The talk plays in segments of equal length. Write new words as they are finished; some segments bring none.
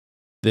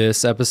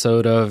This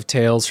episode of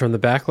Tales from the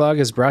Backlog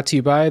is brought to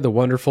you by the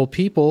wonderful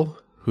people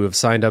who have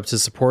signed up to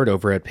support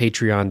over at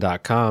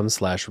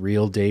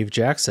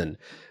patreon.com/realdavejackson.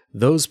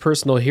 Those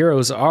personal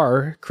heroes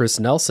are Chris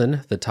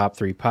Nelson, the Top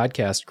 3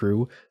 Podcast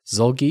Crew,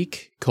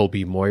 Zulgeek,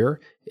 Colby Moyer,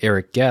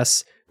 Eric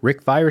Guess,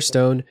 Rick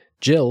Firestone,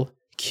 Jill,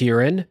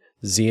 Kieran,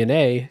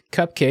 ZNA,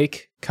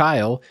 Cupcake,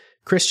 Kyle,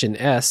 Christian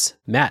S.,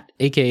 Matt,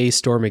 aka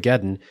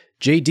Stormageddon,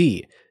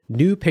 JD,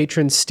 new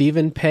patron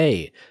Stephen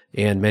Pay,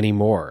 and many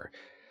more.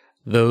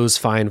 Those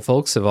fine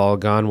folks have all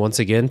gone once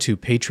again to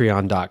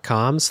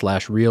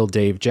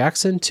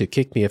patreon.com/realdavejackson to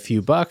kick me a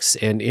few bucks,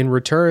 and in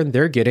return,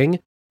 they're getting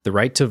the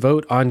right to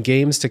vote on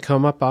games to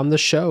come up on the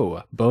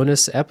show,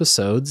 bonus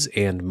episodes,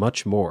 and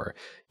much more.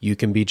 You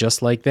can be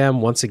just like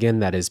them. Once again,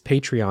 that is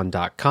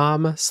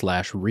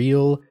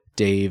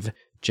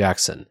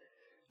patreon.com/realdavejackson.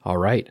 All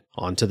right,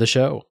 on to the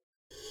show.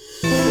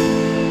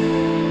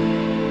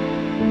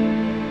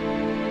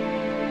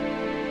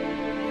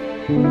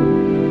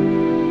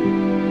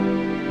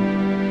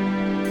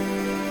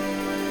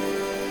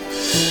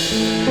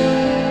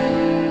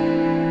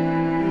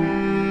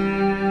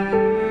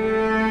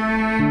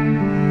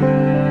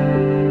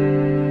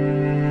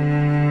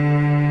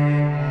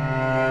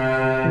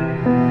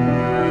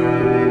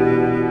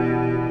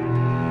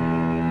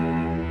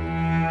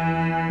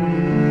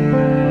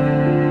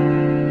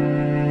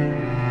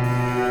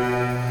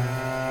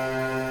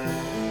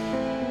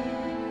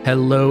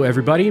 Hello,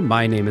 everybody.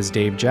 My name is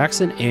Dave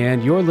Jackson,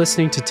 and you're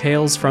listening to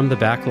Tales from the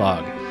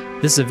Backlog.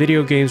 This is a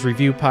video games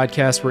review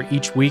podcast where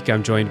each week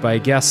I'm joined by a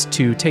guest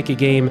to take a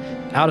game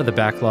out of the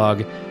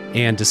backlog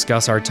and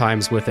discuss our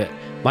times with it.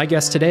 My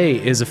guest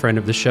today is a friend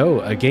of the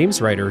show, a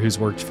games writer who's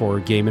worked for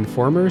Game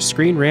Informer,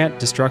 Screen Rant,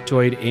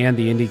 Destructoid, and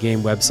the Indie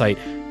Game website,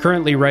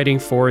 currently writing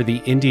for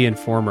the Indie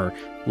Informer,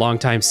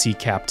 longtime sea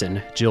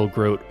captain, Jill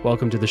Grodt.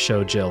 Welcome to the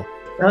show, Jill.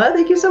 Oh,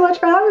 thank you so much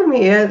for having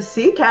me. As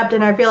sea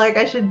captain, I feel like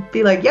I should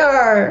be like,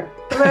 "Yar,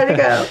 I'm ready to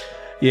go."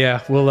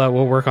 Yeah,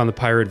 we'll work on the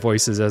pirate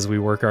voices as we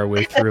work our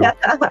way through.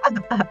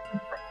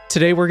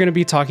 Today we're going to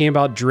be talking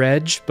about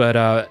Dredge,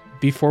 but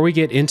before we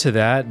get into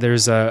that,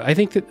 there's I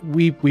think that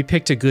we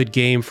picked a good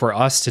game for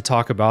us to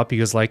talk about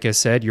because, like I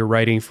said, you're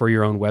writing for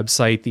your own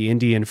website, the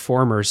Indie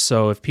Informer.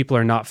 So if people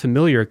are not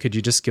familiar, could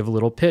you just give a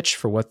little pitch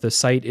for what the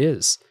site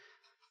is?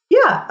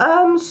 Yeah.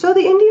 So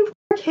the Indie Informer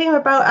came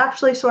about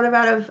actually sort of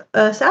out of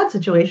a sad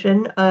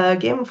situation.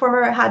 Game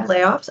Informer had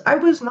layoffs. I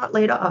was not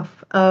laid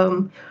off,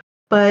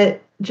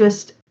 but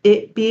just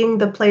it being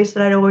the place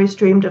that I'd always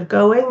dreamed of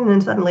going, and then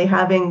suddenly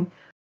having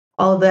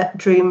all of that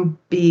dream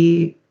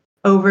be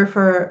over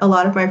for a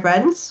lot of my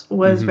friends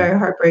was very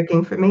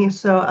heartbreaking for me.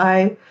 So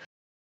I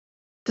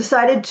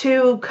decided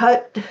to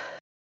cut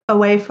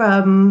away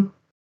from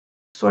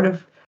sort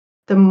of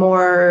the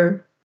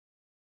more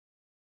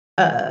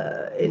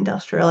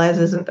industrialized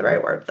isn't the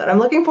right word that I'm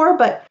looking for,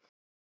 but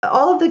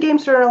all of the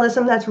games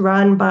journalism that's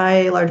run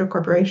by larger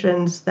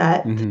corporations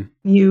that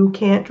you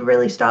can't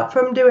really stop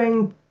from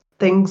doing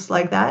things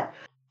like that,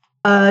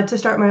 to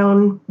start my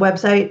own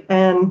website.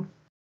 And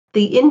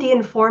the Indie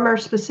Informer,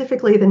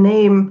 specifically the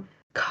name,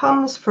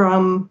 comes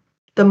from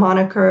the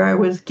moniker I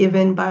was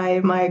given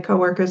by my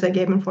coworkers at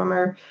Game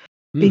Informer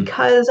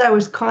because I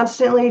was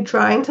constantly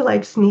trying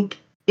to sneak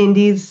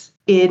indies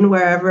in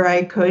wherever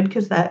I could,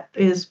 because that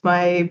is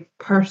my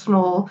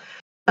personal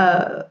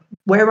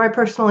where my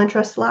personal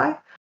interests lie.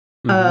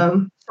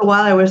 So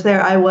while I was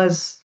there, I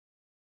was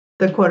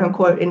the quote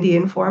unquote Indie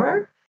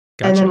Informer.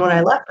 Gotcha. And then when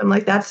I left, I'm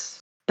like,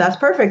 that's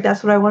perfect.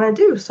 That's what I want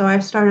to do. So I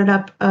started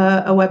up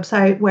a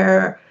website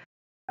where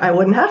I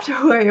wouldn't have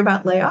to worry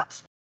about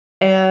layoffs,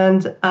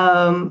 and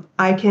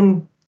I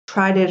can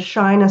try to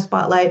shine a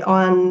spotlight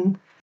on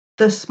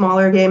the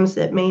smaller games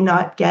that may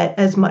not get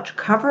as much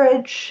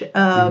coverage,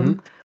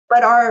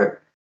 but are,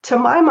 to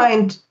my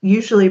mind,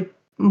 usually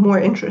more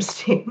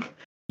interesting.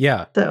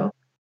 Yeah. So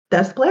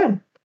that's the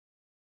plan.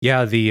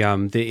 Yeah, the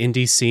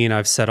indie scene,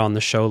 I've said on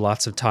the show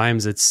lots of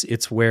times,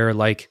 it's where,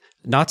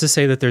 not to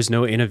say that there's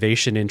no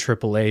innovation in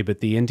AAA, but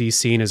the indie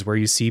scene is where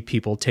you see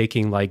people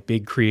taking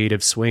big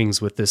creative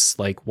swings with this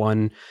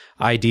one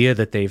idea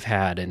that they've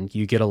had, and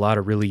you get a lot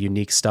of really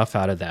unique stuff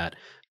out of that.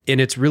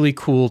 And it's really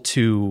cool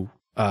to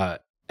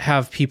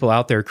have people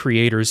out there,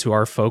 creators who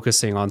are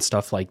focusing on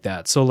stuff like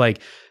that. So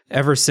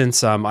ever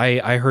since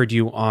I heard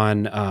you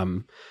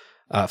on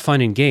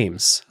Fun and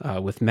Games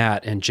with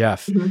Matt and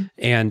Jeff,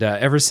 and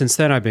ever since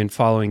then I've been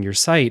following your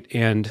site,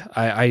 and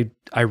I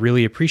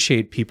really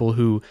appreciate people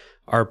who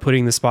are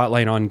putting the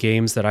spotlight on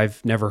games that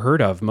I've never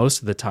heard of most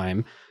of the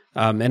time.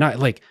 And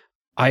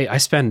I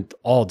spend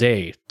all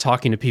day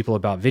talking to people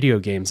about video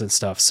games and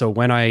stuff. So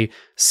when I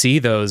see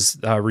those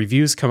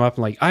reviews come up,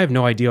 I'm I have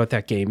no idea what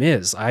that game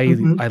is. I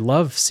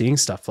love seeing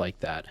stuff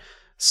like that.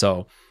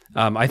 So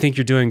I think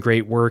you're doing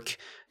great work,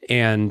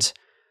 and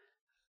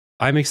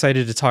I'm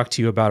excited to talk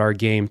to you about our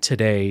game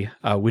today,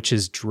 which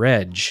is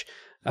Dredge.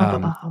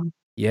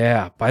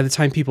 Yeah, by the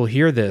time people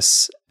hear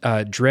this,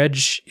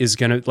 Dredge is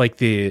going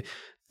to,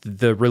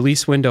 the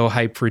release window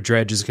hype for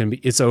Dredge is going to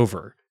be, it's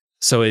over.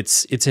 So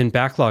it's in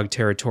backlog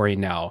territory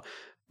now.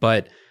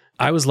 But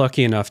I was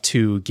lucky enough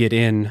to get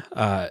in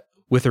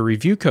with a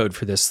review code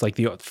for this, like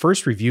the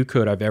first review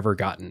code I've ever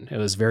gotten. It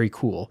was very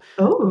cool.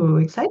 Oh,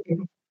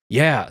 exciting.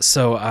 Yeah,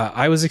 so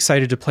I was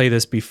excited to play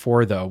this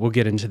before, though. We'll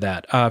get into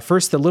that.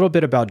 First, a little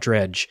bit about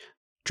Dredge.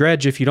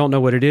 Dredge, if you don't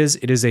know what it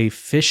is a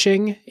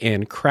fishing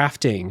and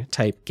crafting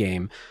type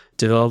game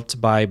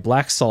developed by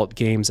Black Salt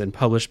Games and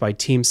published by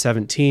Team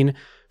 17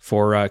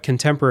 for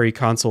contemporary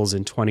consoles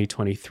in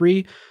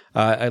 2023.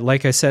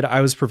 Like I said,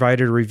 I was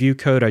provided a review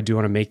code. I do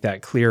want to make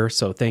that clear,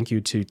 so thank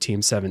you to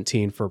Team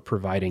 17 for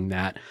providing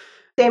that.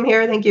 Same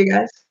here. Thank you,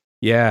 guys.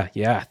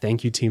 Yeah.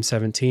 Thank you, Team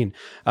 17.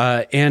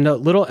 And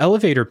little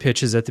elevator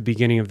pitches at the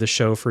beginning of the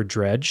show for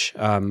Dredge.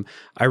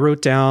 I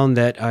wrote down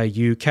that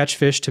you catch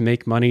fish to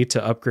make money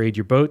to upgrade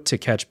your boat to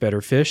catch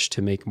better fish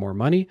to make more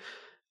money.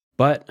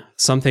 But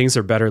some things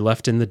are better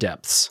left in the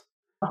depths.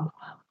 Oh,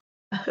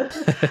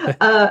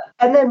 wow.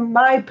 And then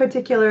my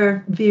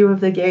particular view of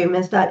the game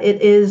is that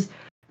it is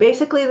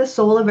basically the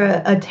soul of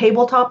a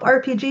tabletop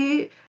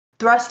RPG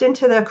thrust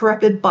into the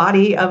corrupted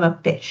body of a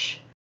fish.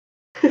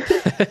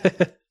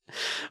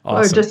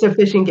 Awesome. Or just a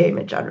fishing game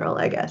in general,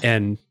 I guess.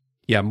 And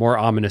yeah, more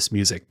ominous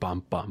music.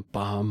 Bum, bum,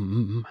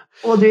 bum.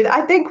 We'll do that.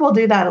 I think we'll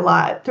do that a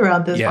lot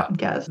throughout this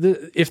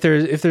podcast. If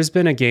there's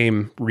been a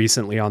game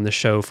recently on the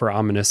show for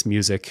ominous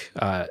music,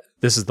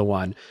 this is the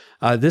one.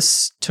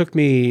 This took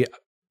me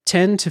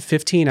 10 to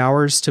 15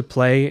 hours to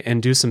play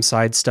and do some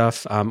side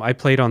stuff. I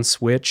played on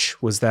Switch.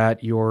 Was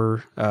that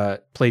your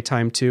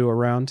playtime too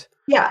around?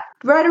 Yeah,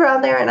 right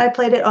around there. And I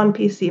played it on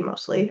PC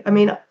mostly. I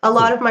mean, a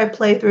lot of my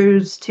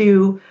playthroughs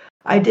too,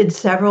 I did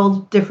several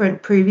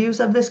different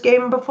previews of this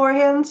game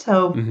beforehand.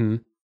 So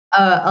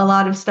a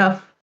lot of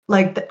stuff,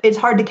 like it's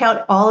hard to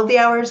count all of the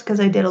hours because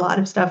I did a lot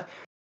of stuff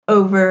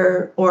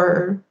over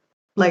or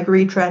like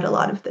retread a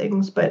lot of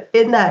things. But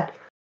in that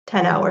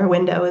 10-hour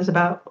window is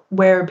about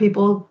where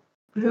people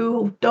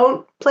who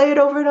don't play it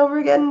over and over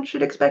again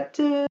should expect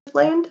to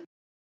land.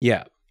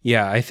 Yeah,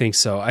 I think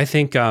so. I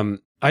think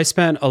I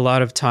spent a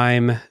lot of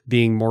time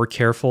being more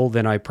careful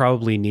than I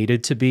probably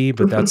needed to be,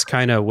 but that's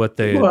kind of what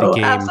the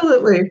game...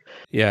 Absolutely.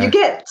 Yeah. You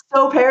get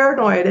so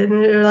paranoid and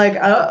you're like,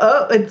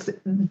 oh, it's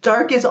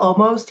dark is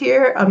almost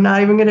here. I'm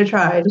not even going to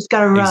try. I just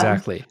got to run.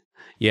 Exactly.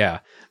 Yeah.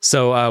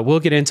 So we'll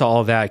get into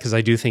all that because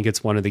I do think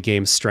it's one of the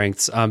game's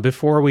strengths.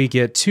 Before we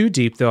get too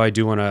deep, though, I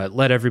do want to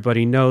let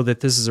everybody know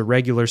that this is a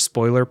regular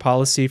spoiler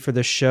policy for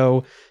the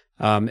show.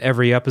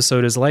 Every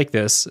episode is like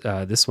this.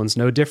 This one's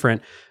no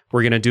different.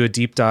 We're going to do a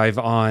deep dive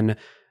on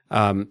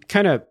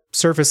kind of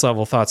surface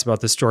level thoughts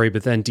about the story,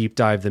 but then deep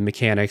dive the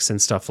mechanics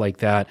and stuff like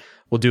that.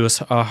 We'll do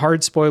a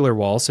hard spoiler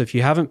wall. So if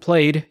you haven't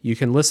played, you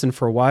can listen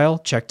for a while.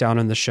 Check down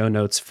in the show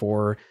notes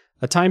for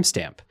a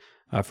timestamp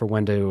for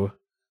when to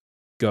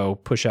go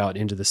push out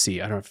into the sea.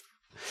 I don't know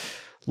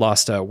if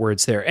lost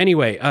words there.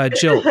 Anyway,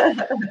 Jill,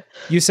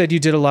 you said you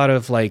did a lot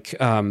of like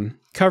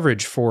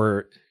coverage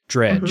for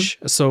Dredge.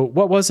 Mm-hmm. So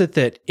what was it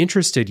that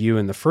interested you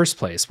in the first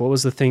place? What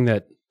was the thing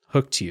that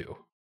hooked you?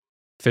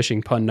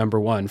 Fishing pun number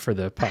one for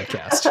the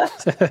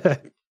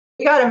podcast.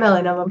 We got a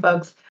million of them,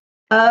 folks.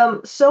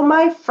 So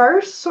my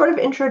first sort of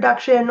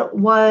introduction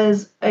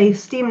was a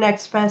Steam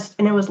Next Fest,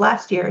 and it was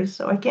last year,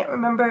 so I can't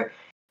remember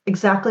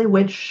exactly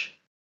which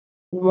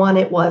one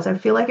it was. I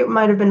feel like it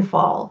might have been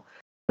fall,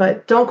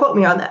 but don't quote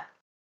me on that.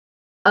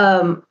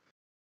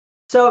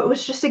 So it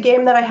was just a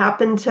game that I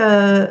happened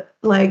to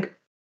like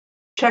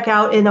check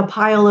out in a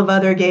pile of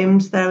other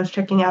games that I was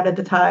checking out at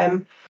the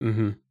time.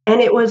 Mm-hmm. And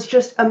it was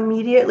just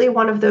immediately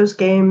one of those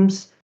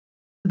games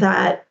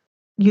that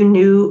you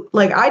knew,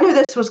 like, I knew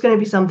this was going to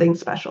be something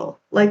special.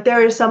 Like,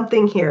 there is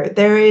something here.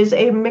 There is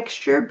a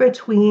mixture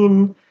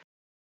between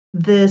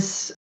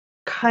this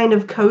kind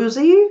of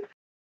cozy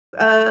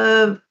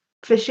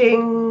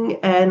fishing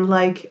and,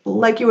 like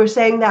you were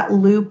saying, that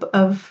loop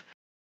of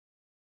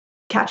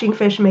catching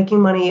fish, making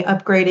money,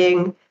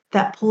 upgrading,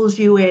 that pulls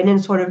you in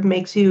and sort of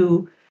makes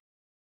you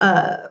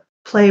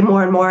play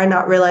more and more and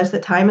not realize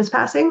that time is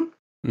passing.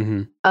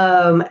 Mm-hmm.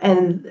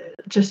 And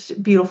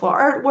just beautiful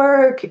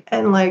artwork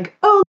and like,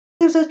 oh,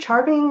 there's a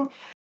charming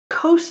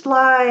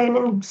coastline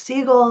and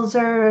seagulls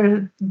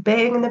are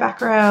baying in the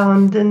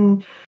background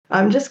and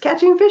I'm just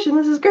catching fish and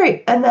this is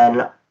great. And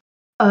then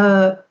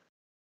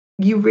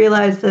you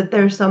realize that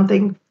there's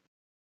something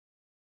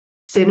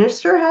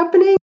sinister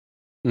happening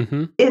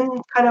mm-hmm.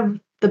 in kind of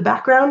the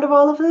background of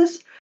all of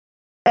this.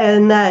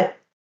 And that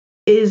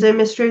is a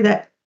mystery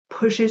that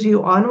pushes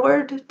you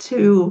onward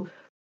to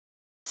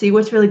see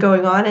what's really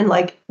going on. And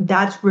like,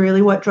 that's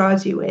really what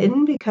draws you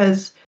in,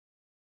 because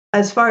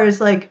as far as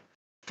like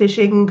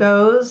fishing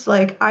goes,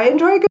 like I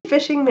enjoy a good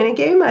fishing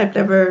minigame. I've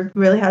never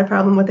really had a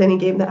problem with any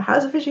game that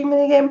has a fishing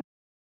minigame.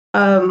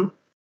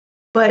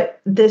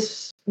 But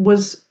this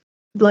was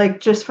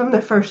like, just from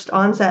the first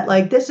onset,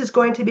 like this is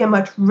going to be a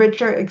much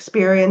richer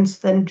experience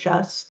than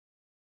just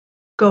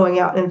going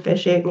out and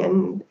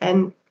fishing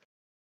and,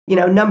 you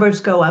know, numbers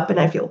go up and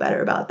I feel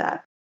better about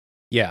that.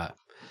 Yeah.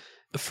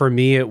 for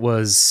me, it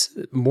was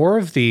more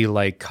of the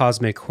like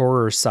cosmic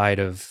horror side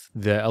of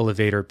the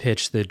elevator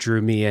pitch that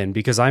drew me in,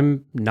 because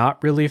I'm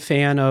not really a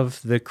fan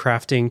of the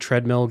crafting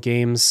treadmill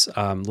games.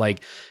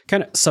 Like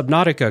kind of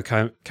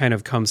Subnautica kind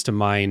of comes to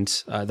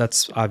mind.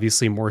 That's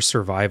obviously more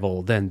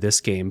survival than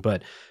this game,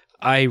 but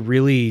I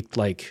really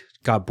like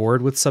got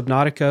bored with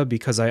Subnautica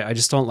because I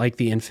just don't like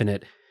the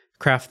infinite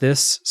craft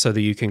this so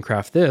that you can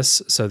craft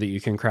this so that you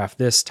can craft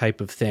this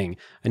type of thing.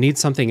 I need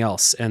something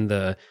else. And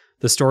the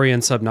story in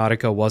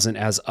Subnautica wasn't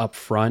as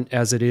upfront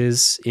as it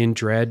is in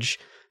Dredge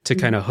to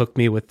kind of hook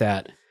me with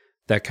that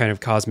kind of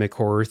cosmic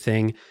horror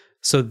thing.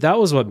 So that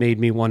was what made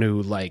me want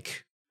to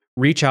like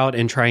reach out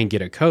and try and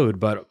get a code.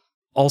 But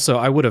also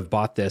I would have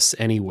bought this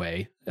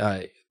anyway,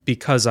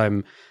 because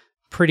I'm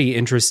pretty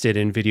interested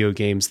in video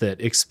games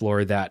that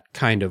explore that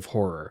kind of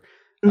horror.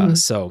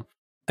 So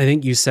I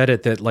think you said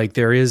it, that like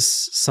there is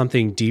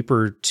something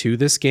deeper to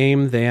this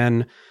game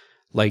than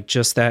like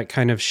just that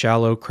kind of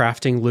shallow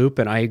crafting loop.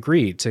 And I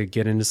agree. To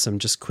get into some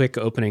just quick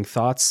opening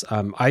thoughts,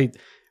 I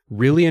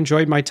really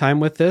enjoyed my time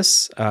with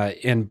this,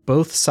 and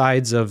both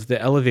sides of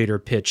the elevator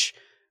pitch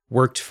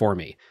worked for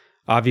me.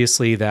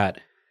 Obviously, that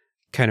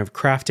kind of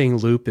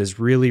crafting loop is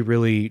really,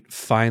 really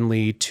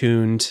finely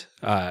tuned,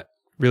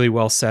 really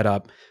well set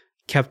up,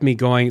 kept me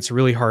going. It's a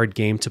really hard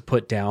game to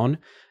put down.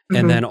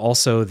 And then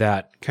also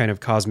that kind of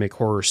cosmic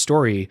horror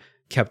story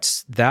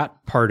kept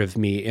that part of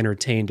me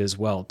entertained as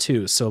well,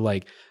 too. So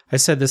like I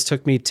said, this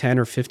took me 10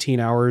 or 15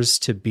 hours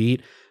to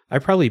beat. I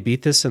probably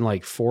beat this in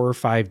like 4 or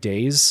 5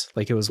 days.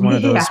 Like it was one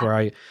of those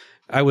where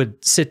I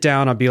would sit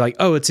down, I'd be like,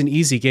 oh, it's an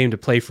easy game to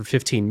play for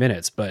 15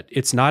 minutes, but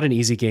it's not an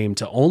easy game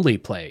to only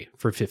play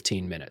for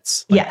 15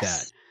 minutes like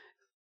that.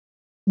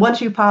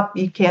 Once you pop,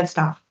 you can't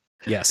stop.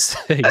 Yes,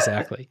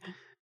 exactly.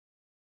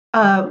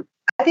 I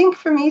think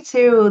for me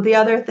too, the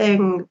other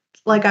thing,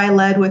 like I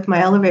led with my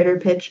elevator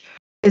pitch,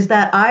 is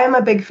that I am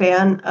a big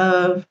fan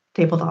of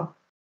tabletop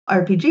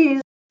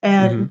RPGs.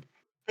 And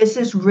this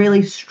is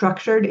really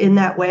structured in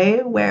that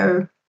way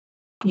where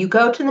you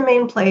go to the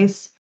main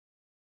place,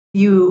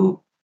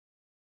 you,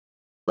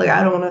 like,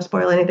 I don't want to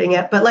spoil anything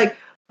yet, but like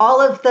all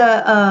of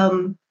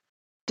the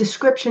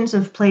descriptions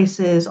of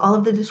places, all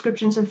of the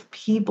descriptions of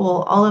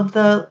people, all of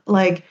the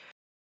like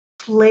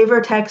flavor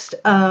text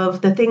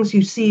of the things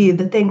you see,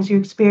 the things you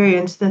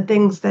experience, the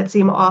things that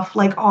seem off,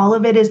 like all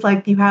of it is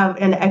like you have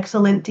an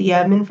excellent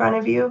DM in front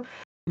of you,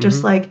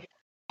 just like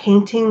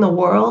painting the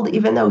world,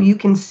 even though you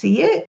can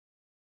see it.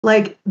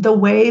 Like the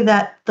way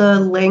that the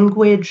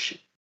language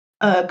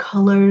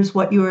colors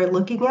what you are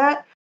looking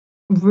at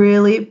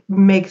really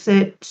makes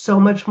it so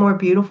much more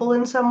beautiful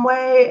in some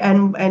way,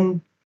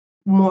 and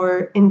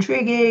more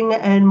intriguing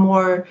and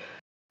more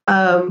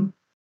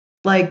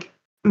like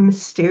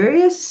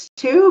mysterious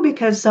too,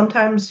 because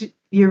sometimes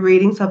you're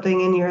reading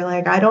something and you're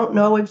like, I don't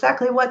know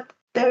exactly what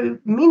they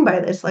mean by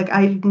this. Like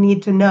I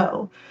need to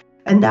know.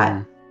 And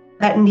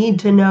that need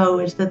to know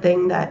is the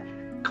thing that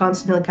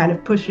constantly kind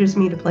of pushes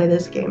me to play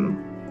this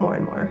game more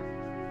and more.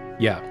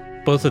 Yeah,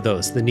 both of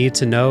those, the need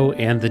to know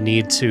and the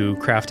need to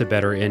craft a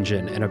better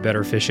engine and a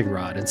better fishing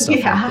rod and stuff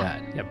like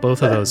that. Yeah,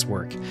 both of those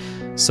work.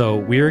 So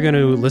we're going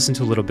to listen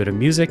to a little bit of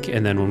music,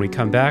 and then when we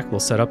come back, we'll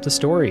set up the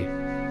story.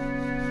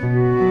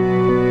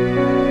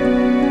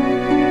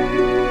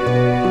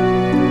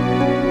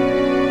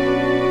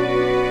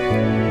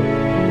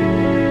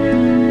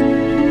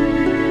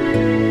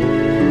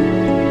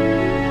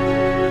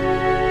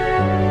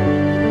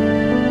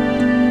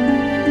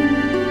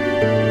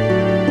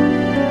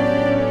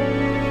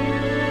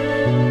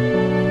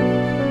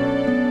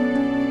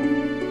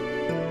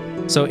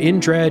 So in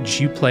Dredge,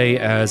 you play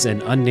as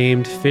an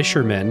unnamed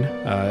fisherman.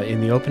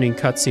 In the opening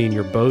cutscene,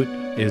 your boat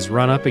is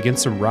run up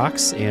against some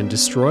rocks and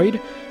destroyed.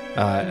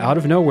 Out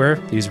of nowhere,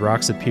 these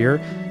rocks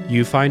appear.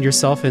 You find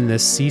yourself in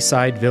this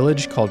seaside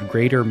village called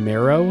Greater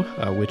Marrow,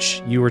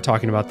 which you were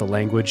talking about the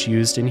language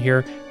used in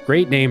here.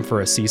 Great name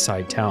for a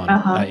seaside town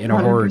in a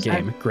 100%. Horror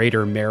game,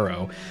 Greater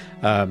Marrow.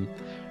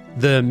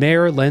 The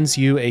mayor lends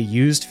you a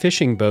used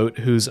fishing boat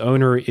whose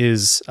owner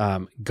is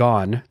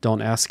gone.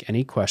 Don't ask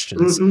any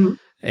questions.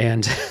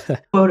 And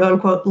quote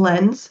unquote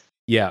lens.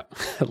 Yeah,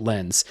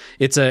 lens.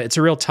 It's a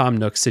real Tom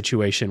Nook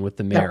situation with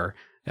the mayor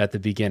at the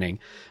beginning.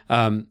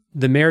 The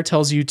mayor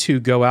tells you to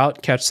go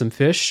out, catch some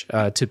fish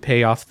to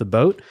pay off the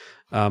boat.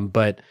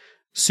 But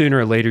sooner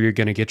or later, you're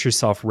going to get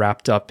yourself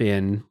wrapped up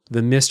in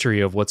the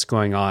mystery of what's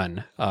going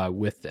on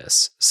with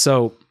this.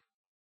 So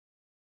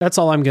that's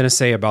all I'm going to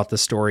say about the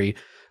story.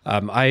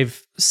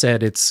 I've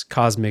said it's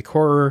cosmic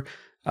horror.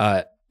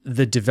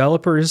 The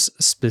developers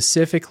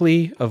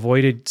specifically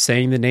avoided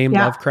saying the name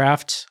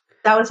Lovecraft.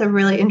 That was a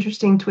really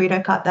interesting tweet.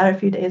 I caught that a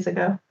few days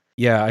ago.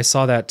 Yeah, I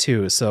saw that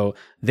too. So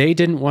they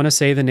didn't want to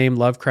say the name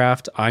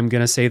Lovecraft. I'm going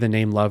to say the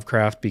name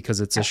Lovecraft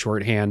because it's a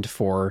shorthand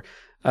for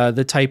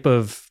the type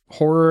of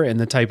horror and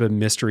the type of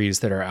mysteries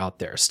that are out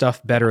there.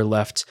 Stuff better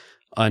left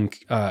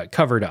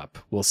covered up,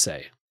 we'll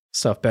say.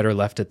 Stuff better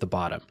left at the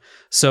bottom.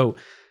 So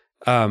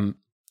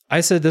I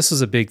said this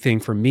was a big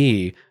thing for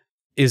me.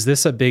 Is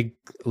this a big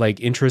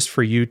interest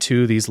for you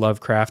too, these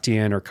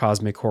Lovecraftian or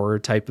cosmic horror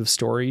type of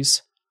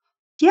stories?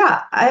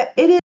 Yeah,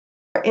 it is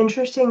a more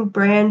interesting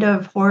brand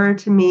of horror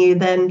to me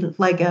than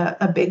like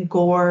a big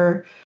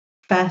gore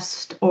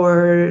fest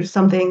or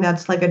something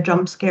that's like a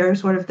jump scare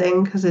sort of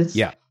thing, because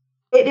Yeah.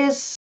 it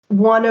is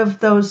one of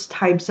those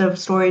types of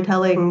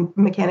storytelling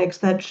mechanics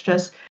that's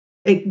just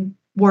it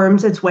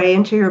worms its way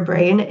into your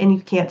brain and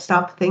you can't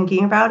stop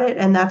thinking about it,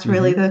 and that's Hmm.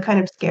 really the kind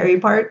of scary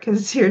part,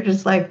 because you're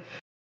just like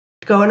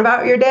going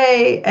about your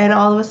day and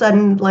all of a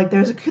sudden like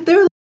there's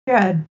a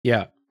head.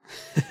 Yeah.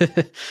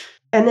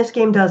 And this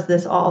game does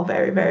this all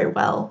very, very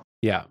well.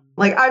 Yeah.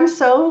 Like, I'm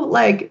so,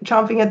 like,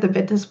 chomping at the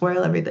bit to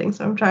spoil everything,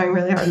 so I'm trying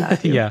really hard not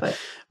to, Yeah. but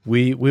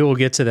We will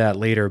get to that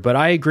later, but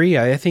I agree.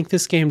 I think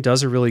this game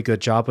does a really good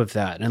job of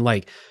that. And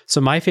like, so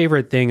my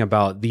favorite thing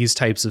about these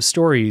types of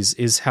stories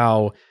is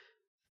how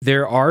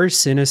there are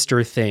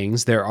sinister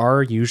things. There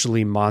are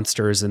usually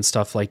monsters and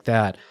stuff like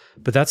that,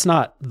 but that's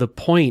not the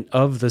point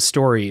of the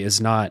story, is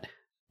not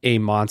a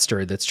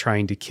monster that's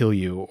trying to kill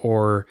you,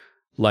 or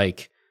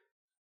like,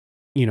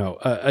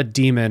 a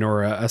demon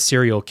or a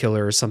serial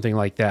killer or something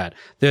like that.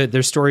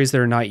 There's stories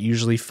that are not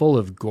usually full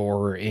of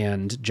gore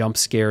and jump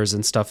scares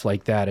and stuff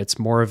like that. It's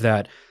more of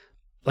that,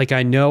 like,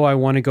 I know I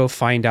want to go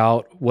find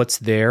out what's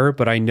there,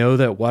 but I know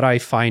that what I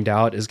find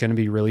out is going to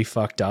be really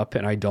fucked up,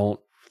 and I don't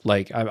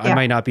like, I yeah.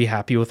 might not be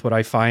happy with what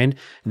I find.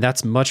 And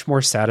that's much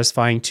more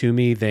satisfying to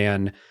me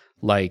than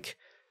like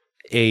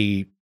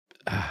a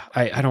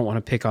I don't want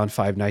to pick on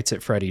Five Nights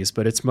at Freddy's,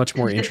 but it's much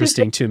more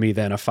interesting to me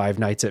than a Five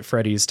Nights at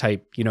Freddy's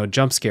type,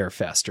 jump scare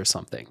fest or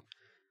something.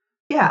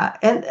 Yeah,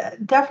 and,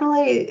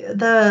 definitely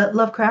the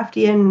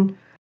Lovecraftian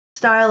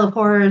style of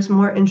horror is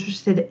more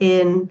interested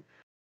in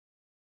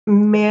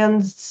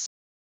man's,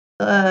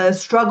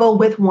 struggle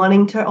with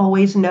wanting to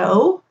always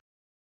know,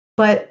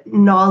 but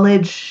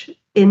knowledge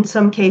in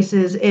some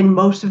cases, in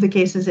most of the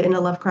cases in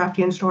a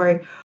Lovecraftian story,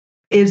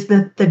 is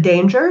the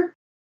danger,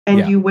 and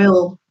Yeah. you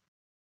will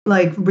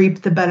like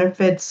reap the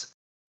benefits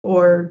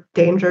or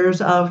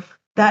dangers of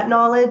that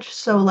knowledge.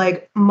 So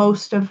like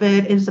most of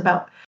it is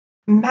about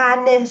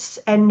madness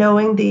and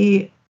knowing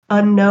the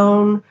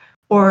unknown,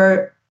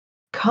 or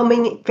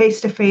coming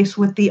face to face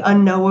with the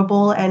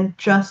unknowable and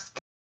just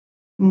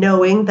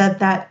knowing that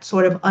that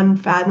sort of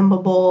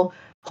unfathomable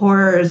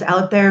horror is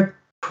out there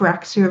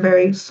cracks your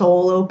very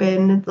soul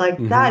open. Like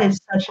Hmm. that is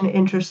such an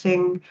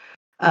interesting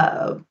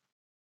uh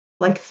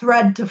like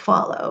thread to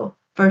follow,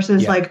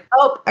 versus Yeah. like,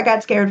 oh, I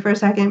got scared for a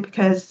second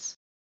because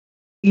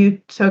you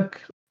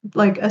took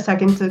like a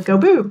second to go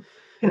boo,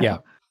 you Yeah.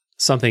 know?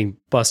 Something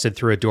busted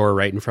through a door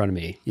right in front of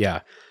me.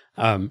 Yeah.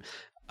 Um,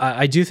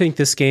 I do think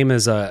this game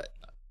is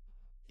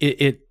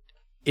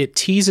it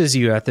teases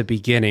you at the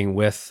beginning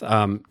with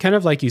kind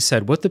of like you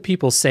said, what the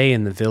people say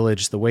in the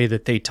village, the way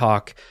that they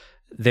talk.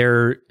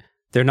 They're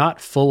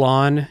not full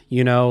on,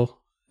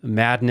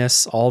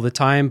 madness all the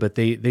time, but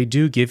they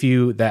do give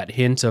you that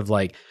hint of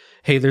like,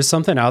 hey, there's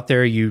something out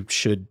there. You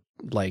should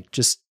like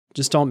just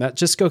don't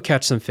just go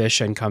catch some fish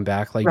and come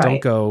back. Like, don't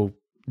Right. go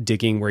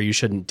digging where you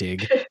shouldn't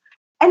dig.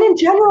 And in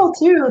general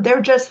too,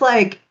 they're just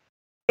like,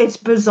 it's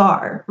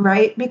bizarre,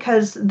 right?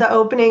 Because the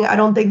opening, I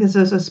don't think this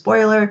is a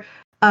spoiler.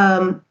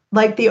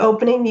 Like the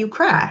opening, you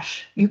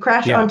crash. You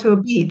crash Yeah. onto a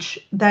beach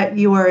that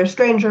you are a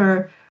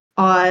stranger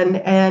on,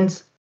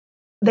 and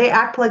they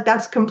act like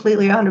that's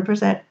completely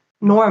 100%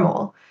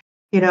 normal,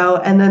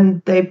 and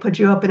then they put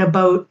you up in a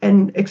boat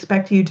and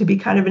expect you to be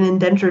kind of an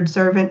indentured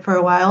servant for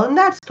a while, and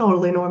that's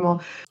totally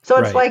normal. So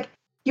it's Right. like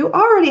you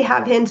already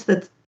have hints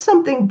that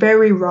something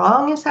very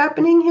wrong is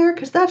happening here,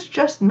 because that's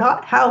just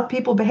not how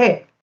people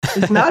behave.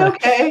 It's not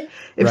okay.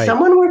 If Right.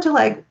 someone were to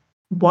like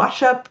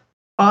wash up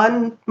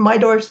on my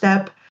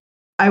doorstep,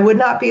 I would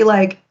not be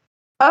like,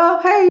 oh,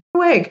 hey,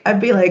 you're awake.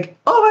 I'd be like,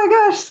 oh my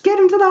gosh, get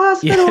him to the Yeah,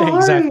 hospital, hurry.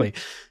 exactly.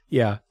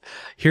 Yeah.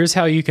 Here's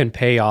how you can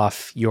pay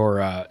off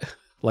your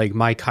like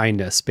my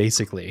kindness,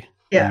 basically.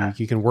 Yeah.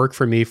 You can work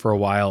for me for a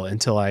while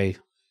until I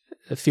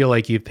feel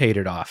like you've paid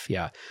it off.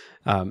 Yeah.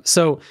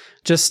 So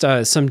just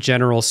some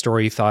general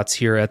story thoughts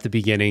here at the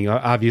beginning.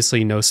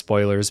 Obviously, no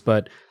spoilers,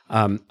 but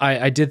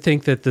I did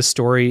think that the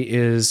story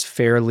is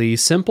fairly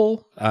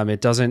simple. It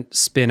doesn't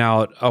spin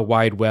out a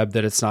wide web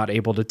that it's not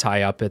able to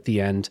tie up at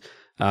the end.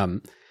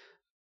 Um,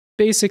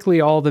 Basically,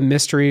 all the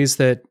mysteries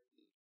that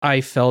I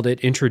felt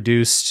it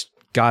introduced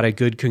got a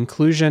good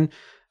conclusion.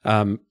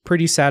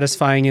 Pretty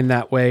satisfying in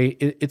that way.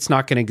 It's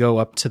not going to go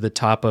up to the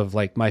top of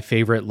like my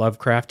favorite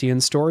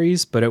Lovecraftian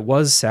stories, but it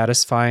was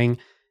satisfying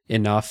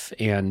enough.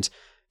 And,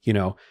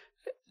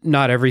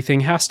 not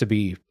everything has to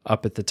be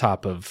up at the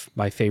top of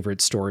my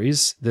favorite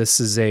stories. This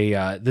is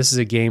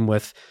a game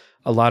with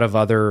a lot of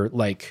other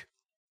like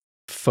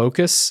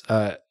focus,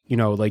 like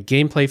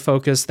gameplay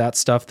focus, that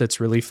stuff that's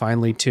really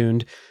finely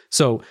tuned.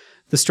 So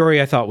the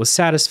story I thought was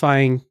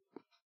satisfying,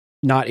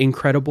 not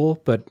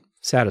incredible, but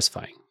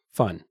satisfying,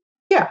 fun.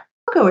 Yeah,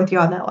 I'll go with you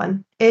on that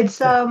one. It's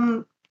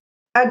Yeah.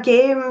 a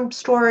game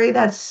story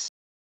that's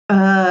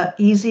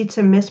easy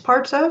to miss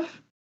parts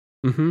of.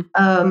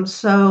 Mm-hmm.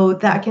 So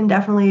that can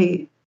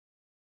definitely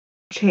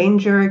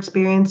change your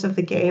experience of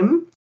the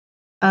game.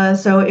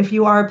 So if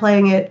you are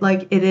playing it,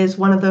 like it is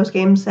one of those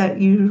games that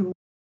you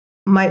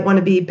might want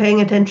to be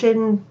paying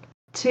attention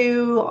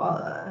to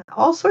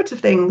all sorts of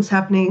things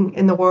happening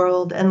in the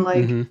world, and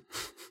like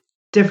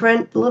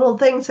different little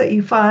things that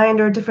you find,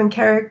 or different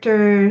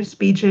character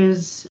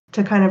speeches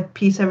to kind of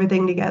piece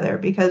everything together,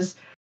 because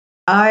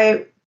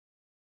I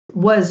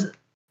was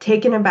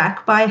taken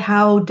aback by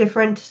how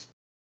different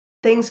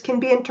things can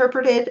be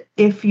interpreted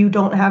if you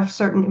don't have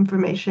certain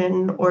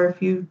information, or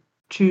if you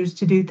choose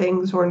to do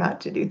things or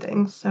not to do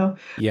things. So,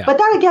 Yeah. but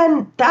that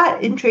again,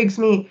 that intrigues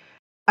me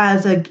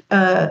as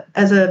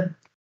a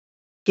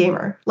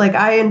gamer. Like,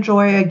 I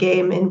enjoy a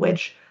game in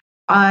which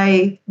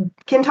I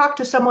can talk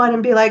to someone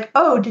and be like,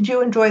 "Oh, did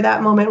you enjoy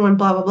that moment when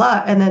blah blah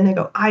blah?" And then they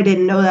go, "I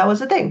didn't know that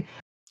was a thing."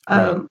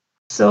 Right.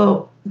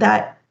 So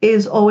that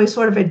is always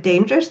sort of a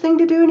dangerous thing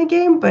to do in a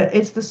game, but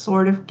it's the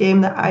sort of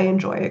game that I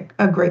enjoy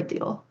a great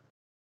deal.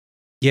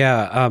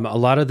 Yeah, a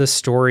lot of the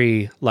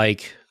story,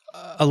 like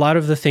a lot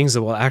of the things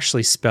that will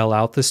actually spell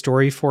out the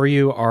story for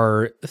you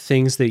are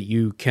things that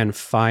you can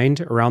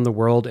find around the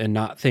world and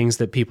not things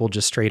that people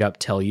just straight up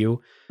tell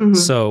you.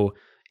 So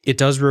it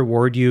does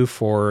reward you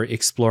for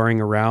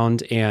exploring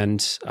around.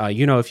 And,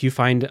 if you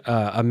find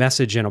a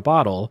message in a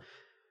bottle,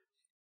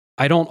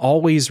 I don't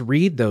always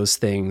read those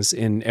things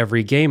in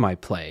every game I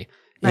play.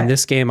 In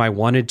this game, I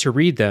wanted to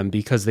read them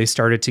because they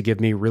started to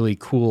give me really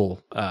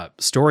cool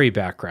story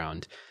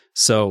background.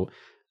 So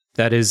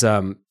that is,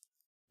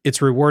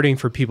 it's rewarding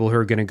for people who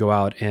are going to go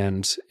out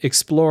and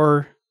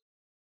explore,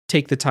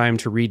 take the time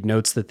to read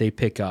notes that they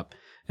pick up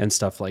and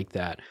stuff like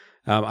that.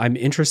 I'm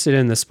interested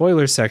in the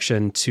spoiler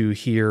section to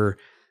hear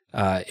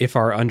if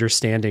our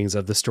understandings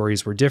of the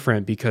stories were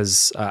different,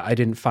 because I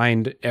didn't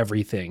find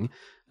everything.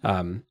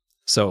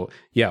 So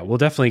yeah, we'll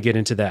definitely get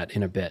into that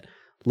in a bit.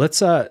 Let's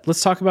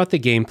talk about the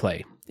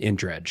gameplay in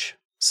Dredge.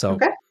 So,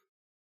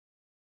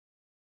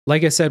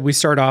 like I said, we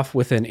start off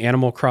with an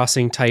Animal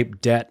Crossing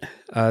type debt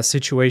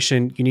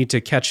situation. You need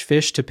to catch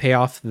fish to pay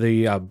off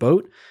the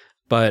boat,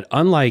 but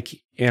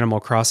unlike Animal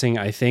Crossing,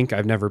 I think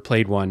I've never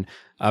played one.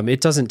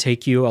 It doesn't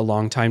take you a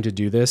long time to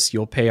do this.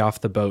 You'll pay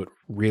off the boat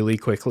really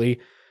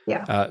quickly.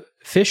 Yeah.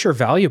 Fish are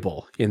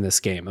valuable in this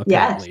game,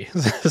 apparently.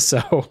 Yes.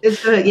 So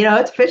it's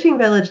it's a fishing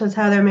village. That's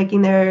how they're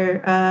making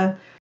their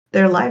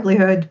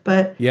livelihood.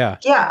 But yeah,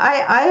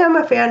 I am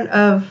a fan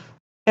of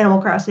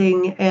Animal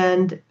Crossing,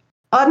 and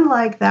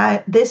unlike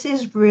that, this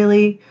is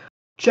really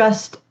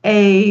just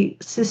a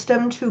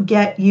system to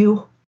get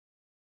you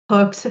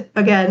hooked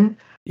again.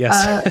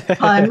 Yes.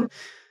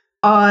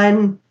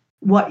 On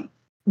what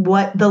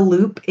the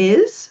loop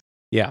is.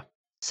 Yeah.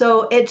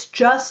 So it's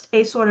just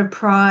a sort of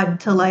prod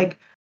to like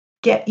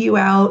get you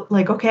out,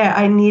 like, okay,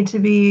 I need to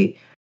be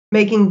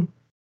making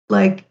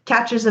like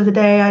catches of the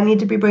day. I need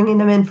to be bringing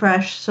them in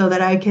fresh so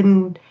that I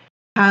can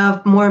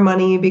have more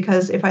money,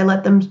 because if I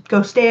let them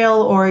go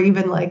stale or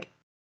even like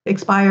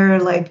expire,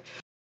 like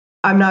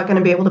I'm not going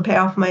to be able to pay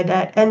off my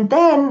debt. And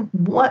then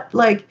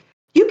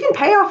you can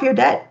pay off your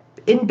debt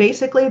in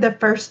basically the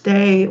first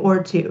day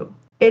or two.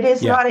 It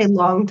is not a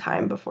long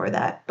time before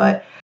that,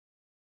 but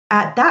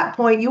at that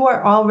point you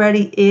are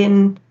already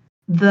in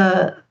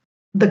the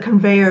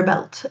conveyor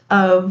belt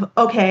of,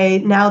 okay,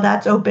 now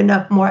that's opened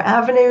up more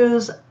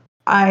avenues.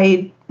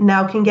 I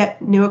now can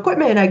get new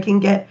equipment. I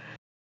can get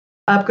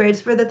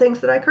upgrades for the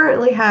things that I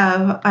currently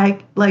have.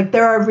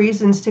 There are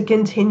reasons to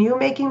continue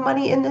making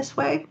money in this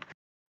way.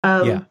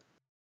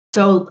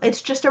 So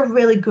it's just a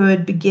really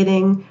good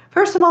beginning.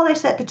 First of all, they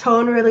set the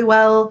tone really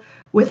well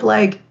with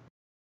like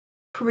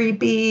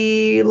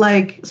creepy,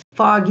 like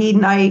foggy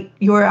night.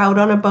 You're out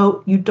on a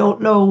boat. You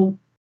don't know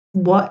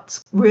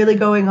what's really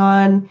going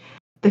on.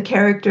 The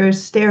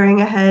characters staring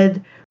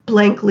ahead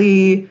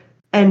blankly,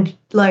 and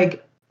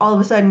like all of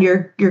a sudden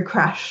you're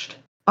crashed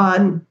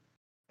on,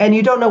 and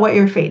you don't know what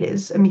your fate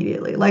is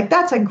immediately. Like,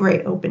 that's a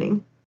great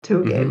opening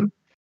to a game.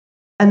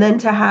 And then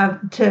to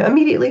have to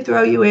immediately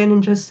throw you in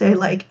and just say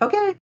like,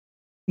 okay,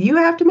 you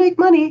have to make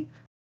money,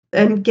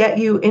 and get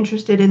you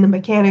interested in the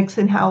mechanics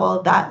and how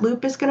all that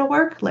loop is going to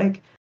work.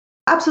 Like,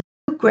 absolute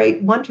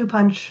great 1-2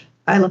 punch.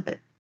 I love it.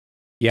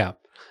 Yeah.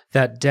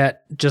 That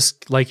debt,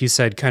 just like you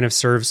said, kind of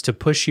serves to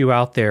push you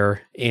out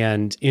there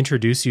and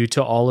introduce you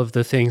to all of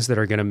the things that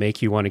are going to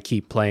make you want to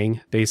keep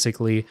playing,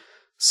 basically.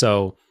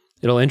 So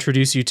it'll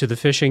introduce you to the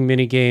fishing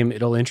minigame,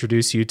 it'll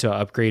introduce you to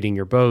upgrading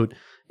your boat,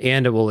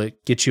 and it will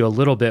get you a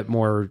little bit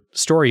more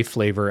story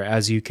flavor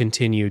as you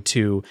continue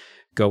to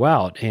go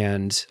out.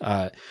 And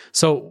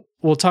so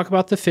we'll talk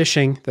about the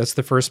fishing. That's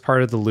the first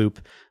part of the loop.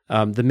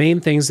 The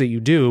main things that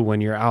you do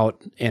when you're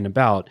out and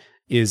about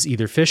is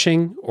either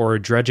fishing or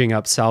dredging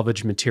up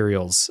salvage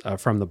materials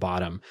from the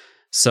bottom.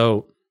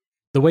 So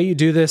the way you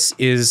do this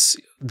is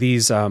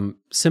these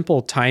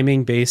simple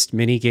timing-based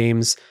mini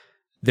games.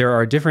 There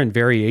are different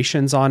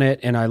variations on it,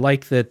 and I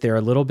like that they're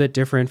a little bit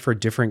different for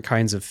different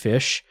kinds of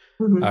fish.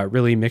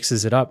 Really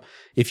mixes it up.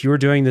 If you were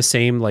doing the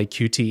same like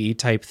QTE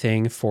type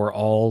thing for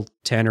all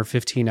 10 or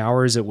 15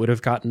 hours, it would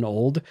have gotten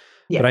old.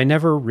 But I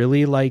never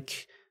really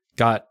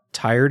got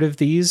tired of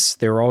these.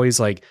 They were always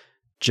like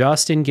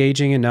just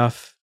engaging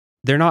enough.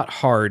 They're not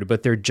hard,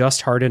 but they're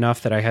just hard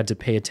enough that I had to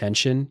pay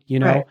attention, you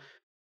know? Right.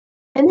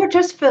 And they're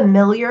just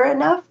familiar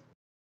enough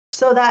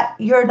so that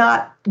you're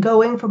not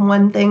going from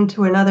one thing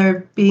to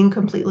another, being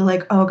completely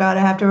like, oh God, I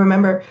have to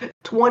remember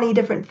 20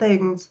 different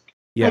things.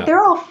 Yeah. Like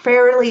they're all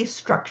fairly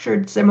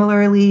structured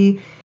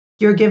similarly.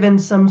 You're given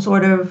some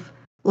sort of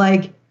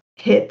like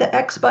hit the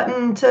X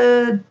button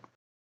to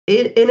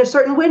in a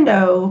certain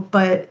window,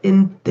 but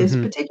in this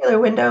particular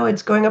window,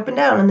 it's going up and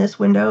down, and this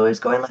window is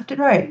going left and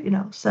right,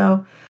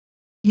 So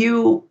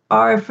you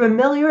are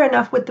familiar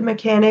enough with the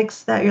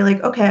mechanics that you're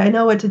like, okay, I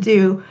know what to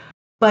do,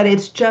 but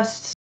it's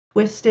just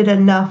twisted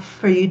enough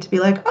for you to be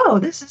like, oh,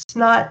 this is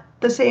not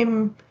the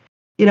same,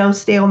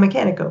 stale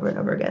mechanic over and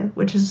over again,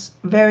 which is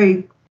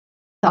very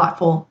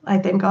thoughtful, I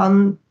think,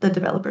 on the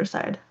developer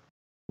side.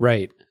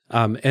 Right.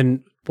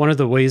 And one of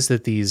the ways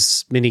that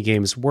these mini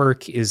games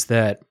work is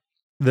that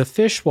the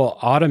fish will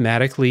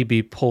automatically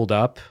be pulled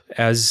up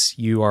as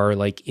you are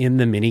like in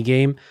the mini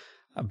game,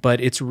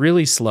 but it's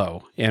really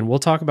slow. And we'll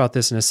talk about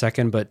this in a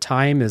second, but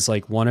time is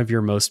like one of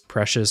your most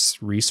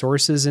precious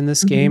resources in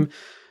this game.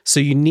 So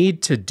you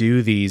need to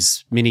do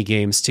these mini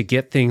games to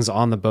get things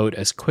on the boat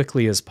as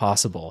quickly as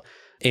possible.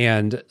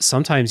 And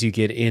sometimes you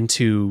get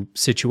into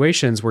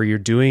situations where you're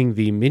doing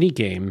the mini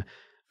game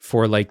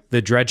for like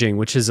the dredging,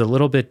 which is a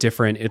little bit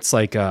different. It's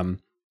like a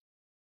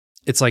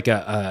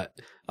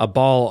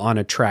ball on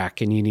a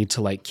track, and you need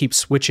to like keep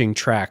switching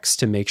tracks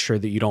to make sure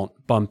that you don't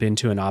bump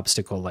into an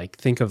obstacle. Like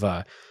think of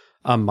a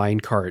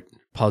minecart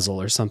puzzle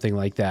or something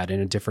like that in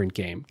a different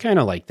game, kind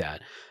of like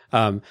that.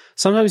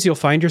 Sometimes you'll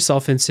find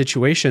yourself in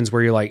situations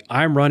where you're like,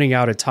 I'm running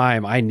out of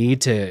time. I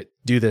need to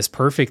do this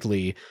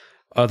perfectly.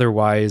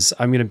 Otherwise,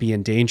 I'm going to be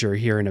in danger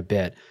here in a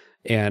bit.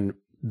 And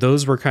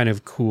those were kind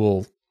of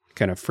cool,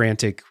 kind of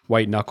frantic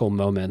white knuckle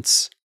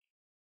moments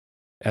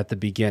at the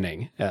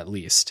beginning, at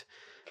least.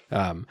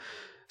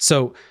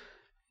 So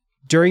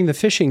during the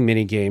fishing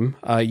minigame,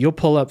 you'll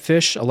pull up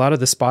fish. A lot of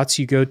the spots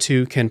you go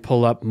to can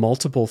pull up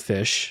multiple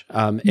fish.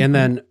 And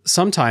then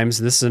sometimes,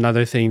 this is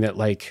another thing that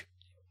like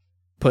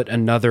put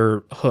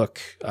another hook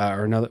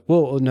or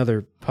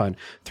another pun,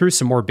 threw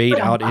some more bait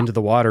out into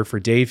the water for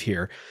Dave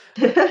here.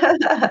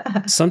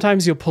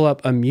 Sometimes you'll pull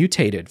up a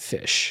mutated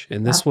fish.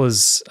 And this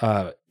was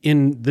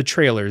in the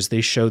trailers,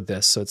 they showed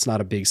this. So it's not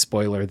a big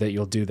spoiler that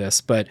you'll do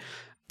this, but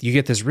you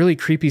get this really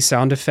creepy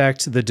sound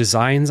effect. The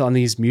designs on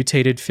these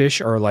mutated fish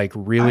are like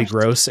really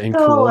gross and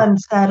so cool.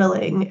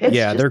 Unsettling.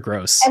 They're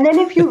gross. And then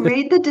if you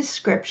read the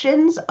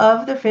descriptions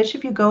of the fish,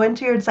 if you go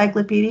into your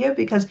encyclopedia,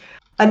 because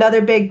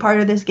another big part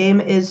of this game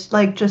is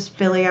like just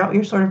filling out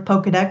your sort of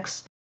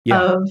Pokedex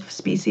of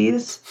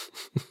species.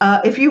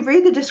 If you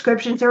read the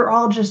descriptions, they're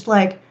all just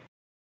like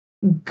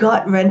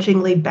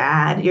gut-wrenchingly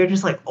bad. You're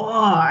just like,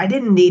 oh, I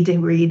didn't need to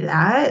read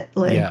that.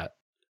 Like,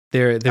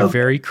 they're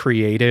very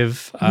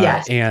creative.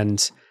 Yes.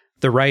 And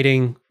the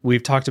writing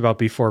we've talked about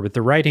before, but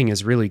the writing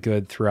is really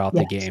good throughout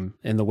the game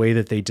and the way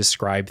that they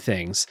describe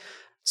things.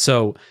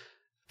 So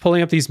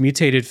pulling up these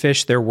mutated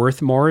fish, they're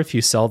worth more if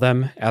you sell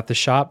them at the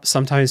shop.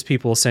 Sometimes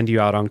people will send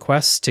you out on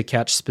quests to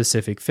catch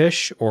specific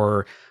fish,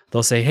 or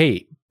they'll say,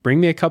 hey, bring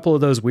me a couple of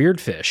those weird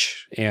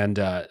fish, and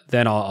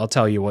then I'll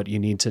tell you what you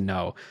need to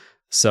know.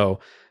 So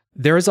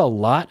there's a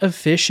lot of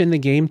fish in the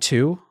game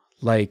too.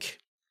 Like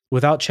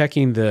without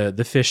checking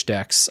the fish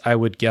decks, I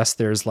would guess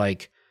there's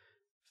like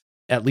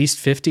at least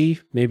 50,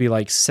 maybe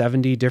like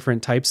 70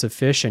 different types of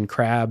fish and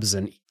crabs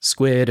and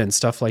squid and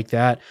stuff like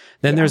that.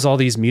 Then there's all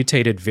these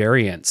mutated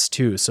variants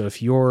too. So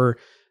if you're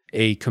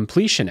a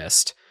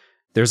completionist,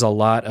 there's a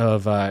lot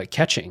of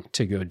catching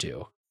to go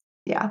do.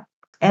 Yeah.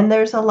 And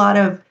there's a lot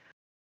of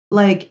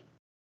like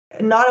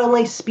not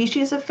only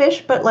species of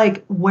fish, but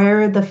like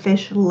where the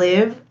fish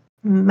live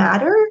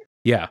matter.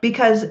 Yeah.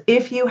 Because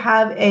if you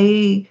have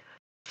a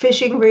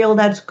fishing reel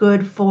that's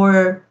good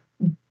for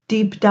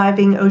deep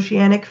diving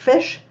oceanic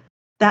fish,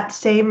 that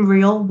same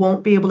reel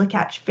won't be able to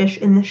catch fish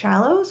in the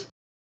shallows.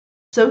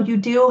 So you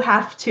do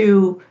have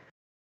to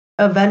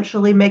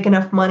eventually make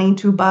enough money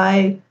to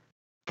buy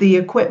the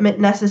equipment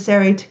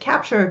necessary to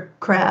capture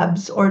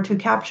crabs or to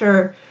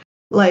capture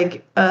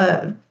like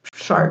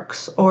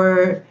sharks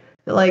or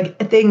like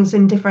things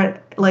in different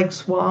like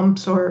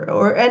swamps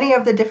or any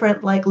of the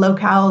different like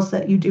locales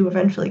that you do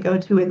eventually go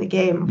to in the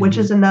game, which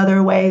is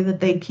another way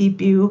that they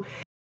keep you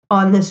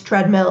on this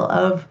treadmill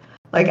of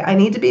like, I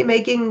need to be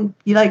making,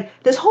 like,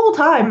 this whole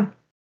time,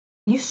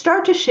 you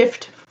start to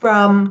shift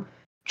from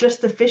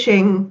just the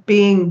fishing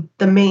being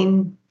the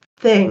main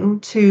thing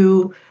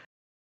to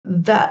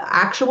the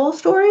actual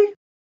story,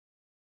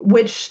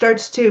 which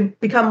starts to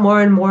become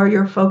more and more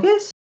your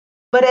focus.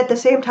 But at the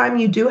same time,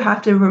 you do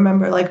have to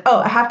remember, like, oh,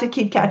 I have to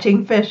keep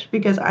catching fish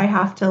because I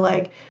have to,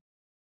 like,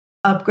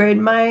 upgrade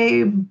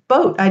my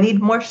boat. I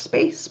need more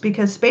space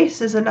because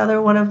space is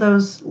another one of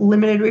those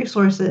limited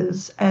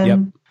resources.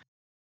 And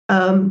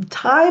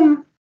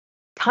time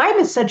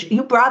is such,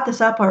 you brought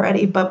this up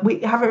already, but we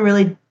haven't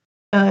really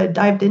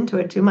dived into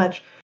it too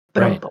much.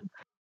 But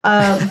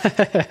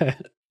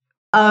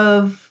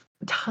of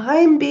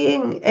time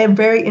being a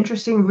very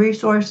interesting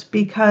resource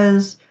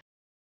because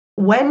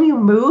when you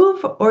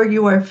move or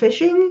you are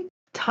fishing,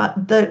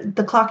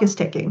 the clock is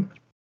ticking.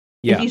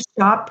 If you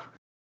stop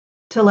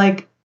to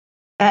like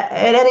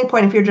at any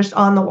point, if you're just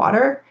on the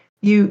water,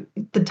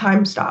 the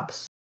time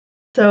stops.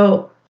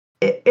 So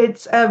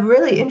it's a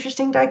really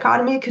interesting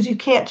dichotomy because you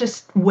can't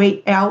just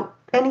wait out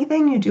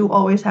anything. You do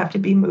always have to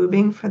be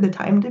moving for the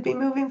time to be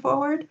moving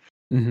forward.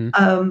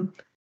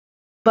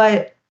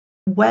 But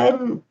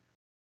when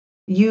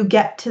you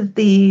get to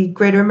the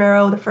Greater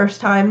Marrow the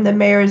first time, the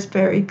mayor is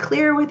very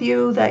clear with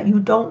you that you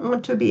don't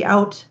want to be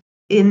out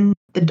in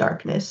the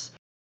darkness.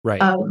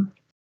 Right.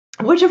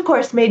 Which, of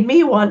course, made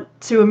me want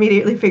to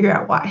immediately figure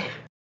out why.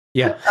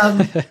 Yeah.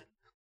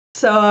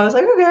 So I was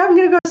like, okay, I'm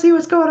going to go see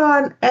what's going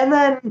on. And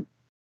then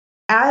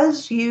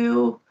as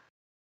you,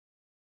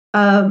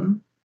 I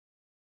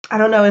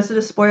don't know, is it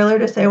a spoiler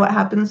to say what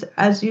happens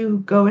as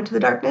you go into the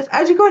darkness?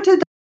 As you go into the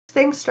darkness,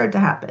 things start to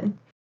happen.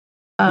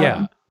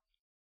 Yeah.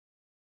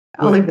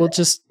 We'll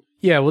just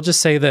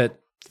say that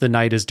the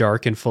night is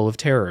dark and full of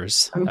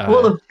terrors. I'm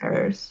full of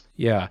terrors.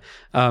 Yeah.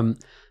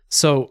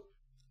 So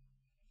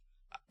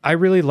I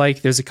really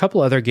there's a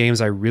couple other games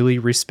I really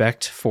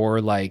respect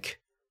for like,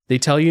 they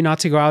tell you not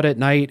to go out at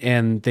night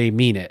and they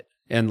mean it.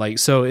 And like,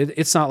 so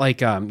it's not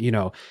like,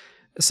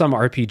 some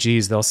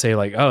RPGs, they'll say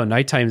like, oh,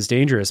 nighttime is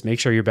dangerous. Make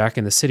sure you're back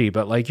in the city.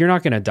 But like, you're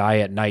not going to die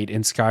at night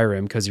in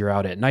Skyrim because you're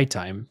out at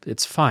nighttime.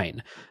 It's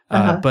fine.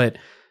 But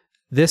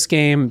this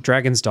game,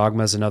 Dragon's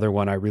Dogma, is another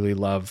one I really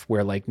love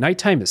where like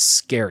nighttime is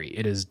scary.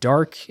 It is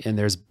dark and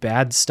there's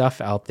bad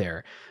stuff out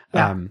there.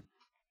 Yeah.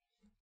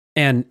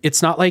 And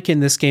it's not like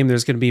in this game,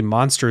 there's going to be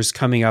monsters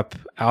coming up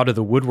out of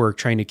the woodwork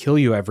trying to kill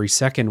you every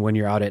second when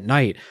you're out at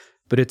night.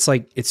 But it's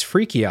like, it's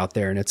freaky out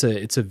there, and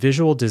it's a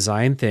visual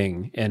design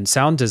thing and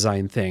sound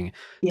design thing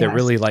that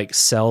really like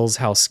sells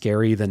how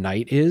scary the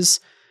night is.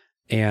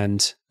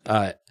 And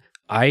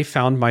I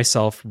found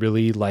myself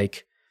really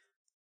like,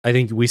 I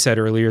think we said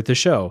earlier at the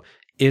show,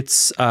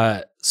 it's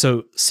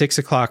so 6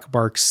 o'clock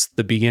marks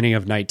the beginning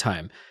of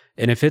nighttime.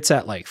 And if it's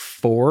at like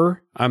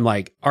 4, I'm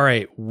like, all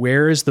right,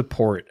 where is the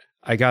port?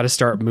 I got to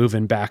start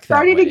moving back that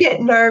way. Starting to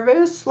get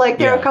nervous. Like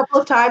there are a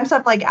couple of times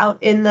I'm like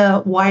out in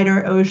the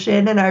wider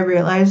ocean and I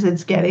realize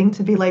it's getting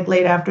to be like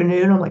late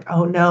afternoon. I'm like,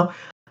 oh no,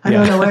 I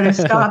don't know where to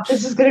stop.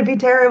 This is going to be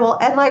terrible.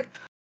 And like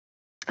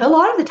a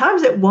lot of the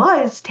times it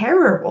was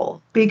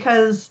terrible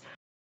because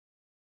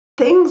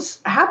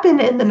things happen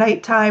in the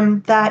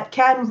nighttime that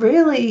can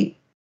really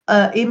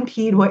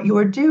impede what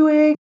you're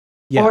doing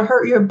or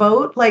hurt your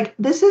boat. Like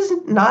this is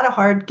not a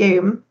hard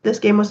game. This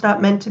game was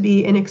not meant to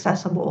be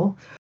inaccessible.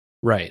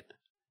 Right.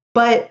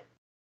 But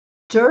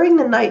during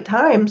the night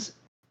times,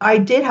 I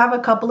did have a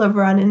couple of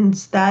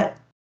run-ins where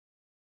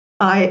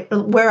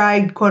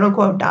I quote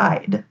unquote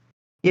died,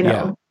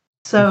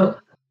 So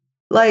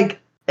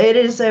like it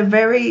is a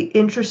very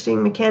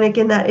interesting mechanic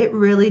in that it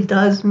really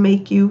does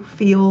make you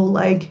feel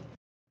like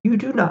you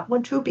do not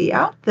want to be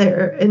out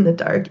there in the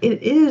dark.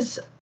 It is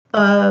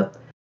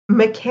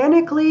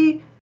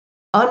mechanically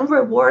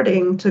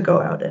unrewarding to go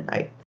out at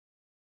night.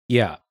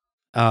 Yeah.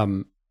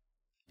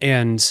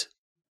 And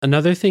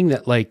another thing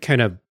that like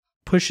kind of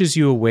pushes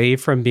you away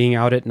from being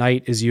out at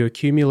night is you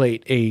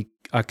accumulate a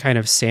kind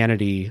of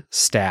sanity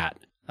stat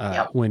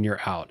when you're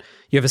out.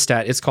 You have a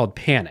stat, it's called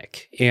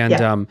panic.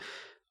 And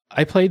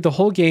I played the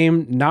whole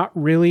game not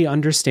really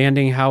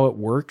understanding how it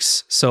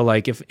works. So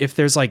like if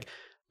there's like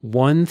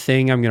one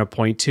thing I'm going to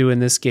point to in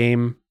this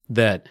game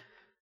that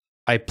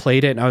I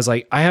played it and I was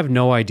like, I have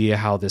no idea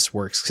how this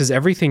works because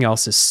everything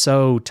else is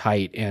so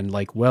tight and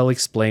like well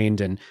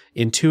explained and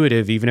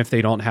intuitive, even if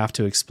they don't have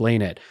to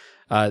explain it.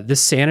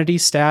 This sanity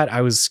stat,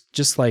 I was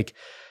just like,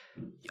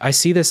 I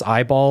see this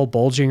eyeball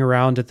bulging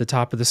around at the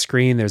top of the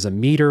screen. There's a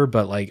meter,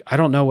 but like, I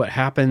don't know what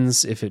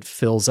happens if it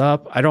fills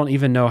up. I don't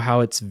even know how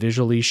it's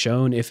visually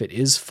shown if it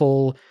is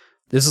full.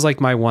 This is like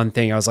my one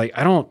thing. I was like,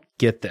 I don't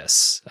get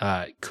this.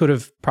 Could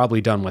have probably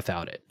done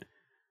without it.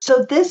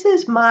 So this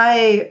is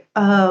my,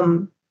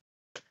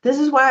 this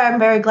is why I'm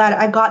very glad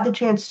I got the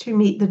chance to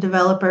meet the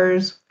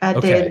developers at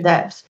Day of the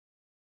Devs.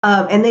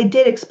 And they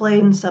did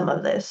explain some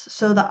of this.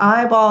 So the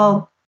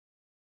eyeball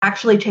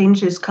actually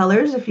changes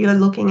colors if you're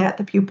looking at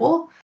the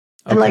pupil.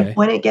 And like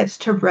when it gets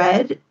to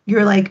red,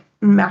 you're like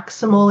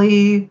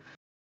maximally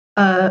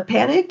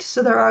panicked.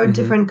 So there are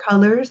different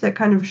colors that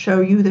kind of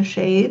show you the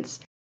shades.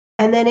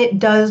 And then it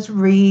does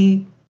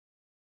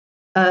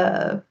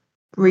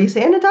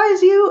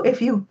re-sanitize you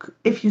if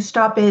you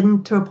stop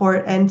into a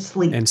port and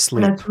sleep. And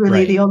that's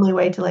really the only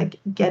way to like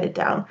get it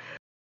down.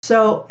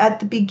 So at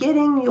the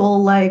beginning,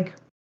 you'll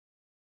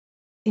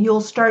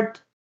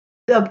start.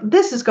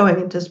 This is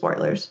going into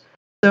spoilers.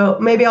 So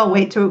maybe I'll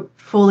wait to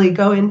fully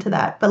go into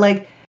that. But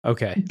like,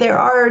 there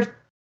are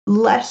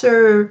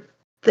lesser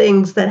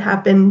things that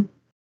happen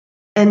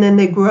and then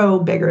they grow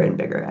bigger and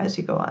bigger as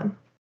you go on.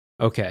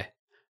 Okay.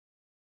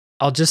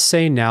 I'll just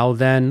say now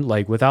then,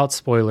 like without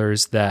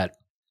spoilers, that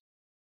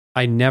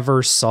I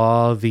never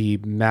saw the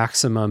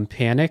maximum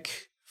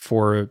panic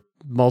for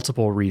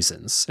multiple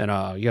reasons.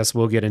 And yes,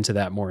 we'll get into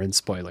that more in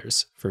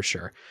spoilers for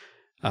sure.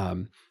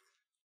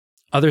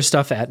 Other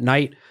stuff at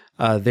night,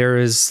 there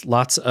is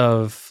lots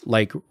of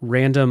like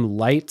random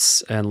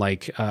lights and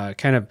like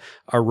kind of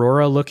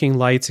aurora looking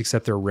lights,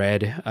 except they're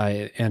red,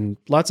 and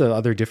lots of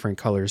other different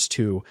colors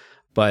too.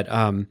 But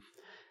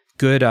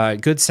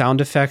good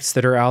sound effects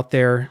that are out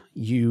there.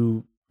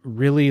 You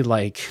really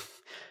like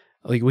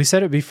we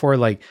said it before,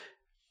 like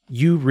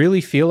you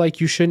really feel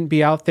like you shouldn't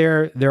be out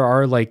there. There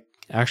are like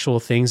actual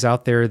things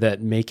out there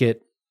that make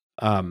it,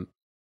 how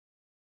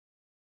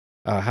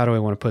do I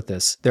want to put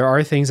this? There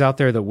are things out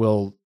there that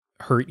will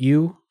hurt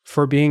you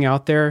for being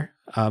out there.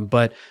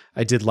 But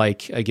I did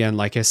like, again,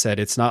 like I said,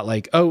 it's not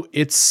like, oh,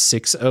 it's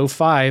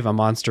 6:05, a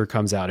monster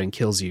comes out and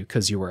kills you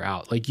because you were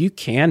out. Like you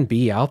can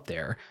be out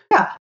there.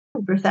 Yeah,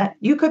 100%.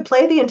 You could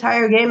play the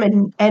entire game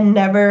and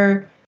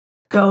never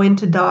go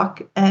into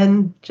dock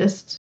and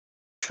just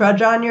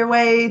trudge on your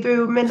way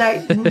through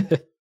midnight. And,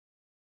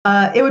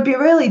 it would be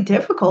really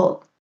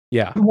difficult.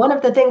 Yeah. One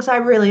of the things I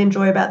really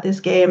enjoy about this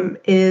game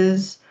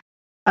is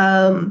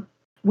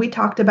we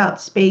talked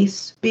about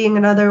space being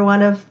another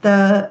one of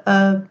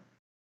the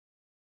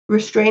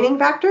restraining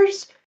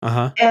factors.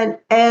 Uh-huh.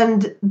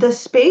 And the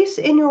space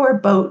in your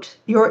boat,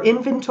 your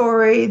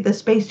inventory, the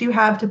space you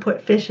have to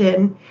put fish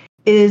in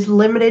is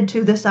limited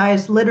to the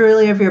size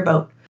literally of your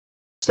boat.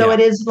 So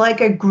it is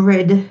like a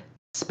grid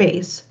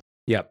space.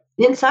 Yep.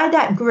 Inside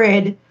that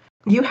grid,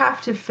 you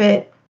have to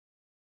fit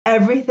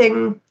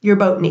everything your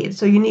boat needs.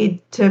 So you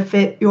need to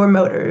fit your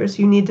motors,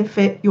 you need to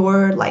fit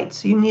your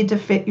lights, you need to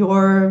fit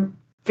your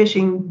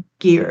fishing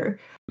gear.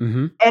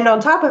 Mm-hmm. And on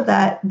top of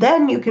that,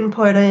 then you can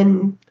put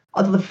in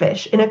all the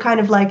fish in a kind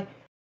of like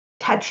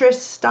Tetris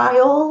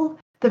style.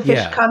 The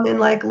fish come in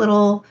like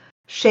little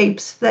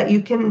shapes that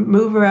you can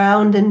move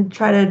around and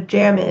try to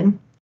jam in.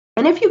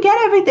 And if you get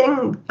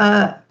everything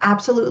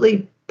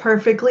absolutely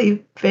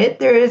perfectly fit,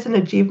 there is an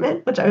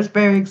achievement, which I was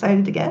very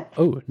excited to get.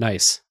 Oh,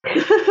 nice.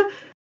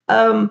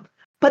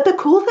 But the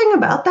cool thing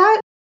about that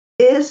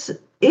is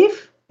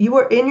if you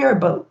are in your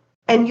boat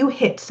and you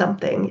hit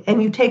something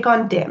and you take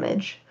on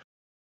damage,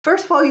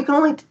 first of all, you can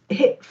only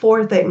hit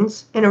 4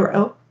 things in a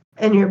row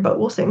and your boat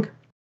will sink.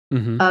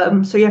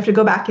 Mm-hmm. So you have to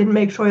go back and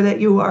make sure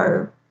that you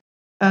are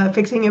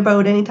fixing your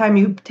boat anytime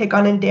you take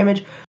on any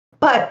damage.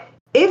 But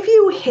if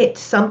you hit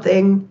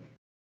something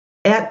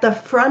at the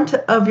front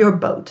of your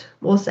boat,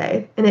 we'll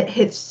say, and it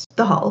hits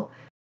the hull,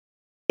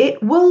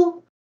 it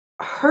will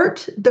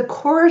hurt the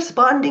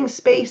corresponding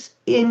space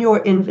in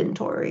your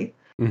inventory.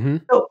 Mm-hmm.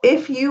 So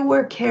if you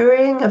were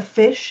carrying a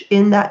fish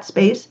in that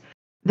space,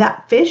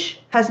 that fish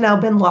has now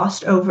been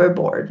lost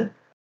overboard.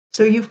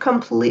 So you've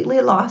completely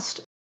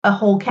lost a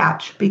whole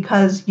catch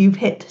because you've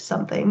hit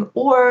something.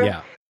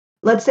 Or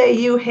let's say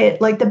you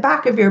hit like the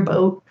back of your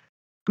boat.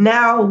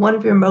 Now one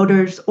of your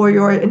motors or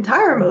your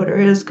entire motor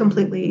is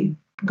completely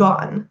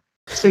gone.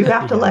 So you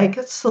have to like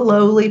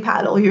slowly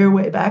paddle your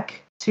way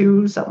back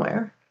to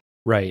somewhere.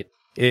 Right.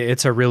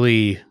 It's a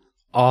really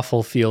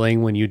awful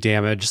feeling when you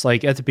damage,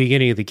 like at the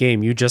beginning of the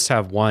game, you just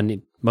have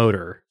one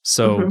motor.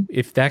 So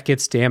if that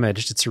gets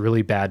damaged, it's a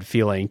really bad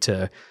feeling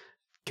to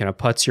kind of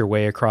putz your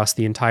way across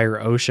the entire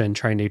ocean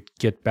trying to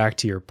get back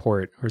to your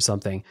port or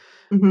something.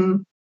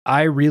 Mm-hmm.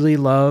 I really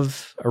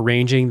love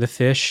arranging the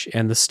fish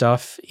and the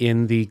stuff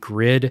in the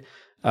grid.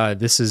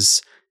 This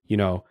is,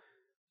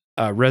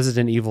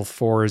 Resident Evil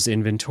 4's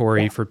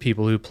inventory for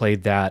people who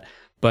played that.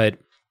 But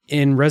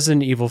in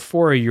Resident Evil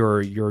 4,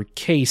 your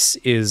case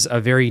is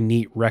a very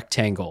neat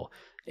rectangle,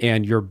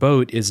 and your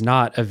boat is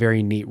not a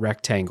very neat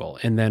rectangle.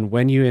 And then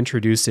when you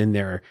introduce in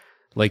there,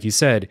 like you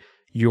said,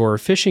 your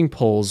fishing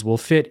poles will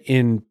fit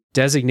in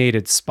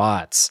designated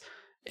spots,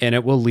 and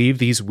it will leave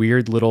these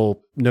weird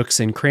little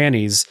nooks and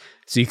crannies.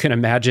 So you can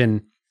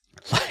imagine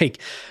like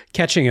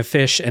catching a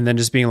fish and then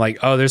just being like,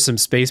 oh, there's some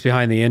space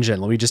behind the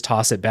engine. Let me just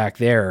toss it back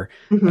there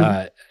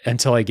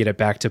until I get it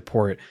back to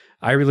port.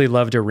 I really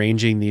loved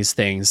arranging these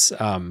things,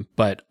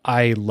 but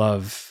I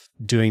love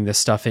doing this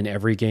stuff in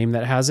every game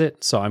that has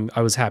it. So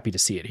I was happy to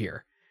see it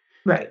here.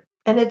 Right.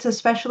 And it's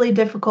especially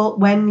difficult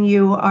when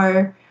you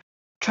are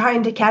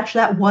trying to catch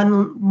that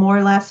one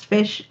more last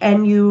fish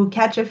and you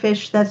catch a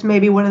fish that's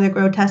maybe one of the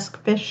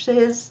grotesque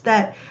fishes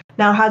that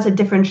now has a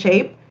different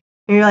shape.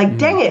 And you're like,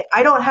 dang it,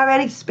 I don't have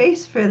any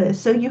space for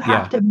this. So you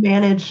have to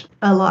manage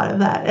a lot of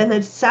that. And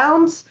it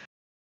sounds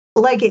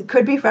like it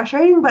could be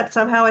frustrating, but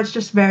somehow it's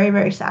just very,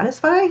 very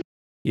satisfying.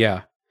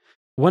 Yeah.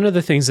 One of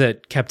the things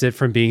that kept it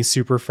from being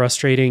super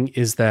frustrating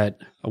is that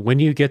when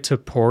you get to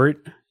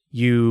port,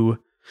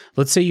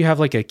 let's say you have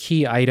like a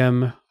key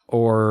item,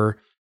 or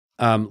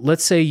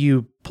let's say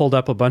you pulled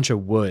up a bunch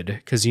of wood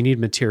because you need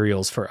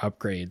materials for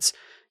upgrades.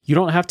 You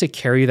don't have to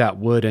carry that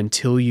wood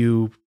until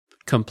you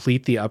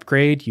complete the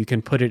upgrade. You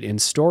can put it in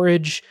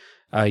storage.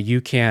 You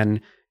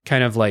can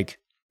kind of like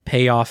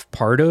pay off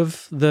part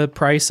of the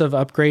price of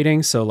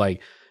upgrading. So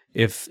like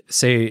if,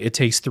 say, it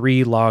takes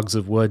 3 logs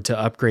of wood to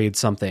upgrade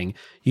something,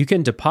 you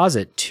can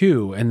deposit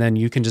 2, and then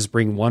you can just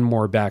bring 1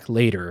 more back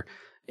later,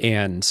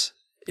 and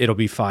it'll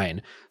be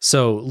fine.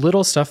 So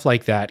little stuff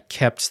like that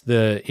kept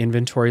the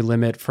inventory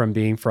limit from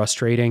being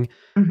frustrating.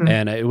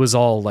 And it was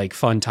all like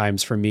fun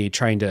times for me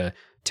trying to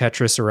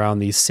Tetris around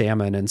these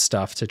salmon and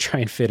stuff to try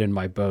and fit in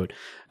my boat.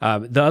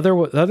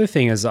 The other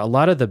thing is a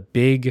lot of the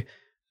big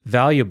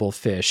valuable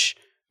fish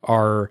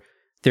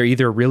they're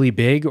either really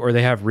big or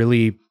they have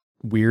really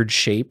weird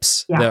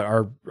shapes that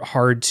are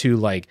hard to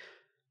like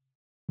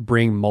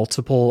bring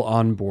multiple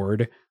on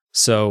board.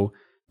 So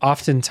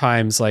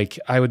oftentimes like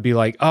I would be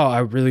like, oh, I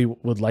really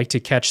would like to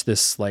catch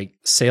this like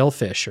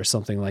sailfish or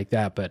something like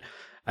that, but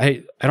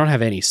I don't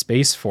have any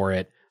space for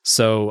it.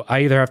 So I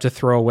either have to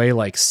throw away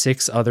like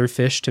 6 other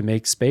fish to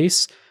make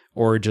space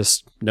or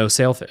just no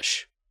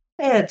sailfish.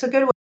 Yeah, it's a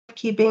good way of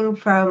keeping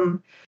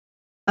from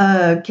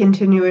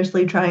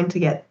continuously trying to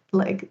get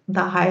like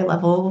the high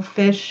level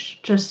fish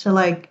just to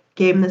like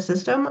game the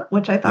system,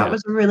 which I thought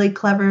was a really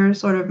clever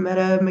sort of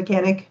meta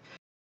mechanic.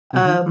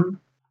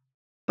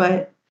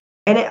 But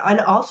and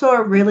also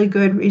a really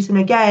good reason,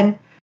 again,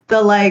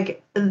 the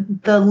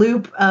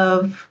loop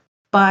of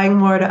buying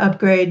more to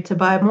upgrade to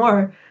buy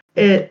more,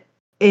 it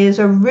is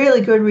a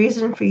really good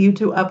reason for you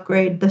to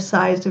upgrade the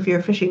size of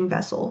your fishing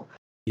vessel.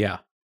 Yeah.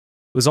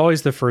 It was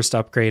always the first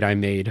upgrade I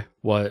made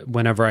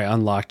whenever I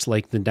unlocked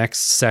like the next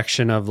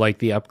section of like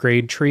the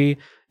upgrade tree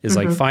is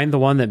like find the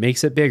one that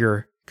makes it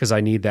bigger because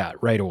I need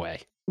that right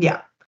away.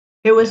 Yeah.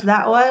 It was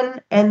that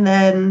one, and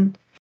then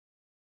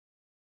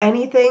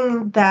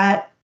anything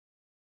that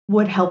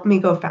would help me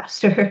go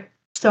faster.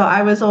 So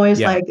I was always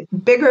like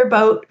bigger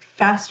boat,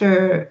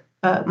 faster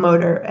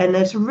motor. And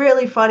it's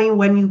really funny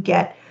when you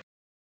get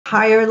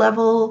higher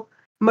level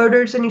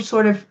motors and you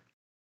sort of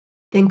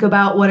think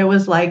about what it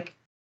was like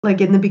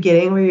in the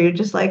beginning where you're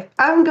just like,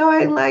 I'm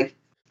going like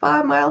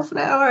 5 miles an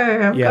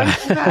hour. I'm going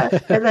too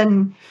fast. And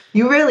then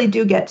you really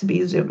do get to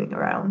be zooming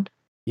around.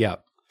 Yeah,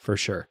 for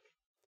sure.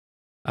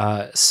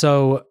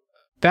 So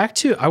back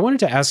to, I wanted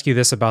to ask you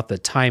this about the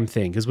time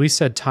thing, because we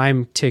said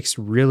time ticks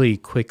really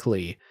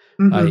quickly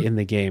in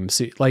the game.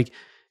 So like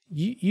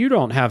you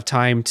don't have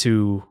time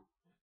to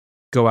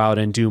go out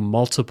and do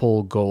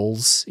multiple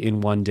goals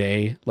in one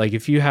day. Like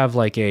if you have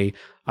like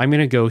I'm going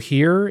to go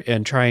here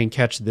and try and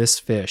catch this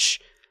fish,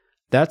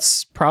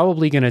 that's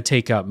probably going to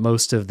take up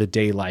most of the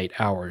daylight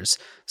hours.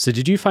 So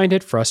did you find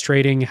it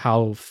frustrating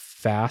how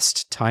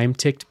fast time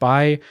ticked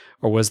by?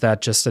 Or was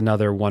that just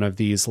another one of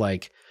these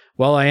like,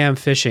 well, I am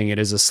fishing, it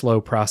is a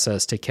slow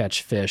process to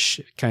catch fish.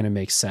 It kind of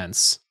makes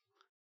sense.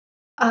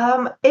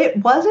 It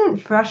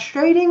wasn't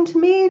frustrating to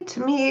me. To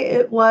me,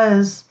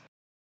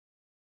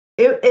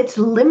 it's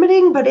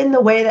limiting, but in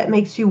the way that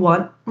makes you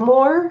want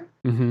more.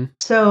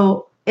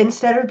 So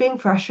instead of being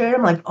frustrated,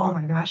 I'm like, oh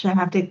my gosh, I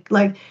have to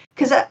like,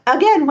 because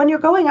again, when you're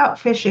going out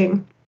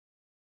fishing,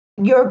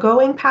 you're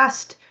going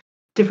past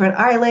different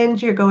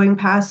islands, you're going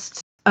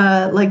past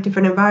like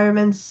different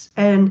environments,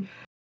 and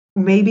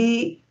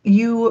maybe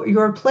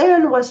your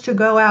plan was to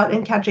go out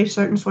and catch a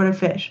certain sort of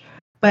fish,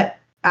 but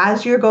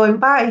as you're going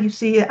by, you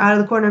see out of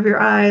the corner of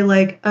your eye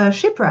like a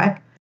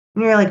shipwreck,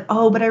 and you're like,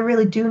 oh, but I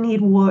really do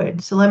need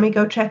wood, so let me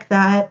go check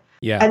that.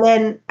 And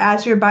then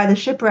as you're by the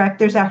shipwreck,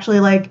 there's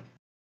actually like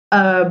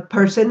a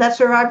person that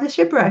survived the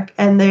shipwreck,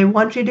 and they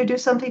want you to do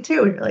something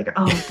too. And you're like,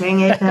 oh,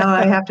 dang it, now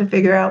I have to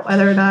figure out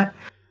whether or not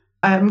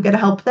I'm going to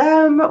help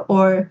them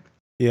or...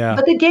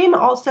 But the game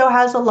also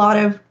has a lot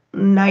of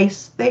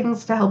nice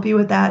things to help you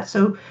with that.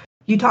 So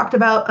you talked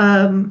about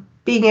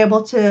being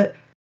able to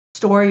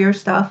store your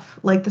stuff,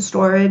 like the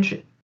storage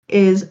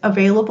is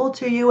available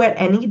to you at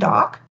any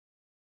dock.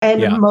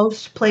 And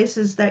most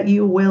places that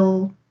you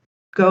will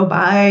go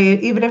by,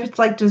 even if it's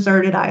like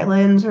deserted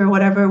islands or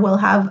whatever, will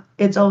have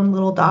its own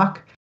little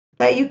dock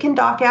that you can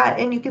dock at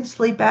and you can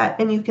sleep at,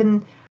 and you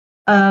can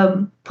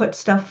put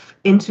stuff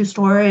into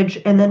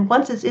storage. And then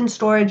once it's in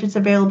storage, it's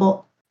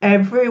available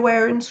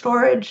everywhere in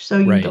storage, so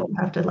you don't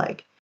have to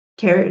like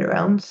carry it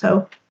around.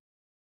 So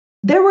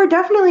there were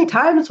definitely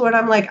times when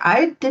I'm like,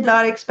 I did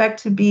not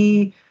expect to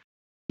be,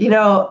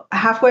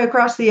 halfway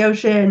across the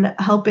ocean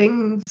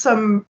helping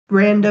some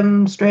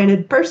random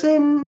stranded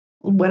person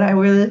when I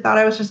really thought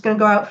I was just going to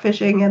go out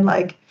fishing and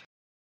like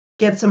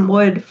get some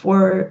wood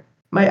for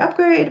my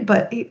upgrade.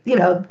 But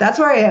that's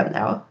where I am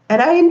now,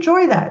 and I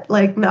enjoy that,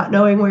 like not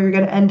knowing where you're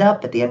going to end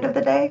up at the end of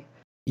the day.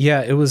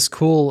 Yeah, it was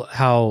cool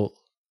how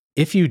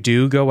if you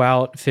do go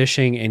out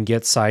fishing and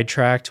get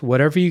sidetracked,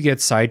 whatever you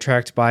get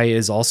sidetracked by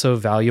is also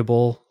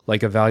valuable,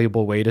 like a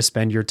valuable way to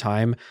spend your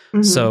time.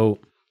 So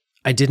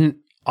I didn't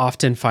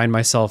often find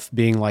myself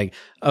being like,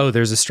 oh,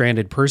 there's a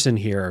stranded person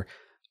here,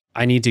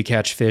 I need to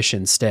catch fish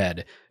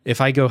instead. If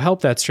I go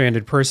help that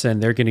stranded person,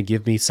 they're going to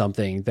give me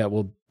something that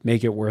will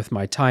make it worth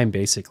my time,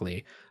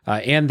 basically.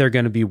 And they're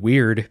going to be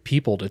weird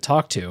people to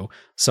talk to,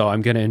 so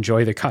I'm going to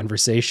enjoy the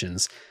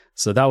conversations.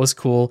 So that was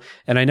cool.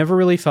 And I never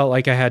really felt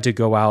like I had to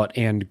go out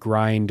and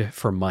grind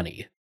for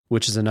money,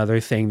 which is another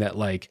thing that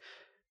like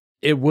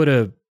it would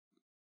have,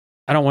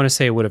 I don't want to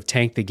say it would have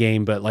tanked the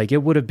game, but like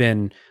it would have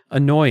been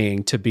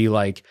annoying to be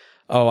like,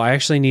 oh, I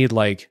actually need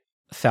like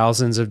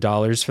thousands of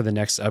dollars for the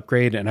next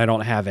upgrade and I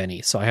don't have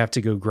any, so I have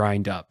to go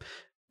grind up.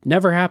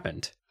 Never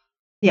happened.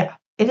 Yeah,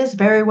 it is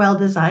very well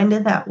designed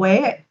in that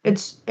way.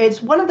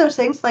 It's one of those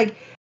things like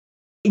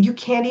you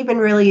can't even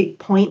really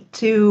point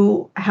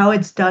to how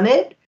it's done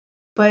it,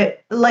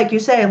 But like you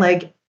say,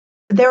 like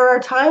there are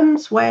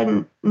times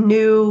when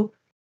new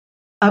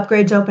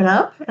upgrades open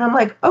up and I'm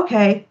like,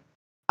 okay,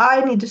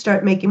 I need to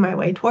start making my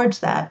way towards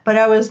that. But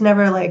I was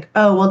never like,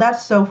 oh, well,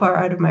 that's so far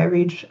out of my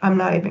reach. I'm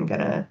not even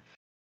going to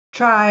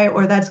try,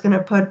 or that's going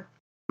to put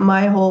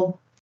my whole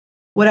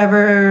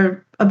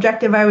whatever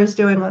objective I was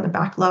doing on the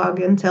backlog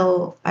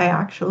until I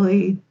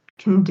actually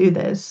can do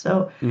this.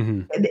 So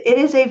it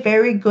is a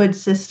very good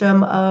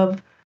system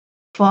of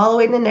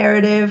following the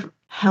narrative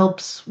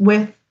helps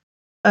with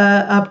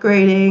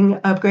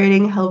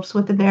upgrading helps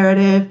with the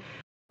narrative,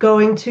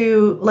 going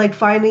to like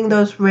finding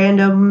those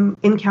random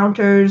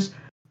encounters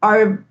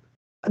are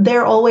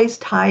they're always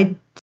tied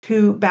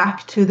to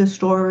back to the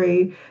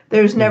story.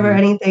 There's never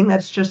anything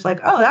that's just like,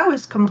 oh, that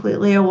was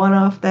completely a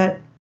one-off that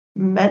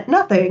meant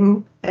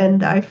nothing,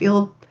 and I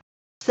feel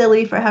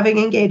silly for having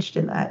engaged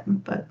in that.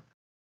 But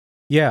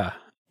yeah,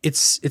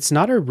 it's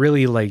not a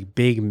really like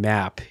big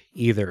map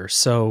either.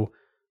 So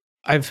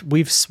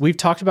we've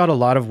talked about a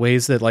lot of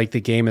ways that like the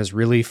game is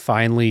really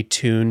finely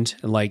tuned,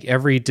 and like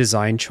every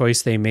design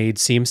choice they made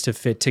seems to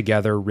fit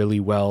together really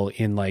well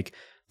in like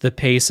the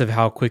pace of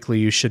how quickly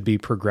you should be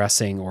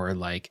progressing, or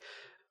like,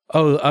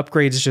 oh,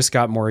 upgrades just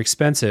got more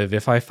expensive.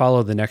 If I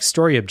follow the next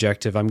story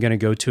objective, I'm going to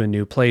go to a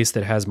new place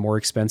that has more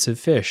expensive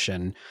fish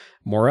and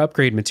more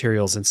upgrade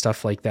materials and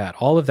stuff like that.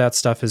 All of that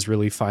stuff is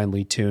really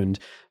finely tuned.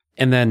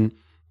 And then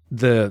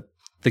the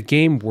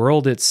game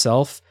world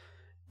itself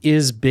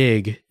is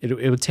big.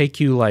 It would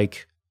take you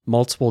like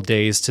multiple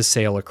days to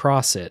sail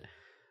across it,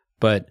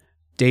 but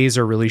days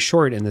are really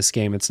short in this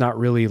game. It's not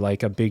really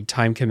like a big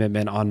time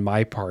commitment on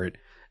my part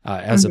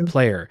as a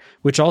player,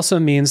 which also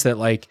means that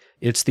like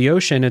it's the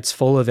ocean, it's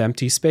full of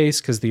empty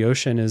space because the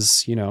ocean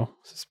is, you know,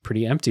 it's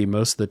pretty empty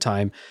most of the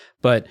time,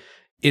 but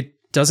it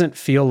doesn't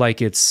feel like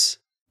it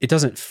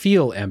doesn't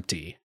feel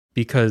empty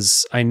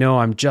because I know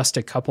I'm just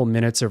a couple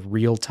minutes of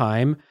real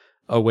time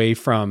away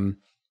from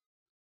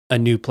a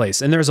new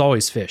place. And there's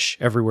always fish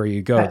everywhere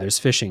you go. Right. There's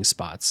fishing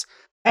spots.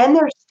 And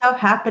there's stuff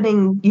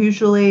happening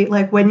usually,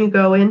 like when you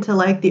go into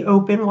like the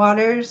open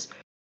waters,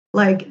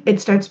 like it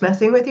starts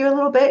messing with you a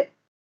little bit.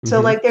 So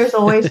like there's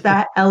always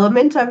that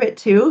element of it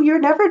too.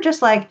 You're never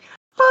just like,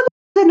 oh,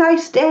 this is a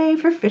nice day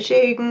for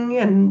fishing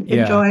and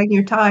enjoying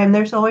your time.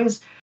 There's always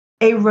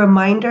a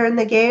reminder in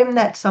the game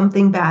that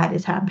something bad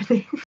is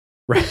happening.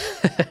 Right.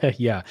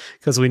 Yeah,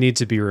 because we need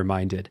to be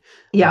reminded.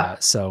 Yeah.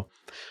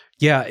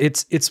 Yeah,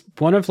 it's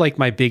one of like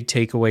my big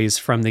takeaways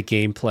from the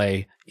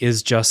gameplay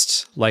is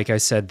just like I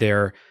said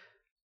there,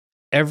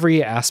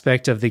 every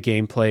aspect of the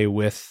gameplay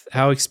with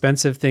how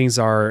expensive things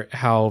are,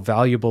 how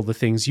valuable the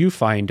things you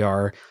find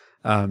are,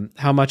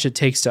 how much it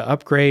takes to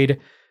upgrade,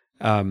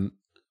 the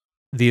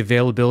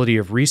availability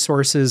of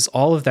resources,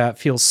 all of that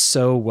feels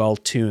so well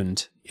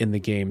tuned in the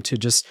game to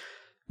just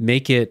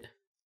make it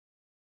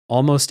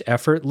almost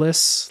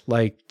effortless,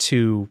 like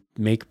to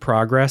make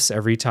progress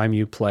every time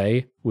you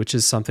play, which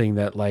is something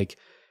that like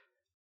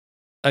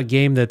a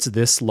game that's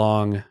this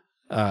long,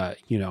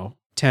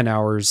 10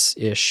 hours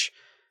ish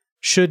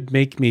should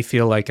make me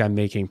feel like I'm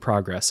making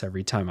progress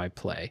every time I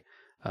play.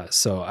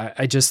 So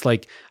I just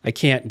like, I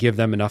can't give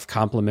them enough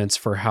compliments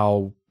for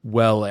how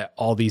well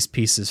all these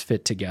pieces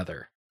fit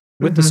together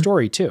with the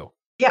story too.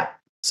 Yeah.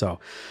 So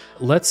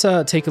let's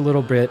take a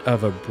little bit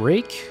of a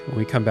break. When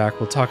we come back,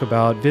 we'll talk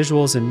about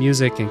visuals and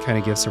music and kind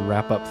of give some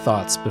wrap up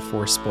thoughts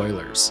before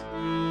spoilers.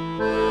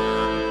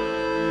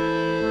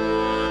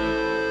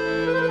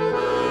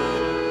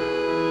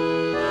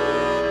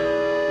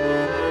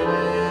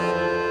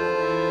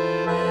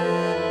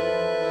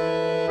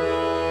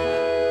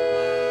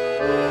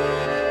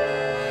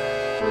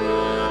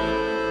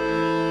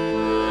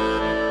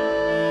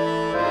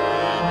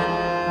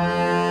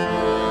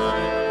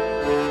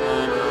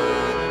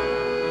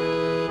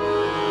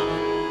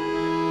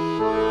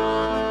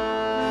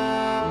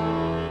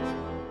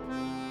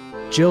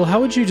 Jill,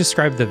 how would you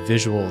describe the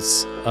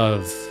visuals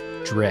of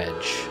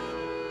Dredge?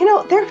 You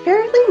know, they're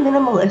fairly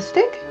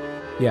minimalistic.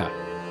 Yeah.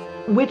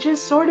 Which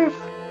is sort of,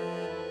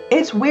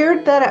 it's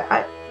weird that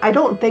I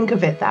don't think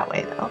of it that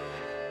way though.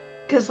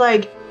 Because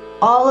like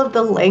all of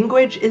the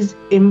language is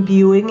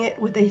imbuing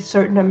it with a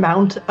certain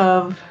amount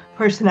of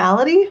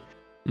personality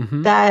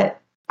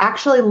that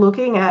actually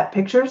looking at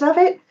pictures of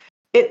it,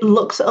 it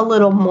looks a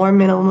little more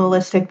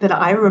minimalistic than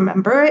I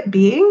remember it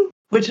being,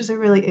 which is a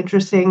really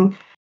interesting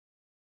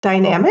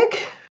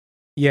dynamic.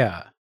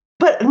 Yeah.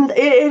 But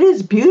it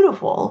is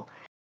beautiful.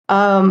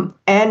 And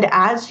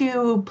as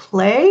you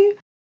play,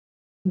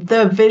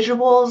 the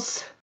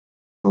visuals,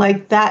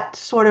 like that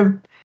sort of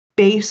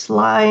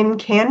baseline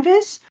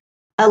canvas,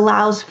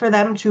 allows for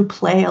them to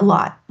play a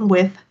lot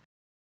with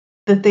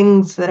the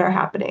things that are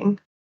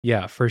happening.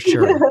 Yeah, for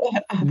sure.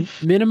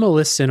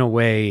 Minimalist in a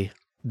way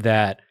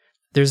that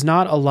there's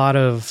not a lot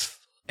of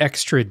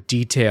extra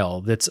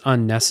detail that's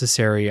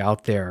unnecessary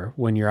out there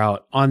when you're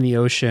out on the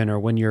ocean or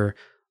when you're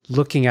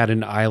looking at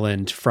an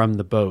island from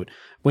the boat.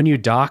 When you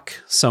dock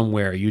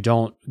somewhere, you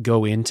don't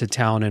go into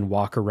town and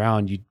walk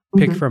around. You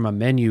pick from a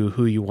menu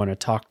who you want to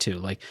talk to,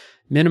 like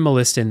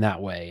minimalist in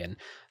that way. And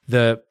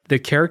The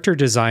character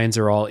designs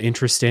are all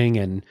interesting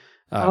and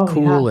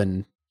cool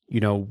and,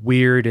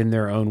 weird in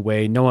their own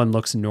way. No one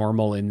looks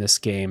normal in this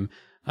game.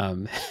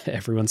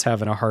 Everyone's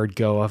having a hard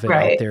go of it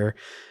out there.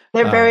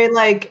 They're very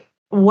like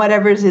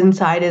whatever's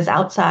inside is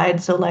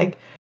outside. So like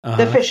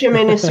the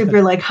fisherman is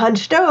super like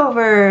hunched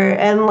over,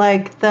 and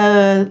like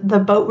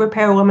the boat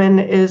repair woman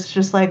is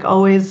just like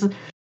always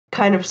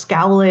kind of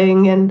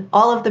scowling, and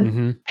all of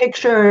the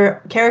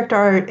character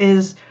art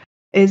is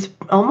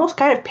almost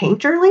kind of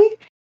painterly.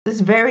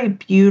 This very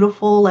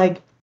beautiful,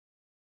 like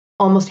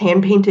almost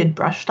hand painted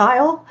brush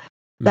style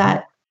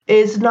that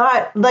is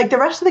not like the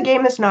rest of the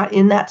game is not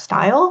in that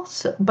style,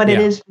 but it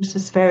is just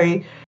this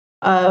very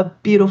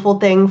beautiful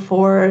thing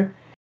for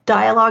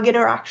dialogue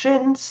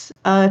interactions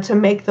to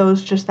make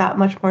those just that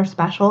much more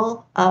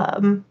special.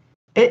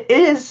 It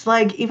is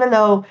like, even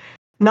though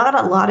not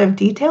a lot of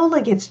detail,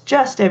 like it's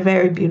just a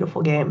very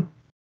beautiful game.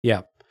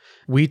 Yeah.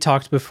 We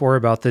talked before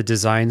about the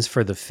designs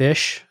for the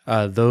fish.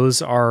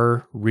 Those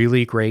are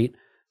really great.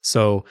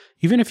 So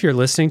even if you're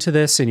listening to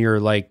this and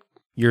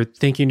you're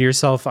thinking to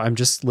yourself, I'm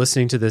just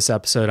listening to this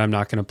episode, I'm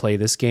not going to play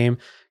this game,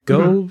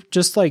 go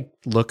just like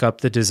look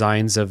up the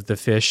designs of the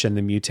fish and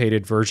the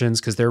mutated versions,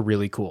 because they're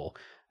really cool.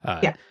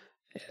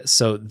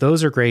 So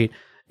those are great.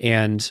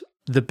 And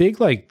the big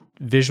like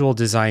visual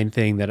design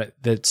thing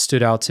that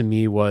stood out to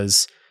me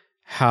was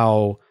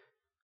how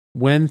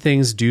when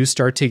things do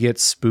start to get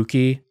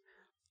spooky,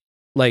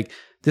 like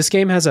this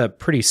game has a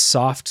pretty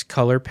soft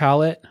color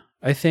palette,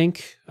 I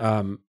think.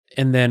 And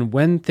then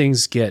when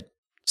things get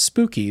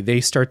spooky, they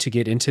start to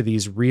get into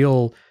these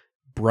real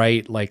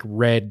bright, like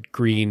red,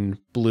 green,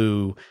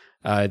 blue,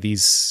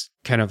 these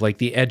kind of like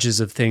the edges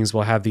of things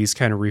will have these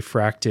kind of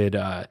refracted,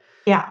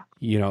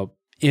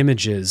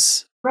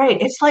 images.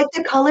 Right. It's like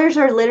the colors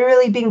are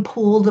literally being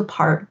pulled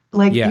apart.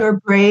 Like your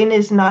brain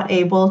is not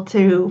able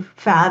to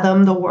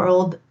fathom the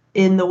world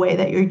in the way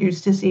that you're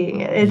used to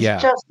seeing it.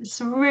 It's just this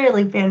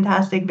really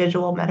fantastic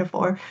visual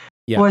metaphor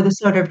for the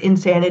sort of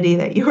insanity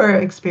that you are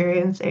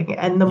experiencing.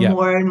 And the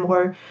more and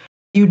more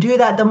you do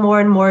that, the more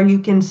and more you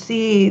can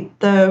see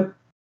the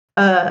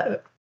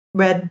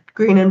red,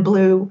 green, and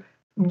blue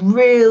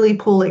really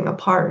pulling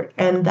apart.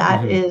 And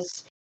that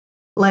is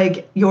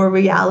like your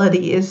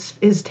reality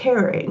is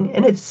tearing.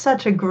 And it's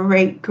such a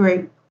great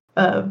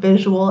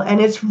visual.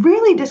 And it's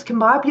really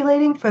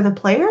discombobulating for the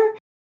player.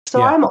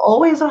 So I'm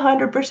always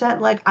 100%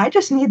 like, I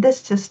just need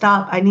this to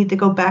stop. I need to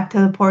go back to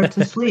the port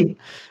to sleep.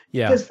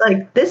 Because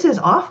like this is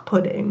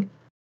off-putting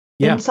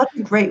in such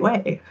a great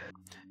way.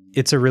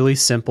 It's a really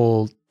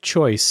simple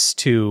choice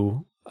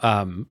to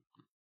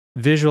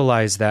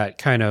visualize that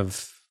kind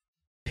of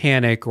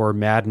panic or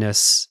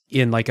madness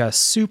in like a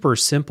super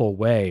simple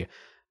way.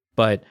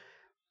 But,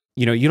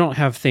 you don't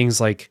have things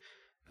like,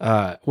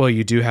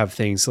 you do have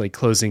things like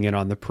closing in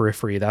on the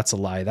periphery. That's a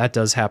lie. That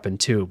does happen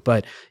too.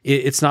 But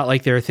it's not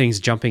like there are things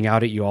jumping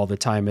out at you all the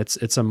time.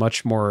 It's a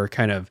much more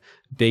kind of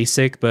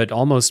basic, but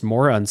almost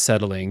more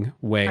unsettling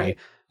way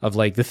of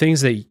like the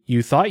things that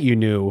you thought you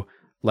knew,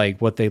 like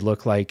what they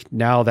look like.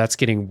 Now that's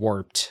getting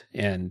warped,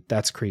 and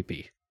that's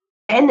creepy.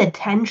 And the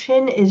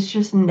tension is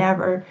just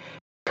never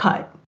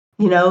cut.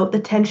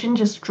 The tension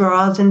just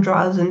draws and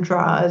draws and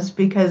draws,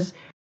 because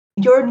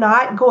you're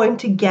not going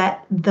to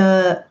get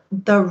the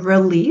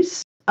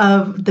release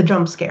of the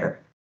jump scare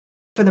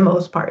for the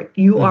most part.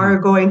 You are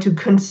going to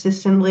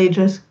consistently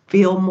just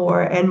feel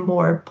more and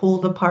more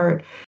pulled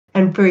apart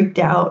and freaked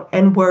out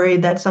and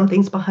worried that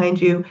something's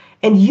behind you.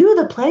 And you,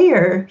 the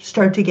player,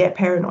 start to get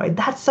paranoid.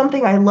 That's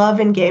something I love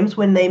in games,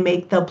 when they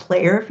make the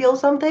player feel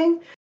something.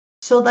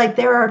 So like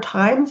there are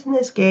times in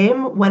this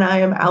game when I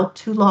am out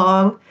too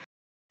long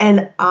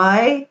and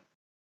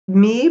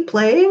me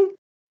playing,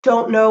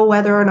 don't know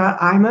whether or not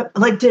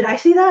did I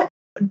see that?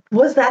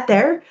 Was that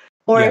there?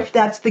 Or if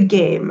that's the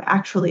game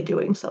actually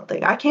doing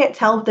something. I can't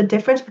tell the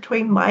difference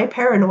between my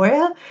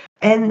paranoia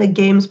and the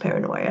game's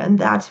paranoia, and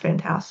that's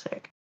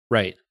fantastic.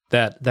 Right.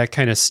 That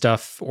kind of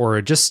stuff,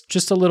 or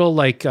just a little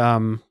like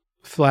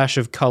flash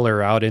of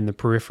color out in the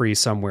periphery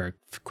somewhere,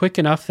 quick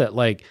enough that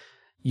like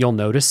you'll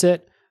notice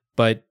it,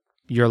 but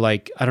you're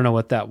like, I don't know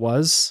what that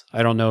was.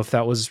 I don't know if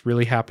that was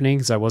really happening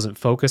because I wasn't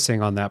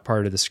focusing on that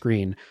part of the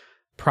screen.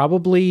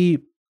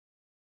 Probably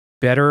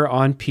better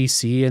on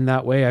PC in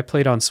that way. I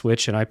played on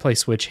Switch, and I play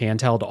Switch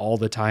handheld all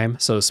the time,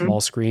 so small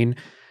screen.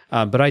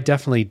 But I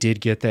definitely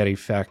did get that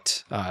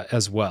effect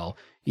as well,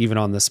 even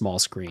on the small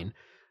screen.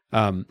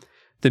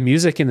 The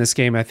music in this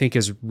game, I think,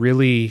 is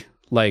really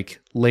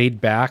like laid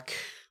back,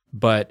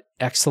 but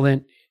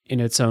excellent in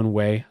its own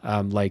way.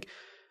 Like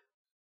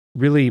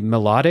really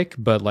melodic,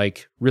 but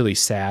like really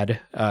sad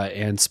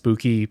and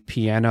spooky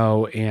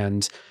piano,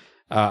 and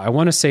I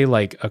want to say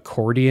like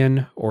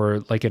accordion or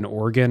like an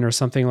organ or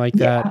something like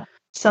that.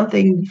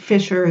 Something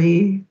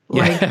fishery,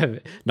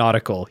 like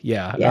nautical.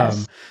 Yeah.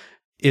 Yes.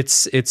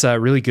 It's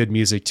really good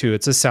music too.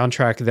 It's a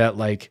soundtrack that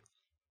like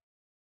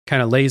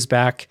kind of lays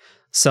back,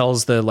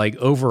 sells the like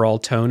overall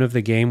tone of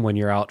the game when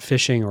you're out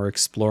fishing or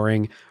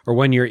exploring, or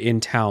when you're in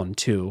town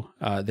too.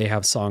 They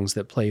have songs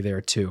that play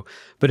there too,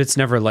 but it's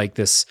never like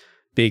this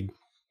big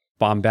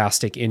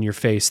bombastic in your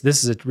face.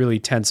 This is a really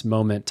tense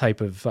moment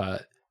type of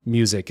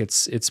music.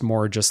 It's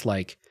more just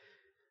like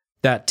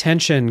that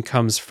tension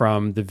comes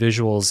from the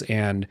visuals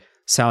and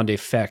sound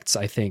effects,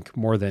 I think,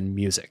 more than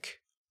music.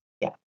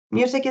 Yeah.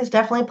 Music is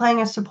definitely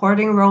playing a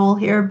supporting role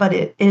here, but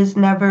it is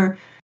never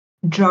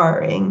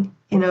jarring.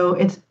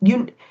 It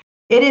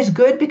is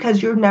good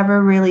because you're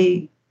never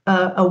really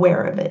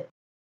aware of it.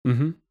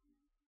 Mm-hmm.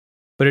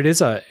 But it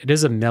is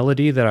a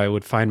melody that I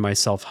would find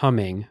myself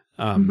humming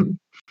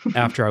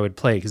after I would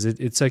play, because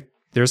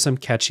there's some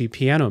catchy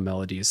piano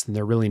melodies and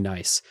they're really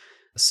nice.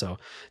 So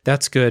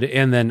that's good.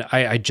 And then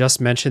I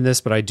just mentioned this,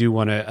 but I do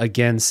want to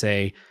again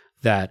say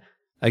that,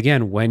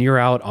 again, when you're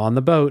out on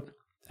the boat,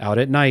 out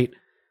at night,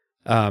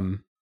 the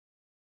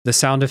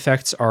sound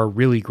effects are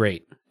really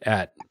great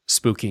at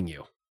spooking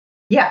you.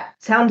 Yeah,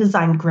 sound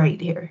design great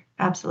here.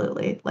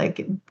 Absolutely.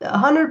 Like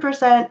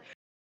 100%,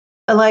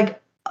 like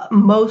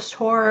most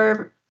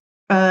horror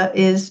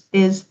is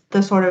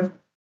the sort of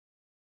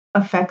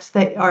effects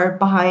that are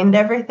behind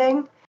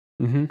everything.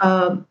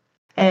 Mm-hmm.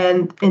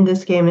 And in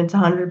this game, it's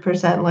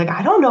 100%. Like,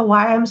 I don't know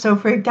why I'm so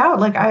freaked out.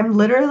 Like, I'm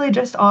literally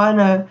just on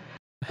a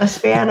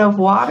span of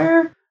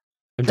water.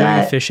 I'm doing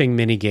a fishing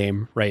mini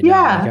game right now.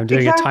 Yeah, Like, I'm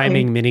doing exactly. a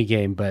timing mini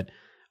game, but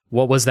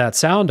what was that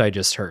sound I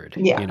just heard?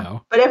 Yeah.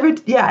 But every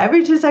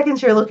 2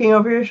 seconds you're looking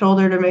over your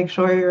shoulder to make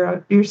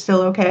sure you're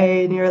still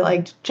okay, and you're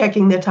like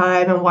checking the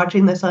time and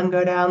watching the sun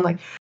go down. Like,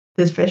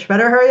 this fish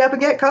better hurry up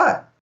and get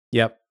caught.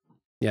 Yep.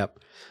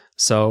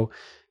 So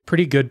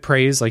pretty good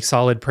praise, like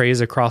solid praise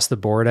across the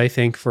board, I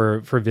think,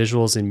 for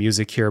visuals and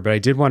music here. But I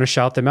did want to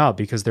shout them out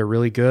because they're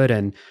really good.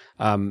 And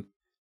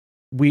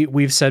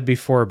we've said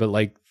before, but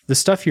like the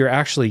stuff you're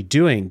actually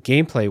doing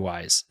gameplay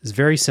wise is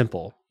very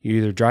simple. You're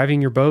either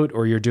driving your boat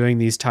or you're doing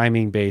these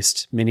timing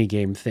based mini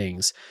game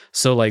things.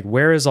 So like,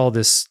 where is all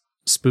this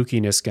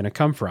spookiness going to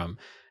come from?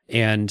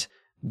 And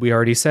we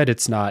already said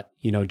it's not,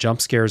 jump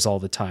scares all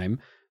the time.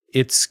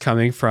 It's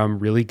coming from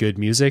really good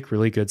music,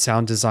 really good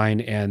sound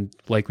design, and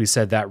like we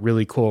said, that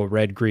really cool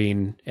red,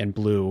 green, and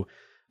blue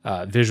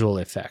visual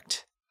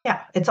effect.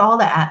 Yeah, it's all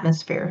the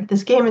atmosphere.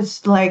 This game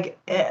is like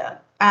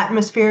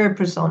atmosphere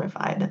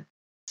personified.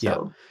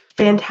 So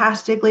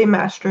fantastically,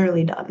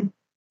 masterly done.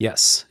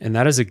 Yes, and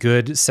that is a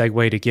good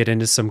segue to get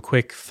into some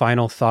quick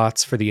final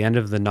thoughts for the end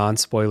of the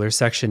non-spoiler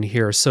section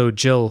here. So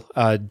Jill,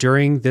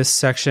 during this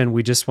section,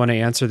 we just want to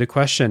answer the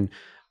question,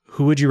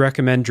 who would you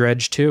recommend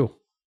Dredge to?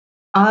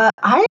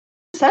 I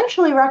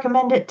essentially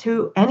recommend it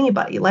to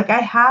anybody. Like, I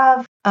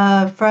have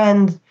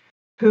friends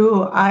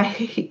who I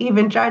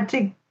even tried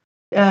to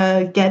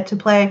get to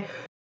play,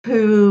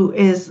 who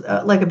is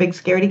like a big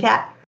scaredy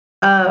cat.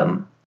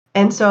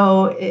 And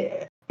so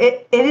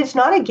it is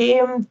not a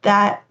game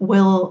that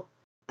will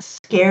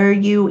scare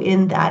you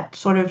in that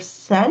sort of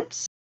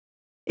sense.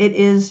 It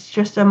is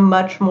just a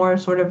much more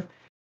sort of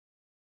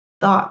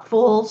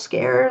thoughtful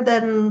scare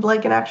than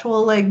like an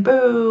actual like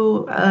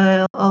boo,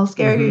 I'll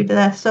scare you to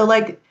death. So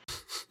like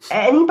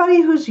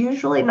anybody who's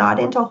usually not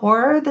into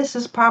horror, this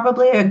is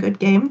probably a good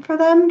game for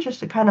them,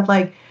 just a kind of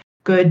like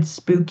good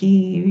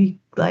spooky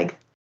like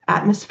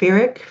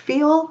atmospheric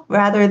feel,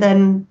 rather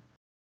than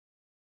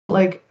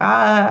like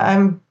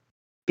I'm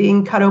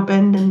being cut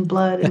open and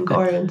blood and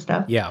gore and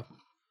stuff. Yeah.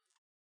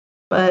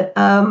 But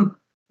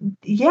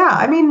yeah,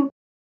 I mean,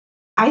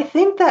 I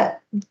think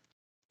that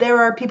there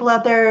are people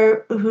out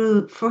there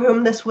for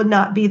whom this would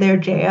not be their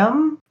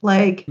jam.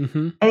 Like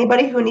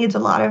anybody who needs a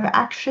lot of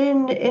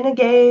action in a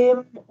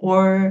game,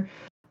 or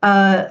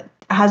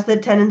has the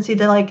tendency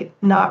to like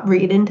not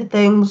read into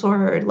things,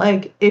 or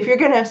like if you're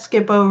gonna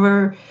skip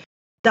over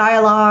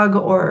dialogue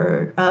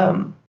or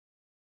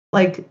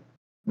like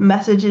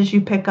messages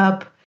you pick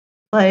up,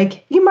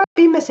 like you might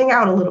be missing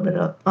out a little bit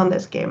on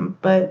this game.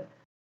 But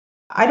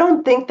I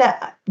don't think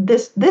that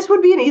this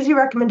would be an easy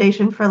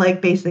recommendation for like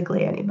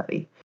basically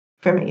anybody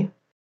for me.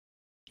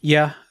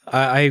 Yeah,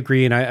 I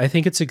agree. And I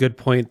think it's a good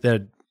point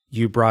that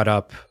you brought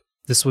up.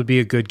 This would be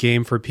a good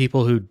game for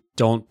people who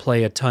don't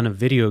play a ton of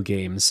video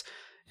games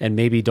and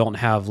maybe don't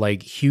have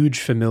like huge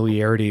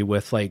familiarity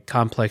with like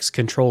complex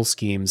control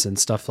schemes and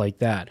stuff like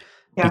that.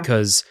 Yeah.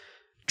 Because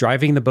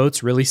driving the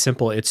boat's really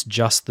simple. It's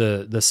just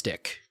the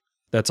stick.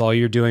 That's all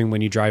you're doing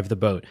when you drive the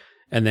boat.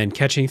 And then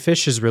catching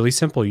fish is really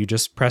simple. You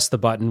just press the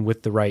button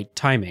with the right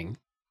timing.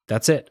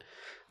 That's it.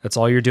 That's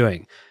all you're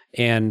doing.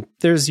 And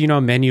there's,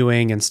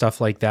 menuing and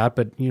stuff like that,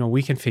 but,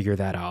 we can figure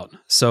that out.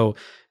 So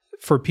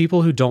for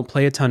people who don't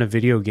play a ton of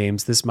video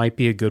games, this might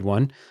be a good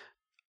one.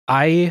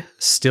 I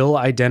still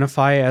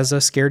identify as a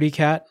scaredy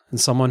cat and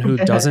someone who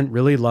doesn't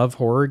really love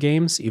horror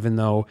games, even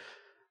though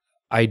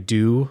I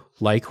do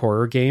like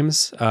horror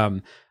games.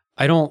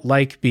 I don't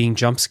like being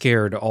jump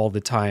scared all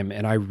the time,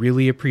 and I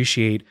really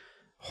appreciate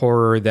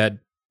horror that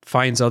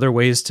finds other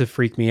ways to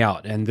freak me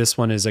out, and this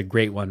one is a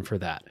great one for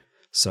that.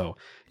 So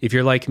if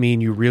you're like me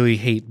and you really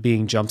hate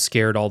being jump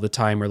scared all the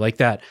time, or like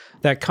that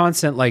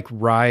constant like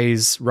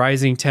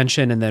rising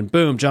tension and then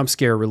boom, jump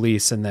scare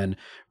release, and then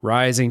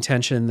rising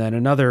tension, then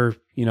another,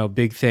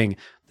 big thing.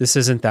 This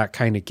isn't that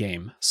kind of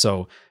game.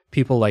 So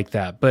people like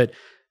that. But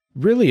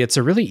Really, it's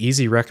a really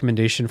easy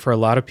recommendation for a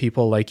lot of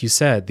people. Like you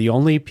said, the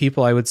only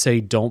people I would say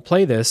don't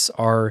play this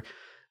are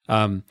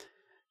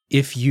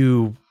if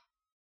you,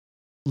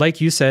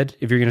 like you said,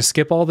 if you're going to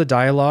skip all the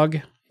dialogue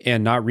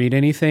and not read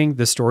anything,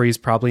 the story is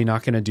probably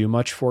not going to do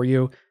much for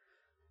you.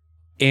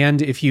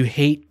 And if you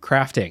hate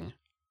crafting,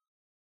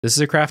 this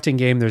is a crafting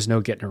game. There's no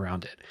getting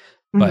around it.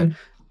 Mm-hmm. But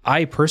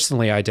I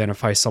personally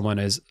identify someone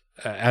as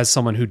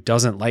someone who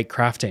doesn't like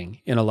crafting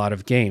in a lot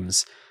of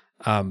games.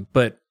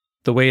 But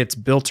the way it's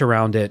built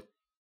around it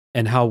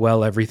and how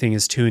well everything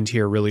is tuned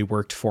here really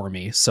worked for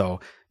me. So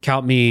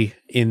count me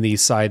in the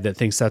side that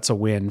thinks that's a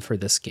win for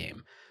this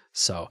game.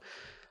 So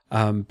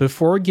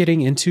before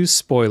getting into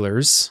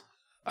spoilers,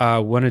 I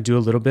want to do a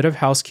little bit of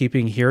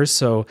housekeeping here.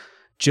 So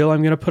Jill,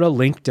 I'm going to put a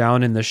link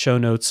down in the show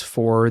notes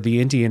for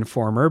the Indie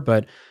Informer,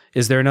 but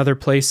is there another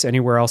place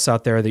anywhere else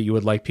out there that you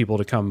would like people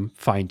to come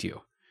find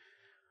you?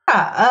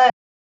 Yeah,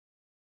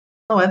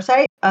 the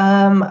website.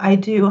 I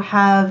do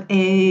have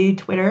a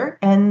Twitter,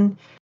 and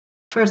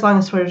for as long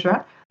as Twitter's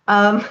around.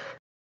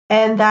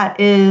 And that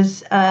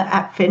is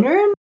at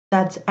Finruin.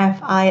 That's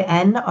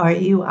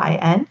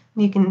FINRUIN.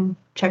 You can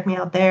check me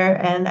out there,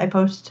 and I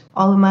post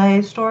all of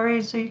my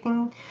stories so you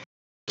can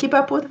keep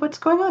up with what's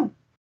going on.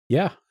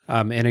 Yeah.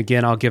 And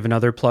again, I'll give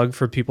another plug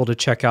for people to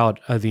check out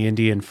the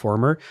Indie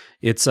Informer.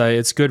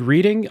 It's good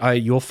reading.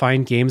 You'll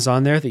find games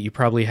on there that you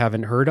probably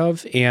haven't heard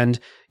of, and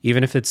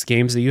even if it's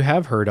games that you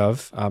have heard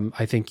of,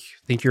 I think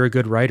you're a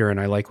good writer, and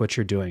I like what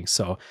you're doing.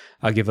 So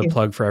I'll give a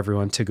plug for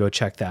everyone to go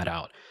check that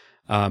out.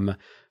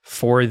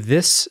 For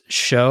this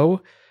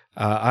show,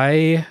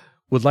 I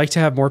would like to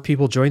have more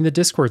people join the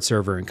Discord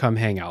server and come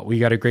hang out. We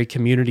got a great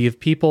community of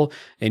people,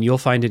 and you'll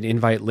find an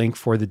invite link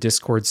for the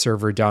Discord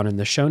server down in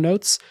the show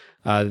notes.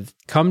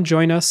 Come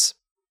join us,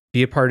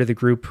 be a part of the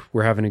group.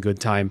 We're having a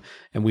good time,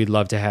 and we'd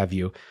love to have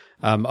you.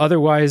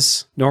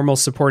 Otherwise, normal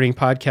supporting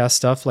podcast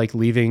stuff like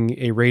leaving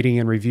a rating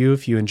and review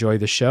if you enjoy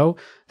the show.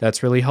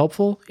 That's really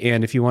helpful.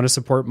 And if you want to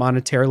support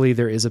monetarily,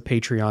 there is a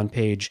Patreon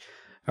page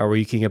where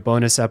you can get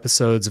bonus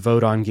episodes,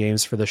 vote on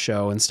games for the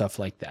show, and stuff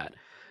like that.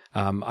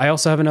 I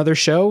also have another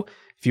show.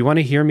 If you want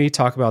to hear me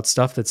talk about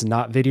stuff that's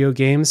not video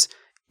games,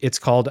 it's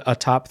called A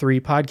Top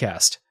 3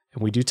 Podcast,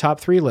 and we do top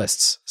 3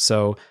 lists.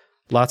 So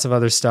lots of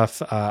other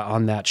stuff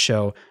on that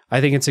show. I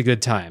think it's a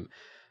good time.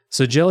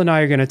 So Jill and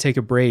I are going to take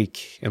a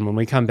break, and when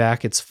we come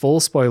back, it's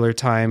full spoiler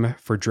time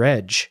for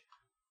Dredge.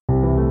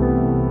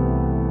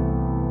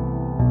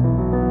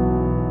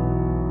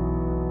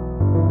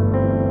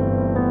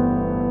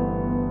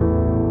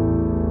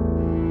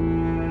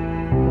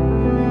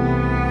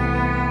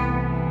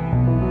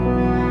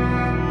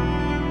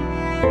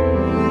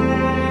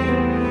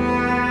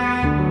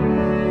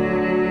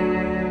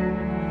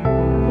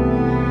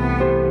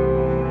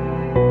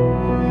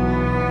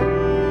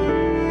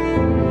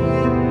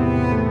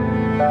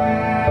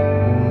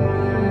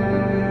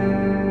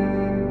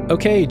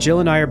 Okay, Jill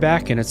and I are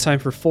back, and it's time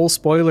for full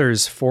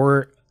spoilers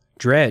for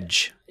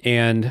Dredge.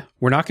 And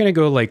we're not going to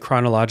go like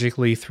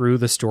chronologically through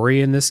the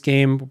story in this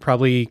game. We're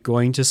probably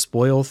going to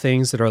spoil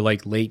things that are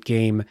like late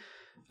game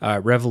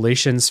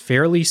revelations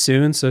fairly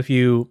soon. So if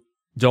you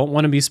don't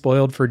want to be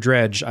spoiled for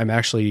Dredge, I'm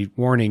actually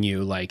warning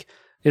you, like,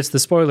 it's the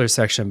spoiler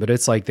section, but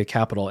it's like the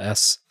capital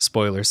S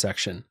spoiler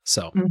section.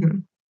 So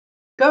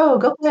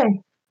Go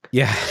play.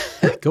 Yeah,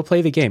 go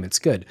play the game. It's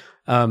good.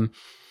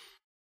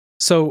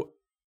 So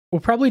we'll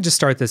probably just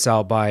start this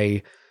out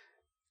by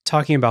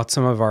talking about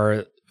some of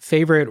our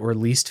favorite or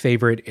least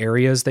favorite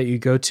areas that you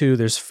go to.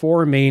 There's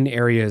 4 main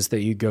areas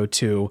that you go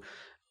to.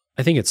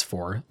 I think it's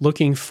 4,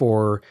 looking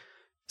for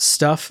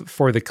stuff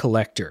for the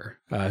collector,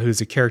 who's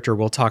a character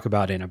we'll talk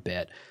about in a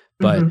bit.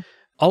 But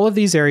all of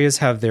these areas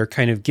have their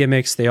kind of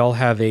gimmicks. They all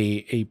have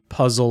a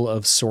puzzle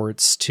of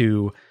sorts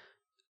to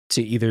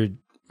either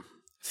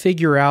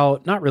figure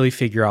out, not really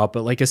figure out,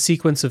 but like a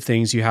sequence of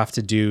things you have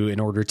to do in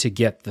order to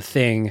get the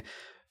thing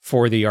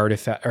for the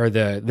artifact or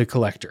the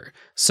collector.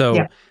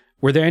 So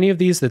were there any of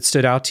these that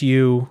stood out to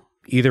you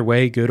either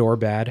way, good or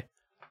bad?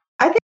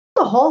 I think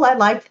on the whole, I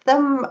liked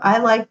them. I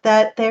liked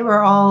that they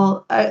were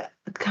all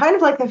kind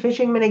of like the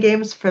fishing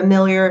minigames,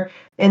 familiar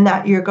in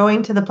that you're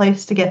going to the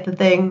place to get the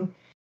thing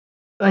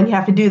and you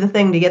have to do the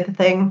thing to get the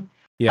thing.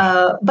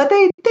 Yeah. But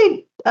they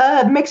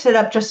mix it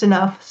up just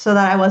enough so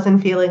that I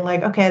wasn't feeling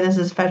like, okay, this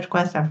is fetch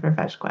quest after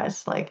fetch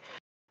quest. Like,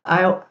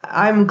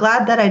 I'm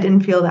glad that I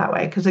didn't feel that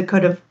way because it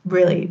could have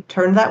really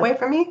turned that way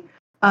for me.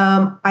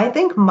 I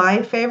think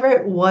my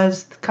favorite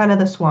was kind of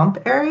the swamp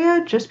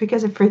area just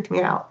because it freaked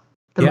me out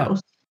the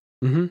most.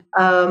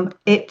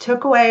 It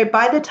took away,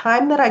 by the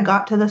time that I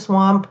got to the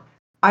swamp,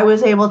 I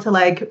was able to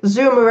like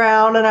zoom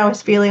around and I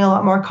was feeling a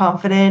lot more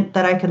confident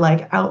that I could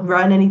like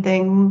outrun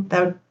anything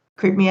that would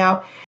creep me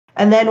out.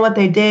 And then what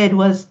they did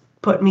was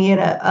put me in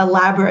a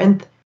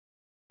labyrinth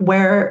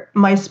where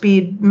my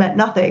speed meant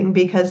nothing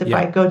because if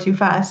I go too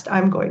fast,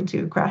 I'm going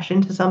to crash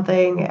into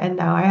something. And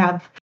now I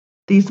have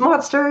these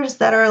monsters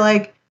that are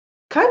like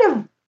kind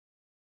of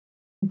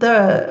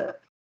the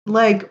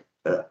like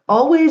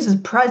always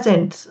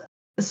present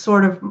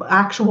sort of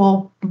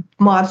actual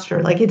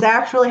monster. Like, it's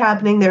actually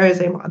happening. There is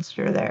a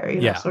monster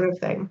there, sort of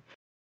thing.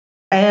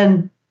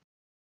 And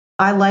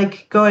I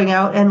like going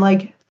out and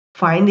like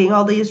finding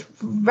all these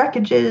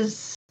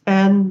wreckages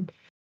and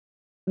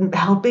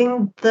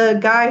helping the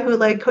guy who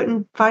like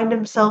couldn't find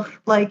himself.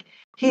 Like,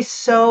 he's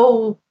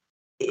so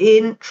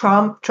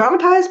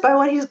traumatized by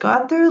what he's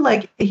gone through.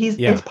 Like,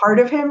 it's part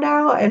of him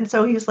now, and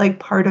so he's like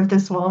part of the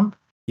swamp.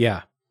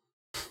 Yeah.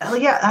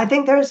 Yeah, I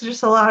think there's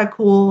just a lot of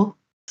cool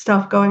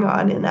stuff going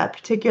on in that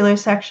particular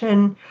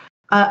section.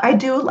 I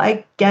do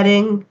like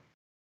getting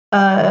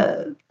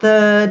the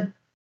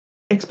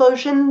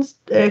explosives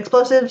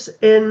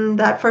in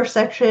that first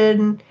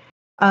section,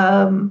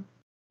 and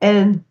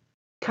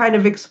kind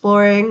of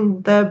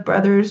exploring the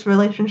brothers'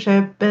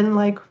 relationship and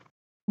like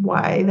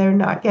why they're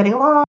not getting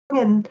along.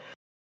 And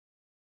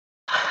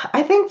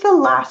I think the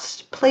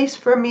last place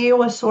for me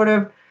was sort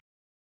of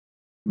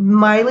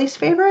my least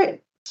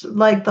favorite,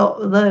 like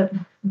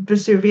the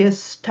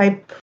Vesuvius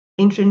type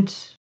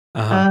ancient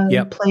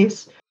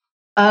place.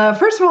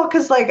 First of all,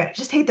 because like I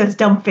just hate those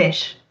dumb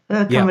fish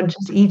that come and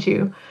just eat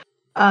you.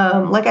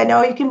 Like, I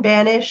know you can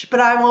banish, but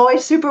I'm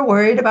always super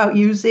worried about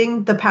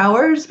using the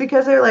powers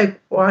because they're like,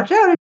 watch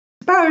out, if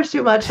you use powers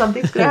too much,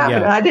 something's gonna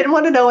happen. I didn't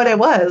want to know what it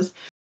was.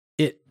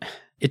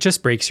 It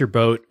just breaks your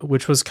boat,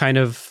 which was kind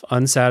of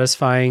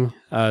unsatisfying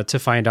to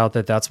find out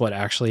that that's what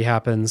actually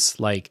happens.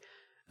 Like,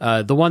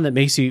 the one that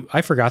makes you,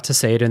 I forgot to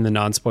say it in the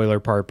non-spoiler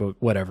part, but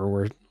whatever,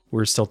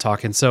 we're still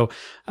talking. So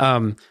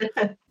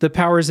the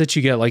powers that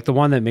you get, like the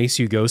one that makes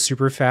you go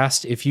super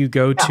fast, if you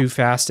go too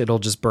fast, it'll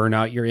just burn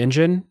out your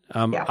engine.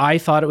 I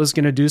thought it was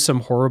going to do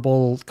some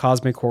horrible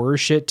cosmic horror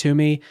shit to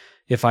me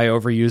if I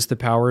overused the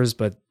powers,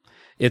 but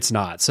it's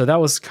not. So that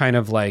was kind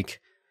of like,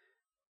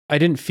 I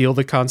didn't feel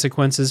the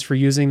consequences for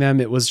using them.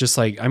 It was just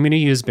like, I'm going to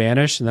use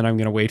banish and then I'm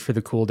going to wait for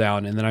the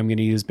cooldown and then I'm going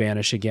to use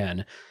banish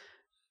again.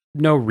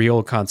 No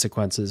real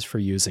consequences for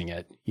using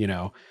it,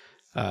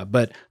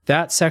 but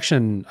that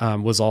section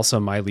was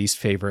also my least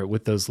favorite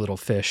with those little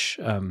fish.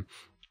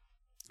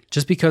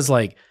 Just because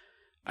like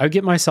I would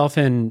get myself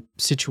in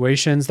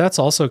situations that's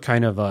also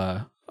kind of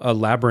a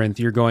labyrinth.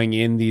 You're going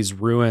in these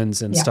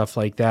ruins and stuff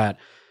like that.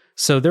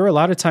 So there were a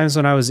lot of times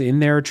when I was in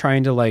there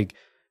trying to like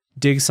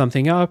dig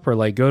something up or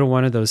like go to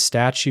one of those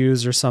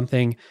statues or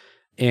something,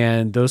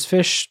 and those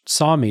fish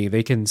saw me.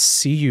 They can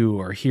see you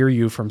or hear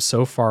you from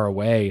so far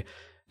away,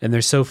 and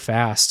they're so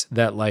fast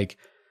that like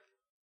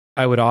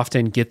I would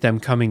often get them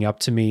coming up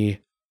to me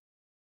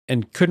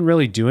and couldn't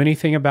really do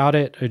anything about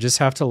it. I just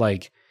have to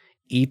like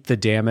eat the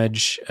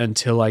damage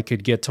until I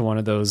could get to one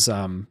of those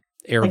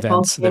air like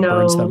vents that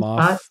burns them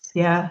off. Spots.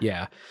 Yeah.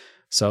 Yeah.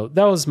 So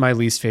that was my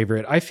least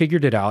favorite. I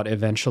figured it out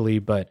eventually,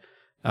 but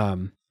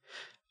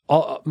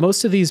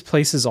most of these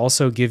places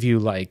also give you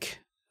like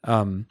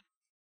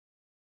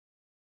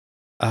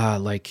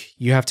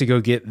you have to go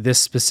get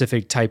this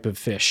specific type of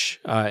fish,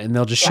 and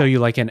they'll just show you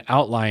like an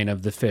outline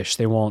of the fish.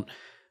 They won't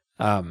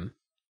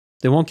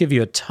give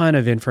you a ton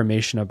of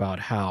information about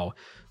how.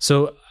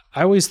 So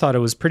I always thought it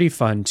was pretty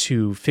fun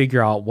to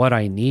figure out what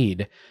I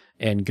need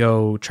and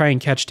go try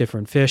and catch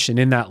different fish. And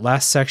in that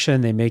last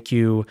section, they make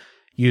you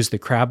use the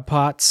crab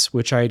pots,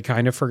 which I had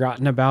kind of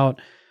forgotten about.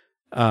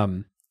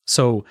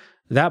 So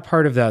that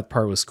part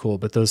was cool,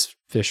 but those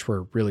fish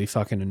were really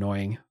fucking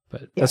annoying.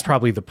 But that's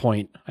probably the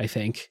point, I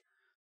think.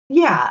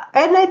 Yeah,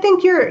 and I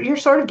think you're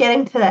sort of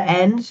getting to the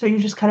end, so you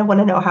just kind of want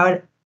to know how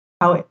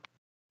it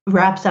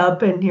wraps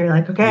up, and you're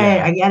like,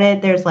 okay, I get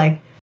it. There's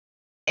like,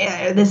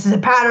 this is a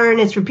pattern;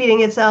 it's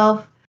repeating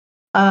itself.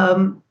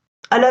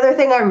 Another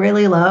thing I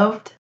really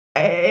loved,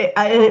 and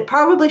it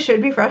probably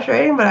should be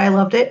frustrating, but I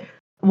loved it,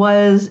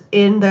 was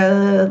in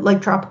the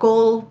like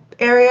tropical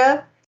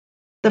area.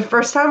 The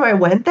first time I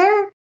went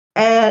there,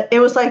 it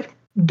was like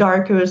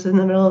dark. It was in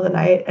the middle of the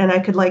night, and I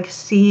could like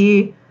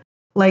see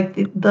like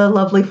the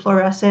lovely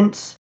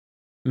fluorescence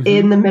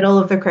in the middle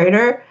of the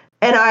crater.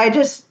 And I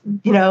just,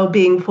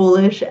 being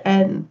foolish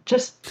and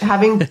just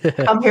having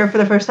come here for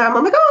the first time,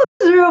 I'm like, oh,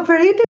 this is real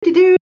pretty.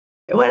 It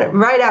went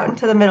right out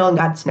into the middle and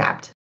got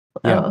snapped.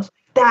 Yeah. I was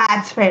like,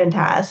 that's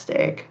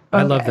fantastic. Okay.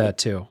 I love that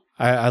too.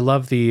 I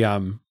love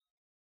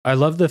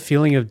the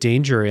feeling of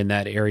danger in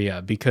that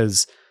area,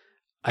 because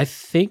I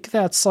think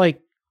that's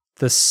like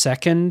the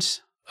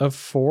second of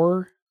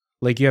 4.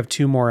 Like you have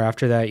 2 more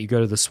after that. You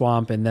go to the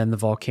swamp and then the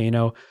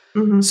volcano.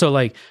 Mm-hmm. So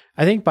like,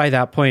 I think by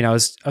that point I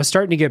was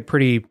starting to get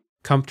pretty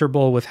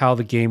comfortable with how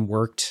the game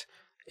worked.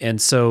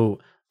 And so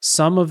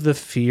some of the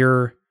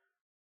fear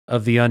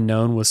of the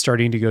unknown was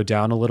starting to go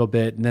down a little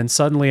bit. And then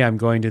suddenly I'm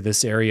going to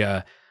this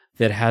area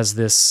that has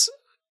this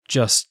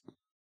just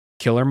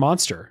killer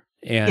monster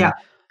and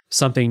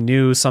something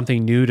new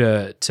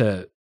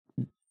to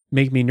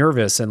make me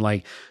nervous. And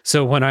like,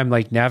 so when I'm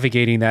like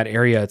navigating that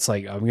area, it's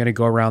like, I'm going to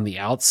go around the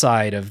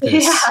outside of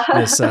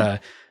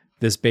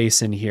this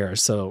basin here.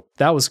 So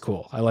that was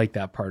cool. I like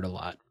that part a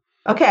lot.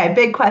 Okay.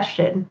 Big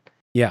question.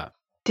 Yeah.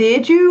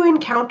 Did you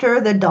encounter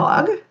the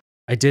dog?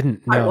 I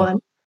didn't. Part no. 1.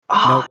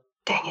 Oh, nope.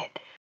 Dang it.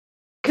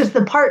 Because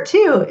the part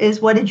 2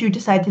 is, what did you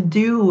decide to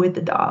do with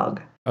the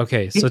dog?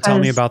 Okay. So tell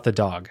me about the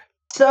dog.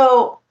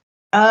 So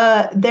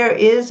there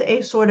is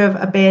a sort of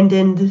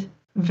abandoned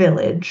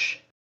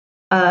village.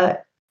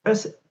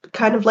 It's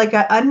kind of like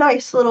a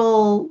nice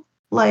little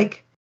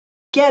like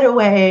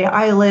getaway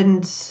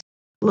island,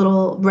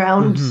 little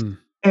round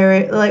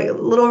area, like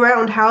little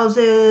round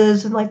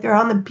houses, and like they're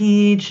on the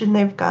beach and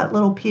they've got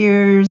little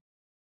piers.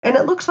 And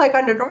it looks like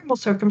under normal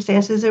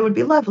circumstances it would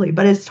be lovely,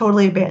 but it's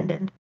totally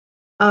abandoned.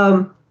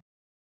 And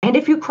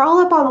if you crawl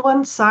up on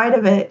one side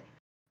of it,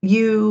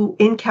 you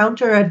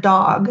encounter a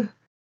dog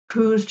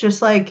who's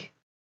just like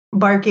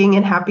barking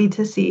and happy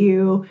to see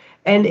you.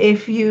 And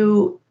if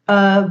you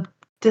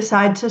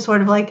decide to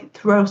sort of like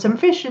throw some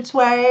fish its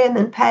way and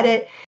then pet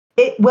it,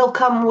 it will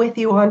come with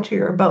you onto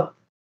your boat.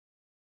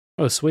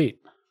 Oh, sweet.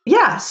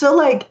 Yeah. So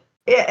like,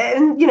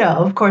 and you know,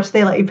 of course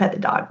they let you pet the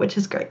dog, which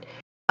is great.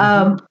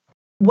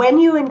 When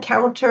you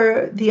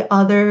encounter the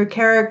other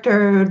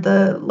character,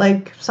 the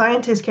like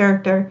scientist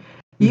character,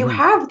 you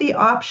have the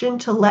option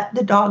to let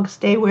the dog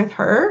stay with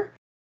her.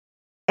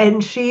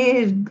 And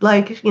she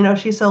like, you know,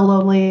 she's so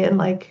lonely and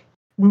like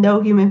no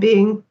human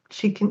being.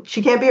 She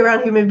can't be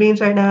around human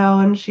beings right now.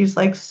 And she's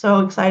like so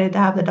excited to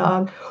have the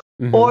dog.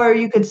 Or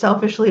you could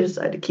selfishly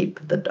decide to keep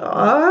the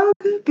dog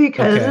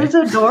because it's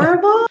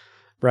adorable.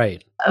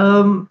 Right.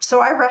 So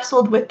I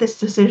wrestled with this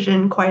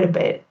decision quite a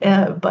bit,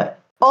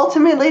 but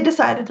ultimately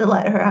decided to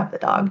let her have the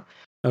dog.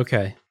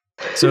 Okay.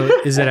 So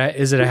is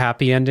it a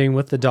happy ending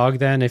with the dog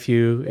then? If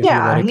you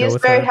let it go he's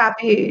with very her?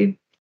 happy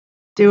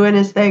doing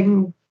his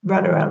thing,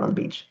 running around on the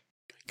beach.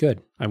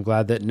 Good. I'm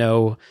glad that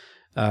no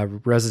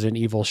Resident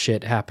Evil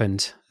shit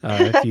happened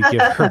if you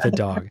give her the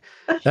dog.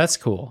 That's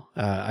cool.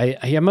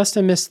 I must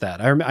have missed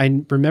that.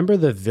 I remember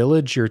the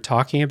village you're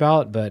talking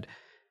about, but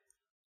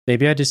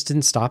maybe I just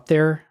didn't stop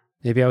there.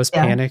 Maybe I was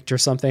panicked or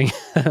something.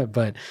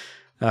 But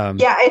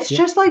it's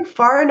just like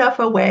far enough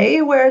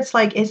away where it's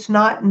like it's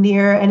not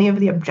near any of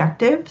the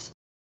objectives.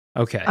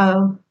 Okay.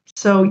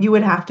 So you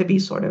would have to be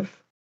sort of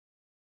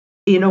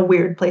in a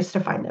weird place to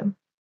find him.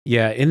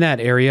 Yeah, in that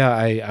area,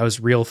 I was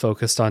real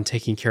focused on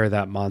taking care of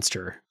that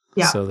monster.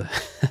 Yeah.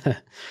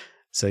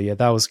 So yeah,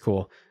 that was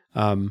cool.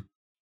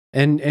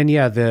 And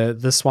yeah,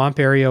 the swamp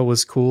area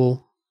was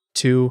cool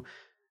too.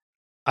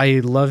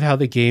 I love how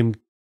the game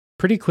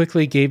pretty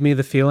quickly gave me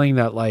the feeling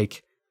that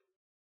like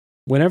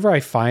whenever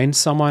I find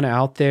someone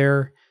out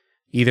there,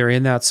 either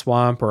in that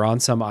swamp or on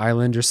some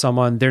island or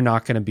someone, they're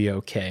not going to be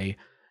okay.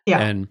 Yeah.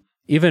 And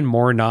even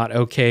more not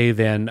okay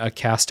than a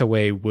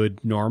castaway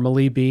would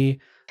normally be.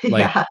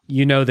 Like,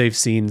 you know, they've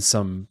seen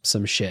some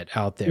shit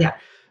out there. Yeah.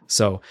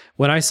 So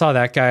when I saw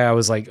that guy, I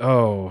was like,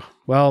 oh,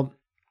 well,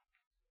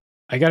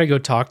 I got to go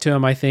talk to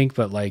him, I think.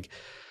 But like,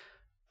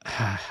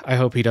 I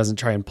hope he doesn't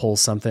try and pull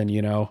something,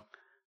 you know?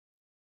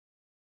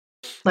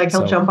 Like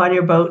he'll jump on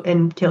your boat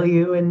and kill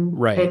you and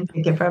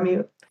take it from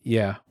you.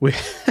 Yeah. We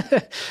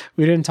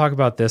didn't talk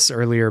about this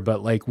earlier,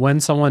 but like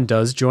when someone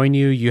does join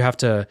you, you have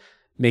to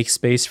make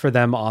space for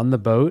them on the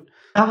boat,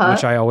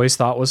 which I always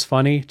thought was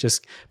funny.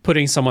 Just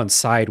putting someone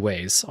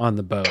sideways on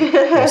the boat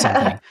or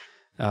something,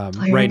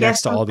 right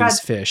next to all these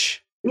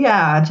fish.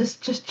 Yeah,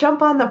 just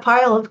jump on the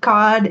pile of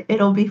cod.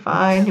 It'll be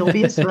fine. You'll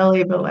be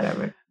smelly, but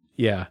whatever.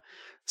 Yeah.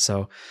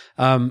 So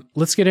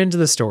let's get into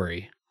the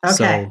story. Okay,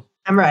 so,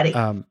 I'm ready.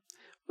 Let's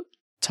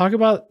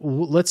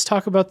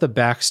talk about the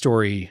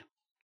backstory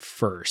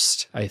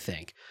first, I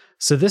think.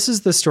 So this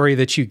is the story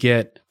that you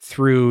get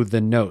through the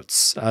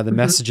notes, the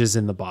messages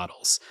in the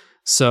bottles.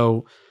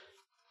 So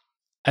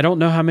I don't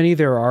know how many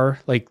there are,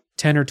 like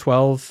 10 or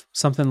 12,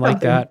 something like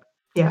that.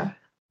 Yeah.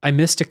 I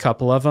missed a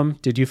couple of them.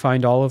 Did you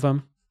find all of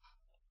them?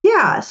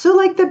 Yeah. So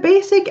like the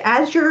basic,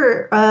 as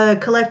you're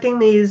collecting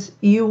these,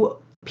 you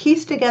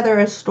piece together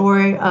a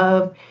story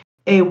of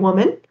a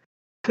woman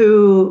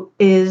who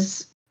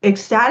is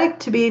ecstatic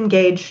to be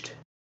engaged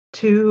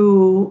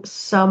to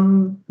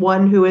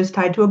someone who is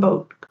tied to a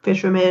boat,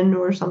 fisherman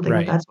or something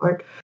of that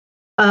sort.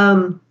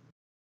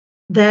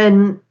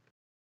 Then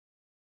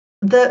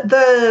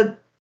the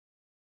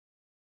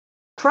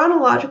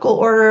chronological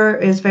order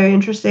is very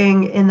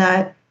interesting in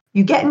that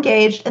you get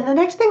engaged, and the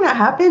next thing that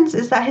happens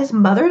is that his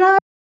mother dies.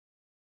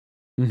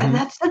 And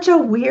that's such a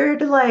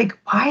weird, like,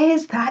 why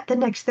is that the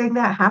next thing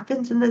that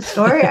happens in this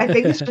story? I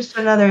think it's just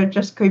another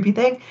creepy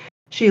thing.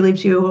 She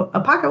leaves you a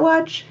pocket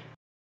watch.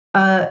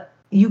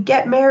 You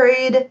get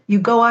married. You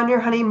go on your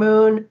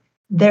honeymoon.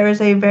 There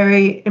is a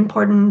very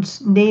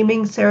important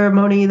naming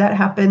ceremony that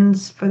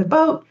happens for the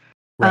boat.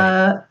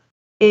 And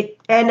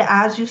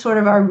as you sort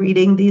of are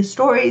reading these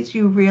stories,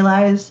 you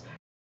realize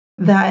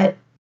that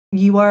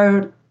you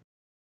are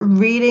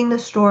reading the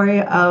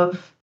story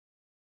of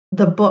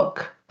the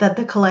book that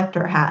the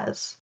collector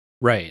has.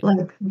 Right.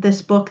 Like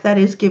this book that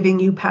is giving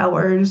you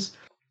powers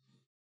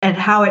and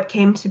how it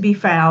came to be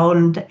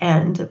found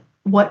and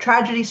what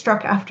tragedy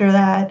struck after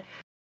that.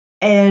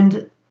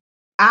 And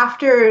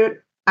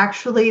after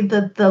actually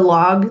the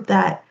log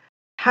that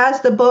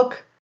has the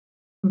book,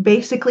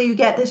 basically you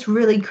get this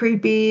really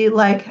creepy,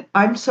 like,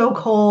 I'm so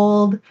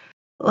cold,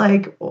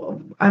 like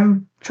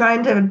I'm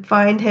trying to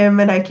find him,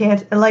 and I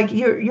can't, like,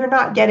 you're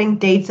not getting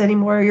dates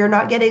anymore. You're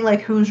not getting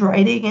like who's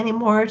writing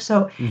anymore.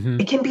 So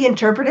it can be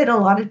interpreted a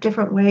lot of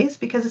different ways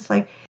because it's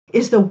like,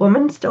 is the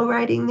woman still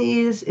writing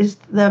these? Is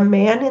the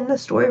man in the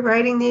story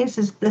writing these?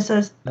 Is this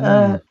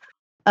a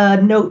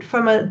note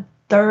from a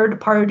third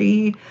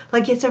party?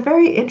 Like, it's a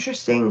very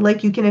interesting,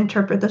 like, you can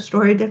interpret the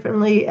story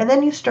differently. And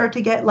then you start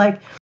to get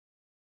like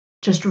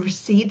just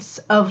receipts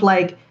of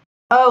like,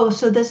 oh,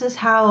 so this is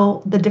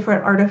how the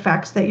different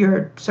artifacts that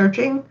you're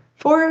searching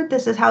for,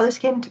 this is how this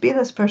came to be in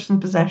this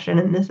person's possession,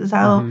 and this is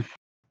how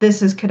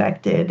this is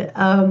connected.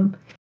 And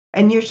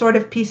you're sort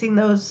of piecing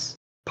those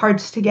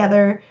parts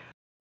together.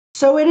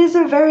 So it is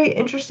a very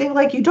interesting,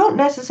 like, you don't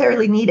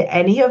necessarily need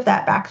any of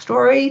that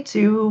backstory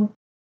to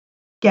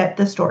get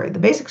the story. The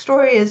basic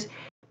story is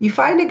you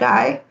find a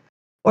guy,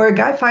 or a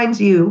guy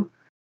finds you,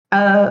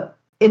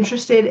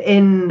 interested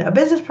in a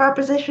business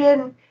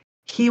proposition.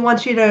 He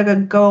wants you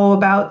to go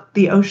about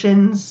the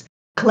oceans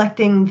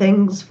collecting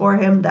things for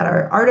him that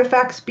are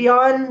artifacts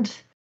beyond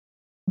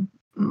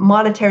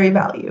monetary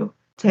value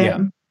to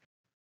him.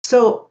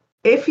 So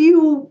if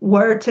you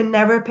were to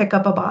never pick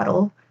up a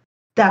bottle,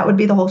 that would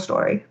be the whole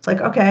story. It's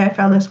like, okay, I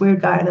found this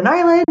weird guy on an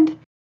island,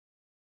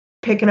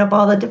 picking up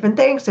all the different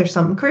things. There's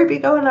something creepy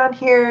going on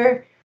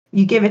here.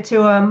 You give it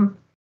to him,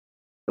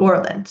 the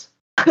world ends.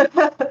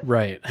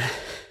 Right.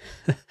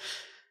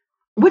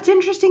 What's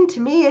interesting to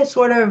me is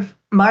sort of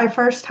my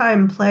first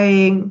time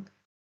playing.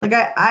 Like,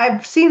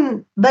 I've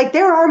seen, like,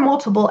 there are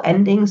multiple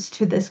endings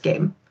to this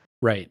game.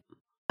 Right.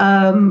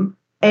 And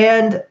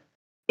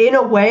in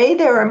a way,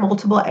 there are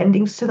multiple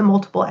endings to the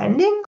multiple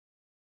endings,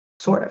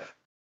 sort of.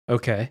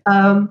 Okay.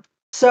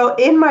 So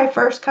in my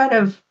first kind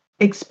of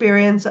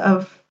experience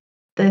of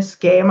this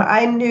game,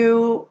 I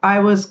knew I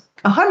was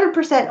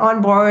 100%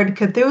 on board.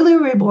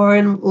 Cthulhu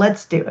Reborn,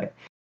 let's do it.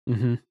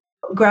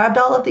 Grabbed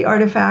all of the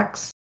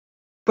artifacts,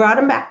 brought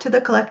them back to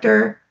the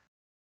collector.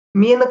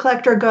 Me and the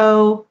collector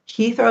go.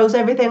 He throws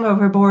everything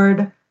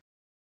overboard.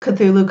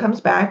 Cthulhu comes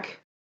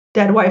back.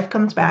 Dead wife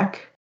comes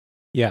back.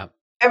 Yeah.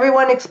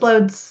 Everyone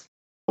explodes.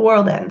 The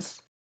world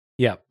ends.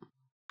 Yeah.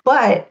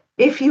 But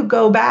if you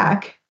go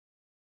back,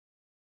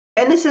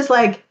 and this is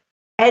like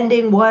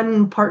ending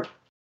 1, part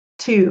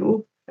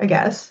 2, I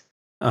guess.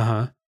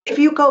 If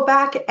you go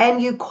back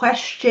and you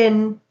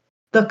question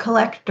the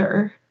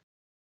collector,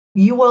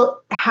 you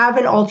will have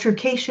an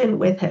altercation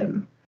with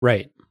him.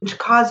 Right. Which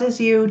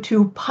causes you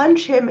to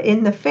punch him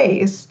in the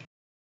face.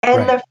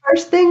 And the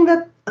first thing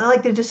that,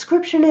 like, the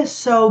description is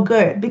so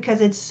good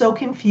because it's so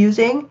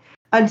confusing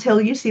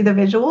until you see the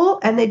visual,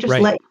 and they just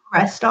let you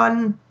rest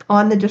on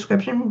the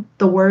description,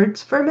 the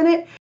words, for a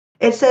minute.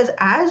 It says,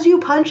 as you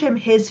punch him,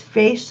 his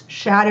face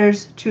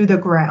shatters to the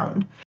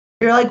ground.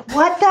 You're like,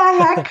 what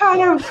the heck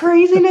kind of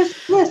craziness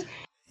is this?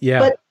 Yeah.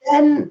 But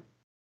then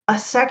a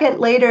second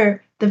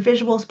later, the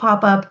visuals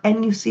pop up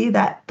and you see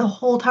that the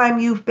whole time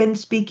you've been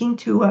speaking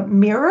to a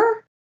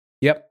mirror.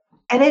 Yep.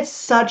 And it's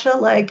such a,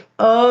 like,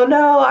 oh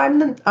no, I'm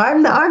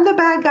the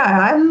bad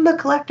guy. I'm the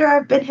collector.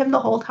 I've been him the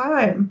whole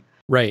time.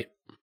 Right.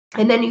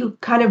 And then you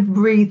kind of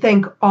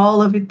rethink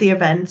all of the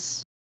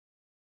events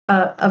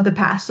of the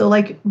past. So,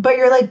 like, but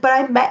you're like, but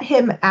I met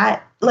him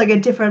at, like, a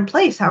different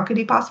place. How could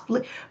he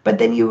possibly? But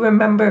then you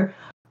remember,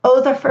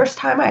 oh, the first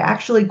time I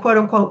actually, quote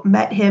unquote,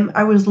 met him,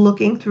 I was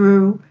looking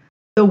through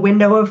the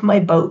window of my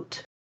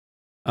boat.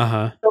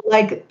 So,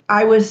 like,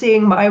 I was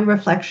seeing my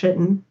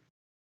reflection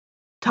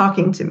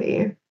talking to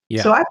me.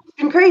 Yeah. So I've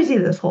been crazy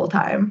this whole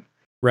time.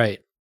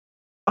 Right.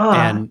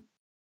 And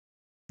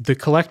the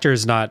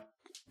collector's not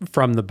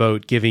from the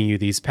boat giving you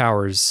these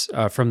powers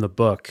from the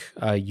book.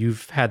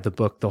 You've had the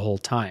book the whole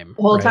time.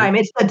 The whole time.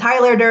 It's the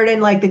Tyler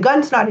Durden, like, the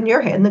gun's not in your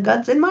hand, the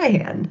gun's in my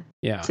hand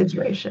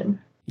situation.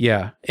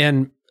 Yeah.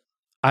 And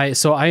I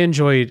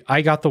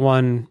got the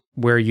one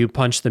where you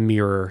punch the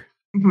mirror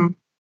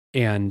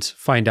and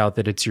find out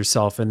that it's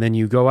yourself. And then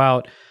you go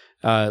out,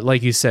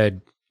 like you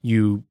said,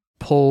 you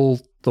pull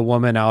the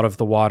woman out of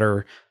the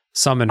water,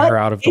 summon her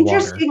out of the water.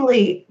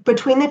 Interestingly,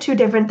 between the two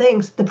different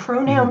things, the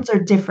pronouns are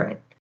different.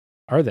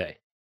 Are they?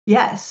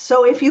 Yes.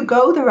 So if you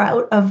go the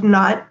route of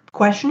not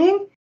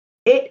questioning,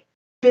 it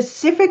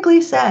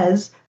specifically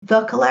says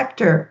the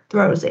collector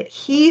throws it.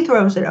 He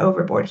throws it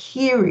overboard.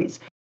 He reads.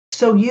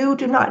 So you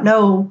do not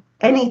know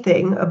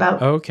anything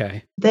about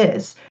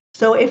this.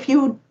 So if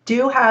you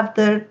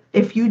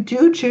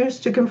do choose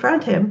to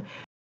confront him,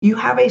 you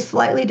have a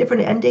slightly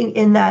different ending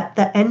in that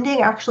the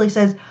ending actually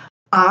says,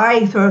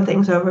 I throw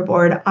things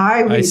overboard.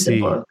 I read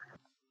the book.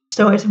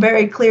 So it's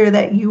very clear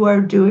that you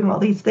are doing all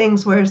these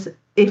things. Whereas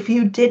if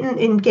you didn't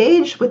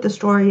engage with the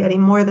story any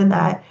more than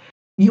that,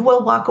 you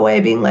will walk away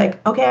being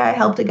like, okay, I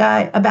helped a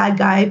bad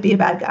guy be a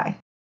bad guy.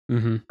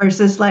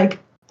 Versus, like,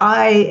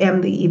 I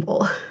am the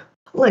evil.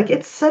 Like,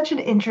 it's such an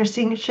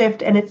interesting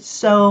shift, and it's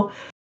so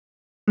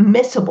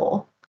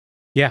missable.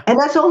 Yeah. And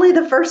that's only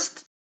the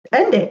first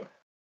ending.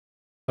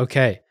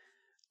 Okay.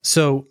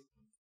 So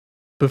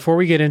before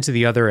we get into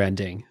the other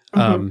ending,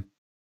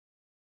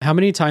 how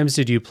many times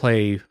did you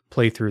play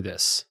through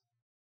this?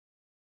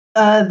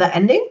 The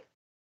ending?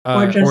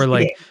 Or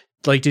like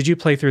like, did you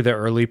play through the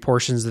early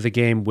portions of the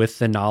game with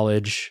the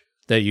knowledge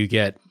that you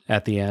get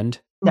at the end?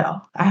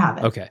 No, I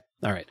haven't. Okay.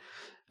 All right.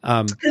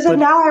 Because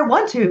now I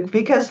want to,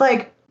 because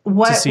like,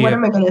 what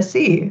am I going to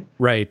see?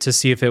 Right. To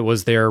see if it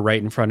was there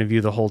right in front of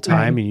you the whole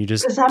time and you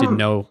just didn't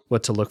know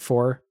what to look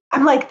for.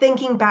 I'm like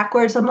thinking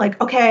backwards. I'm like,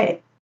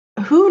 okay,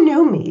 who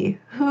knew me?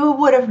 Who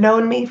would have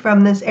known me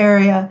from this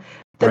area?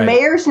 The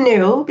mayors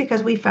knew,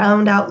 because we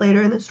found out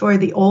later in the story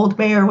the old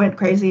mayor went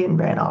crazy and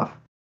ran off.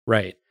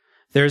 Right.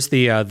 There's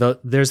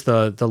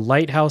the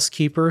lighthouse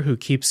keeper who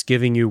keeps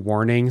giving you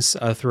warnings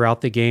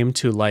throughout the game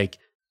to like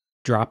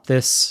drop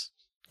this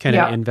kind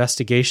of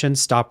investigation,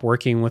 stop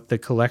working with the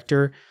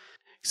collector.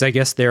 Because I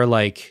guess they're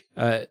like,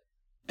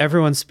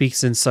 everyone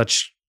speaks in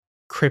such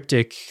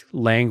cryptic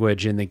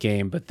language in the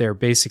game, but they're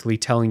basically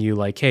telling you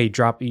like, hey,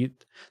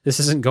 this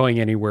isn't going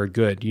anywhere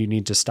good. You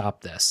need to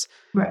stop this.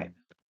 Right.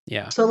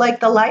 Yeah. So like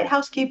the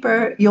lighthouse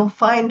keeper, you'll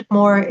find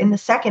more in the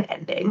second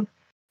ending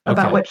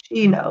about what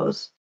she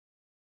knows.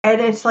 And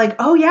it's like,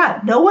 oh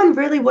yeah, no one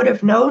really would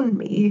have known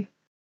me.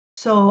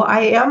 So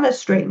I am a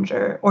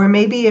stranger. Or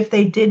maybe if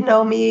they did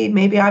know me,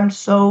 maybe I'm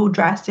so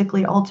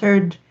drastically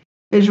altered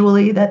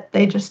visually that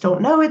they just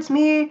don't know it's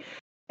me.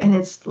 And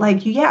it's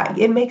like, yeah,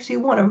 it makes you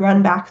want to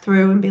run back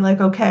through and be like,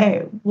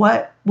 okay,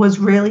 what was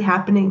really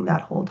happening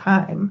that whole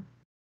time?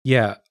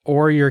 Yeah.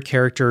 Or your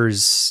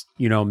character's,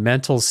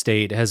 mental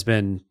state has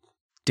been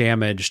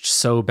damaged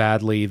so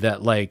badly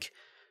that like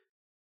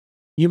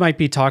you might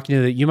be talking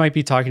to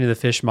the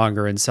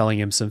fishmonger and selling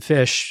him some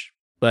fish,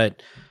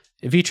 but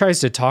if he tries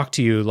to talk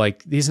to you,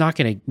 like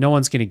no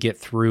one's going to get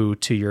through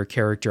to your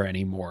character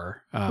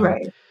anymore.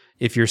 Right.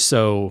 If you're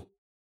so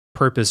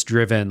purpose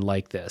driven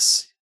like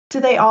this. Do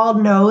they all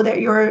know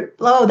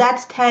that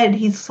that's Ted,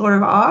 he's sort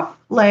of off?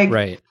 Like,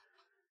 right.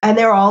 And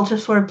they're all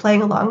just sort of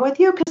playing along with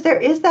you? Because there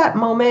is that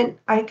moment,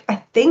 I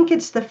think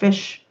it's the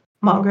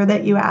fishmonger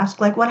that you ask,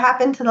 like, what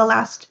happened to the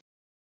last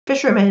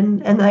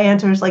fisherman? And the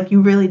answer is like, you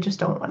really just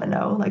don't want to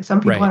know. Like,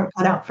 some people aren't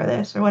cut out for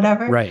this or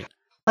whatever. Right.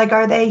 Like,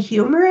 are they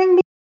humoring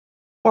me?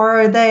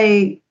 Or are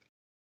they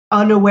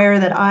unaware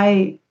that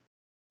I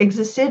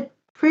existed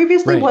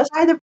previously? Right. Was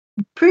I the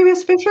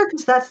previous fisher?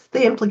 Because that's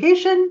the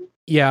implication.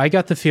 Yeah, I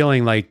got the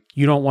feeling like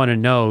you don't want to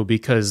know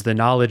because the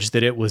knowledge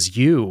that it was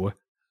you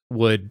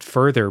would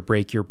further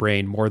break your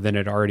brain more than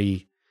it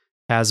already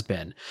has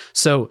been.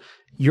 So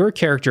your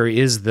character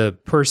is the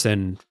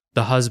person,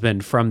 the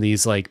husband from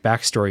these like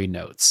backstory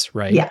notes,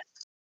 right? Yes.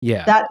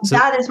 Yeah.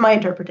 That is my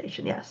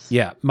interpretation, yes.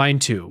 Yeah, mine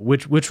too,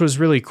 which was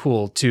really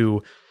cool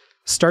to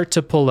start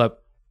to pull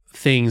up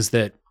things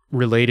that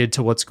related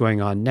to what's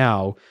going on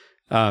now.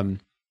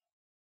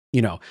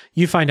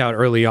 You find out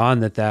early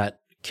on that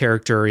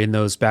character in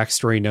those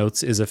backstory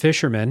notes is a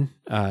fisherman.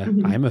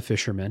 I'm a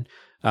fisherman.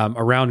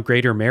 Around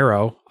Greater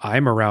Marrow,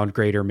 I'm around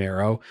Greater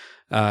Marrow.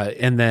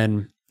 And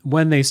then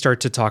when they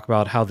start to talk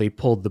about how they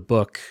pulled the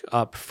book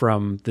up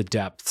from the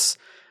depths,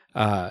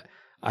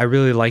 I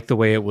really like the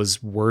way it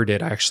was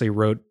worded. I actually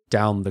wrote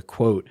down the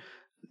quote.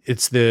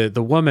 It's the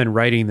woman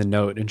writing the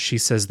note, and she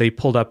says, they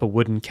pulled up a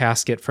wooden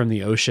casket from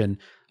the ocean.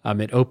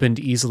 It opened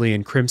easily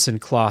and crimson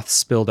cloth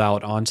spilled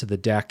out onto the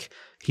deck.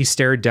 He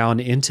stared down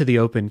into the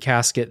open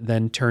casket,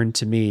 then turned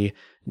to me.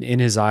 In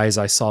his eyes,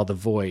 I saw the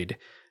void,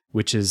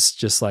 which is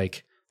just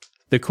like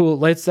the cool.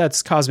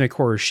 That's cosmic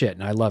horror shit,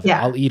 and I love it.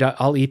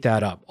 I'll eat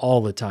that up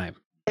all the time.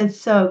 It's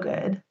so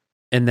good.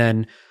 And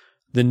then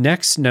the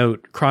next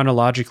note,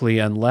 chronologically,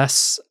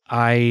 unless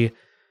I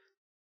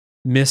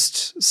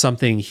missed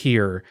something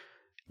here,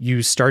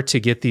 you start to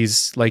get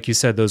these, like you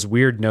said, those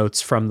weird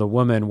notes from the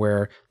woman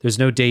where there's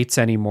no dates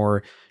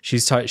anymore. She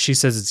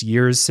says it's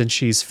years since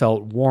she's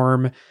felt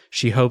warm.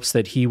 She hopes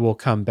that he will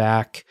come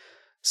back.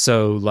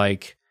 So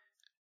like,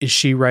 is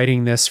she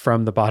writing this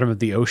from the bottom of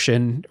the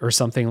ocean or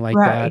something like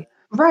that?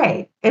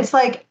 Right. It's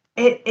like,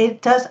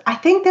 it does. I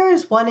think there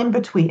is one in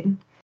between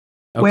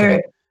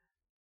where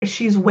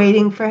she's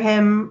waiting for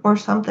him or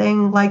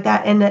something like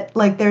that. And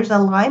like, there's a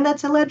line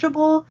that's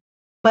illegible,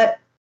 but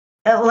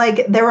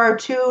like there are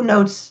two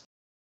notes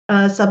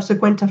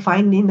subsequent to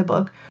finding the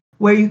book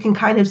where you can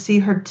kind of see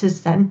her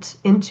descent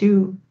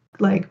into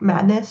like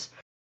madness.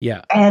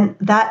 Yeah. And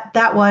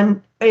that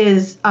one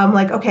is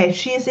like, okay,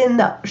 she's in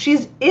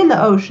the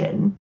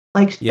ocean.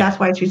 Like that's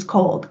why she's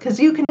cold. Because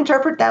you can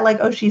interpret that like,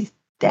 oh, she's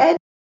dead.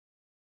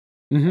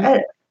 Mm-hmm.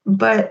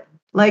 But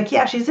like,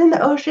 yeah, she's in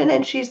the ocean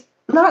and she's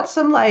not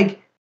some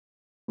like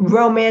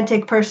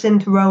romantic person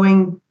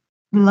throwing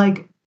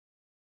like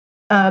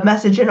a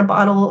message in a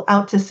bottle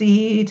out to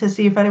sea to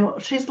see if anyone.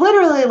 She's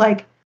literally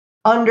like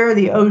under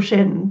the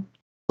ocean.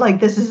 Like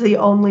this is the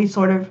only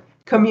sort of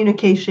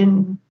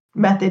communication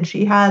method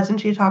she has,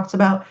 and she talks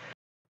about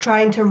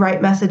trying to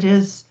write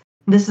messages.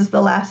 This is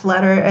the last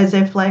letter, as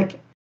if like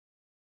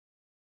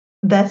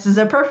this is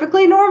a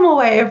perfectly normal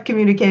way of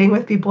communicating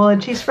with people,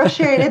 and she's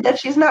frustrated that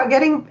she's not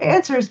getting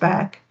answers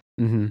back.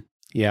 Mm-hmm.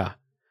 Yeah.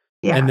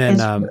 And then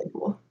it's really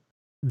cool.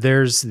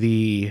 There's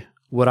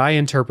what I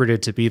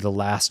interpreted to be the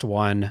last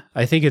one.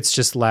 I think it's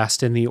just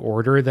last in the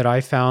order that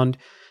I found,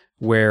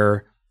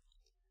 where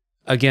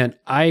again,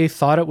 I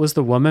thought it was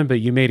the woman, but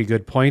you made a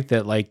good point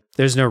that like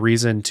there's no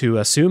reason to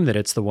assume that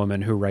it's the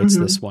woman who writes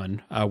this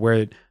one,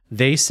 where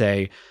they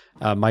say,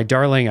 my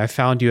darling, I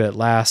found you at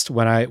last.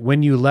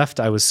 When you left,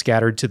 I was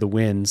scattered to the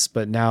winds,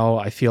 but now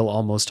I feel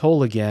almost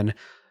whole again.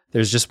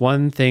 There's just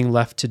one thing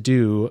left to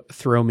do.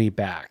 Throw me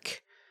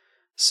back.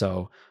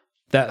 So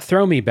that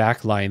throw me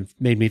back line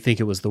made me think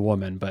it was the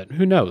woman, but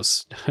who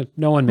knows?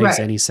 No one makes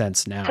any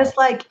sense now. Because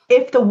like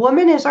if the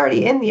woman is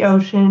already in the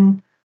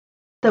ocean,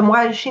 then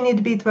why does she need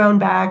to be thrown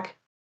back?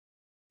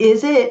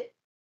 Is it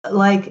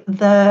like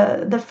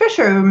the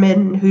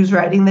fisherman who's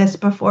writing this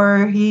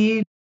before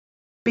he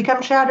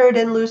becomes shattered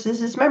and loses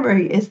his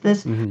memory? Is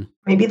this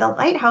maybe the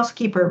lighthouse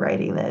keeper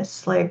writing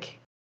this? Like,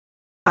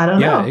 I don't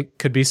know. Yeah, it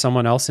could be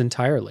someone else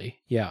entirely.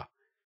 Yeah.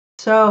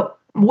 So,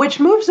 which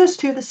moves us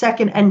to the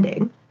second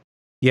ending.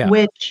 Yeah.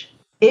 Which,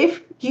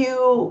 if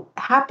you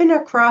happen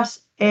across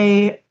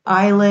a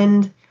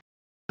island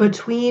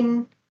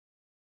between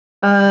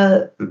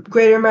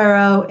Greater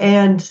Marrow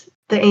and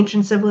the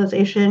ancient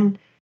civilization,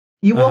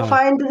 you will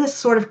find this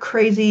sort of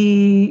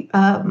crazy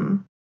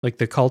like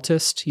the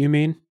cultist, you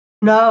mean?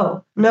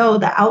 No,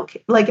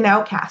 like an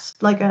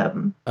outcast, like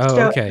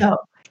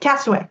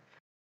castaway.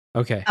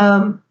 Okay.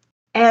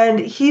 And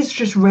he's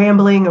just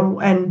rambling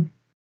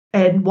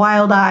and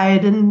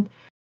wild-eyed, and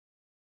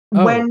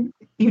when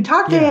you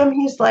talk to him,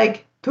 he's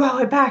like, throw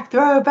it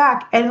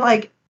back, and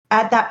like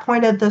at that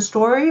point of the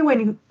story,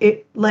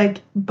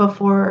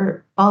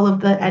 before all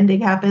of the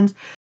ending happens,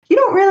 you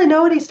don't really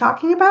know what he's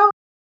talking about.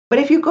 But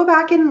if you go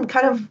back and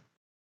kind of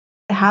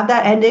have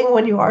that ending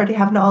when you already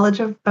have knowledge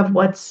of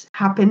what's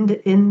happened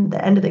in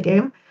the end of the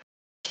game,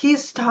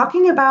 he's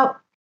talking about,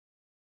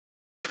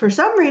 for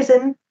some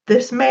reason,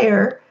 this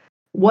mayor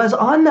was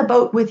on the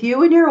boat with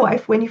you and your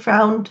wife when you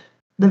found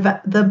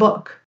the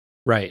book.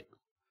 Right.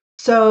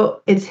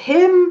 So it's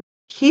him.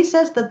 He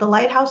says that the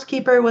lighthouse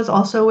keeper was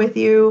also with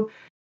you.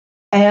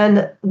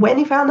 And when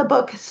he found the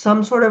book,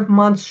 some sort of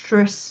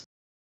monstrous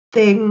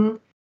thing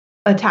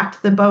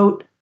attacked the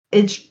boat.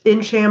 It's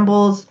in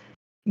shambles.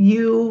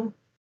 You,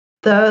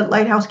 the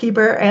lighthouse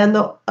keeper, and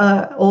the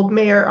old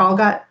mayor all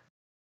got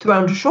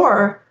thrown to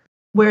shore,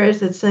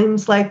 whereas it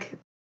seems like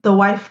the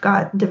wife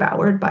got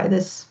devoured by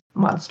this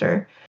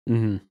monster.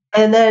 And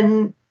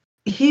then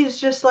he's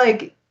just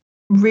like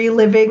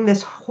reliving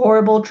this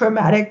horrible,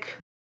 traumatic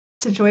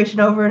situation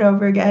over and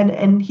over again,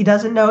 and he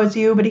doesn't know it's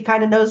you, but he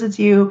kind of knows it's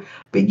you,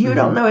 but you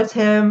don't know it's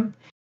him.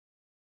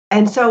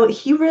 And so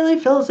he really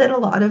fills in a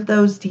lot of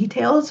those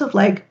details of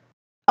like,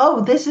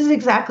 oh, this is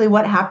exactly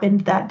what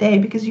happened that day,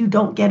 because you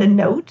don't get a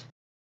note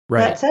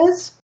that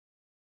says.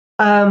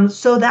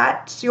 So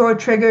that's your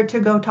trigger to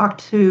go talk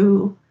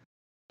to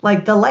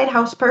like the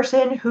lighthouse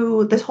person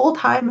who this whole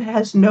time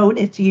has known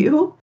it's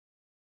you.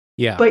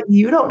 Yeah. But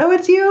you don't know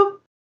it's you.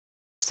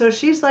 So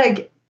she's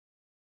like,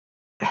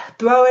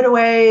 throw it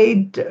away.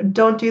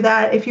 Don't do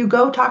that. If you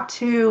go talk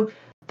to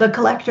the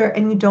collector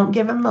and you don't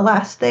give him the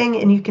last thing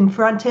and you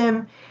confront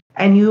him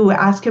and you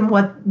ask him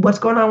what's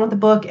going on with the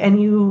book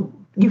and you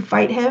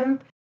fight him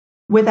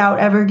without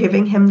ever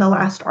giving him the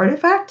last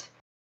artifact,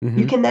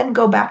 you can then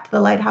go back to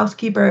the lighthouse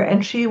keeper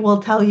and she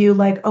will tell you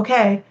like,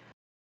 okay,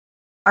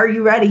 are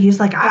you ready? He's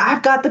like,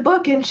 I've got the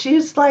book. And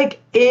she's like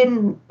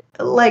in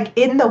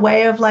the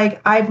way of like,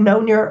 I've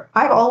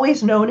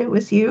always known it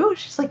was you.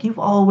 She's like, you've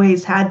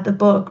always had the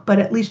book, but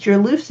at least you're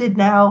lucid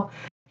now.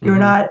 You're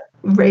not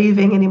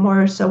raving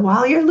anymore. So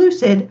while you're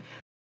lucid,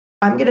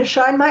 I'm going to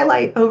shine my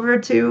light over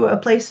to a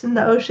place in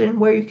the ocean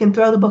where you can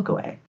throw the book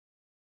away.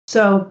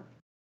 So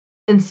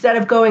instead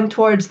of going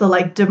towards the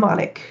like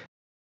demonic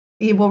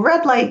evil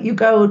red light, you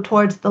go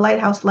towards the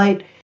lighthouse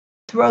light,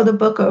 throw the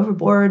book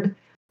overboard,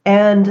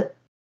 and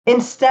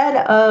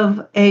instead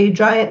of a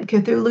giant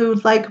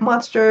Cthulhu-like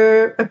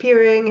monster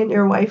appearing in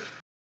your wife,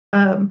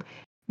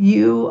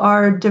 you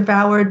are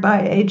devoured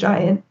by a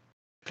giant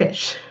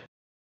fish.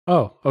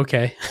 Oh,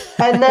 okay.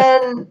 And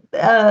then,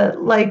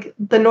 like,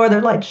 the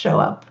Northern Lights show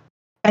up.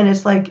 And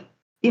it's like,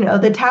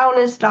 the town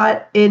is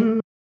not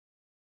in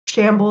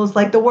shambles.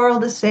 Like, the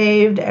world is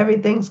saved.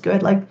 Everything's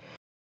good. Like,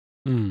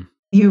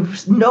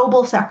 you've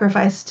noble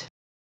sacrificed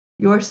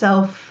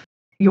yourself,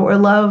 your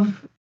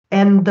love,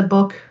 and the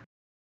book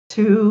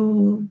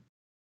to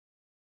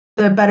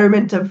the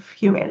betterment of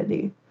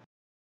humanity.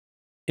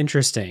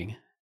 Interesting.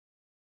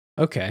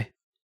 Okay.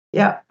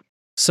 Yeah.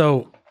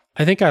 So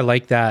I think I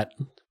like that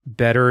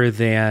better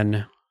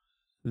than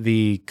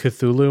the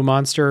Cthulhu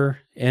monster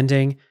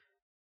ending.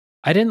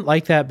 I didn't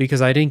like that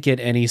because I didn't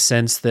get any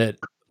sense that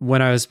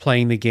when I was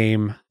playing the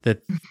game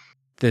that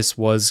this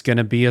was going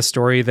to be a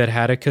story that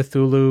had a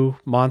Cthulhu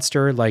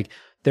monster. Like,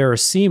 there are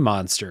sea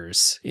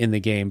monsters in the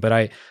game, but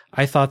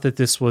I thought that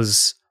this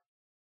was,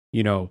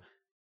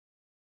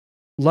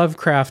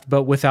 Lovecraft,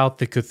 but without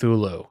the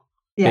Cthulhu,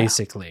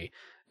 basically.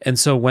 And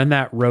so when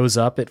that rose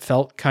up, it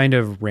felt kind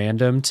of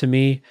random to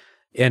me.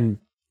 And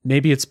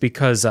maybe it's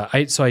because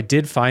I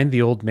did find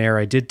the old mayor.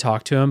 I did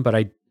talk to him, but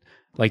I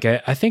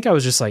think I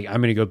was just like,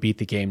 I'm going to go beat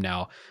the game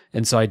now.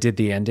 And so I did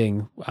the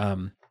ending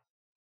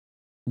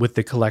with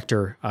the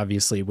collector,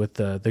 obviously, with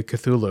the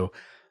Cthulhu.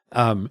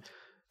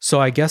 So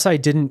I guess I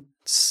didn't.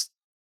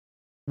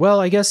 Well,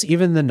 I guess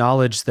even the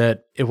knowledge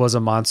that it was a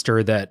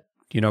monster that,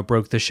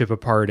 broke the ship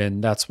apart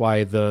and that's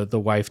why the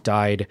wife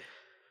died,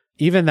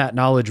 even that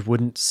knowledge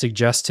wouldn't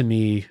suggest to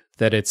me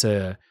that it's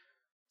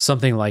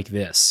something like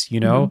this,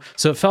 Mhm.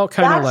 So it felt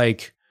kind of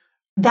like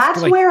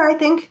That's where I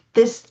think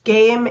this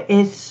game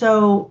is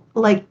so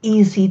like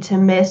easy to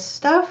miss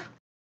stuff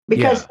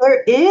because yeah.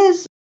 there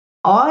is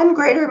on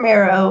Greater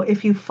Marrow,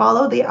 if you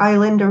follow the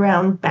island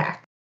around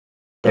back,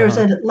 there's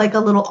Uh-huh. a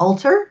little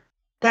altar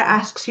that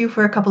asks you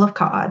for a couple of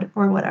cod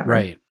or whatever.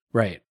 Right.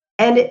 Right.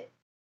 And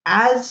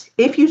as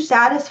if you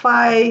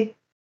satisfy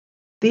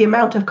the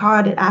amount of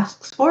cod it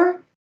asks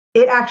for,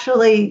 it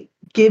actually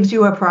gives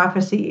you a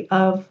prophecy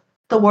of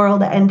the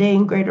world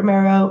ending, Greater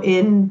Marrow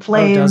in Oh,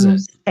 does it?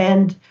 flames,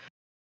 and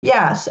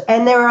yes,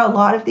 and there are a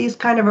lot of these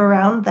kind of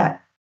around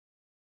that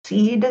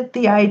seed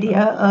the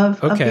idea of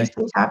these Okay.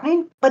 things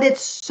happening, but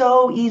it's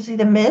so easy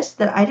to miss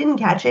that I didn't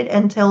catch it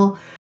until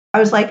I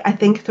was like, I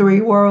think three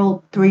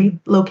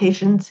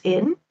locations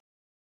in.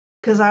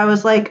 Because I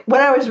was like, when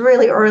I was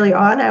really early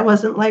on, I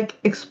wasn't like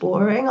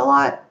exploring a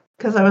lot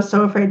because I was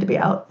so afraid to be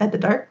out at the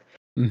dark.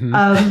 Hmm.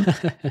 Um,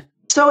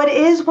 so it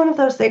is one of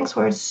those things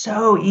where it's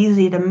so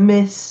easy to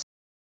miss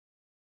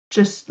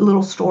just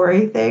little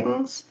story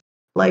things.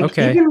 Like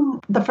Okay.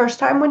 even the first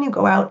time when you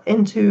go out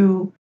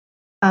into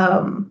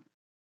um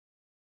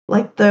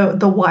like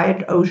the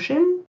wide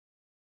ocean,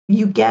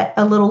 you get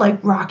a little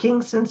like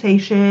rocking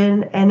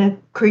sensation and a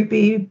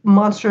creepy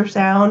monster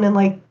sound and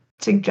like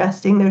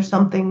suggesting there's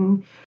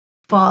something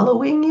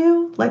following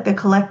you. Like the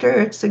collector,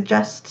 it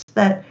suggests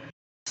that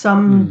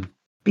some Mm.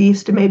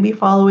 beast may be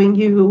following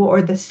you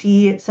or the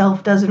sea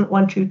itself doesn't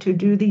want you to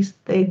do these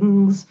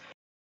things.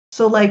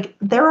 So like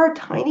there are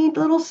tiny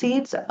little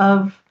seeds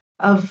of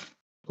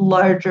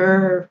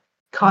larger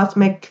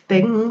cosmic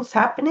things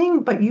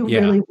happening, but you Yeah.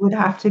 really would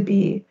have to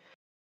be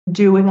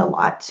doing a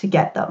lot to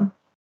get them.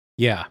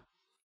 Yeah.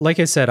 Like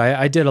I said,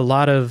 I did a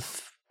lot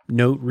of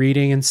note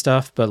reading and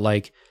stuff, but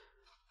like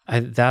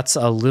that's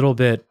a little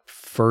bit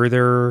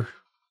further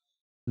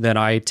than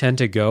I tend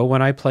to go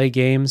when I play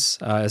games,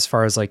 as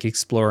far as like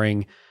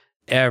exploring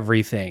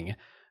everything.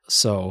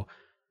 So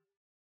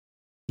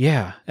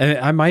yeah, and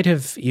I might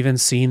have even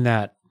seen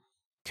that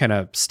kind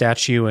of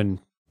statue and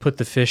put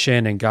the fish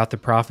in and got the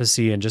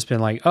prophecy and just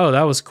been like, oh,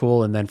 that was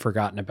cool, and then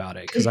forgotten about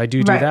it because I do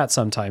Right. that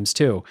sometimes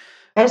too.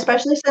 And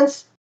especially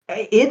since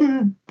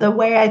in the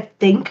way I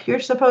think you're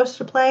supposed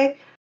to play,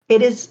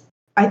 it is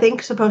I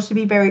think supposed to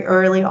be very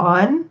early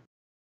on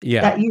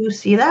Yeah, that you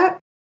see that.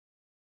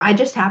 I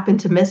just happened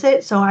to miss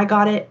it, so I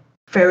got it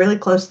fairly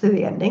close to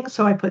the ending,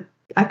 so I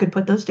could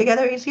put those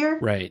together easier.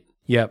 right.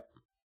 Yep.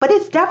 But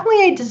it's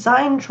definitely a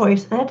design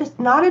choice, and it is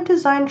not a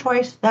design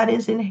choice that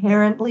is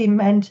inherently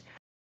meant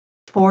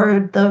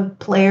for the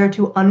player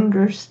to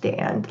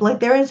understand. Like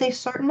there is a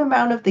certain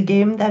amount of the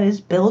game that is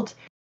built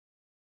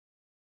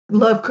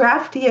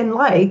Lovecraftian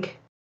like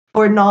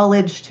for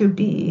knowledge to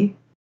be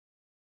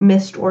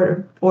missed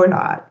or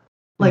not.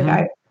 Like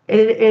Hmm.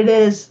 it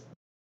is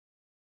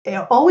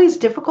always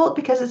difficult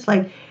because it's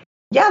like,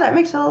 yeah, that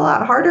makes it a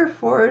lot harder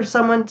for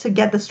someone to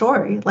get the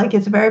story. Like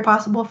it's very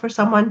possible for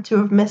someone to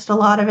have missed a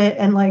lot of it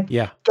and like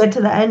Yeah. get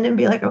to the end and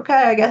be like, okay,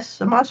 I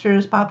guess a monster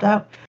just popped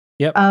out.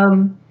 Yep.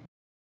 Um,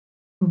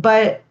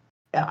 but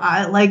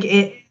I like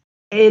it.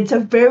 It's a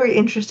very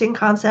interesting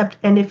concept,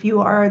 and if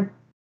you are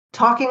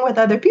talking with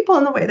other people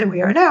in the way that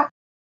we are now,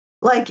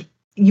 like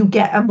you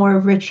get a more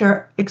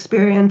richer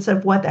experience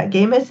of what that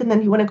game is, and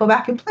then you want to go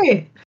back and play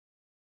it.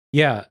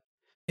 Yeah.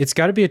 It's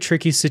got to be a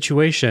tricky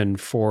situation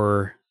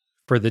for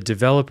the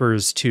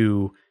developers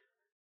to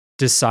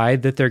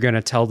decide that they're going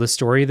to tell the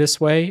story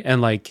this way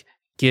and like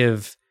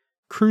give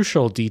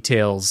crucial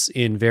details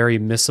in very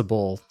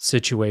missable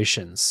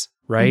situations,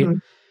 right?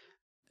 Mhm.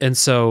 And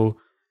so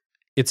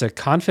it's a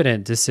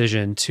confident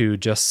decision to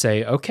just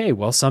say, okay,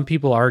 well, some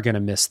people are going to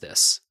miss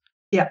this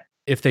Yeah.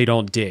 if they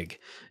don't dig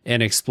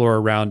and explore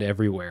around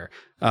everywhere.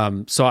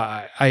 So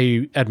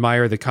I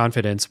admire the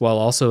confidence while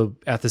also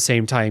at the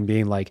same time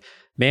being like,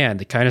 man,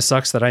 it kind of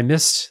sucks that I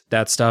missed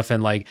that stuff.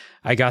 And like,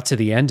 I got to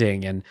the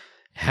ending, and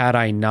had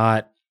I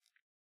not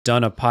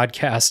done a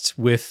podcast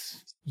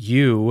with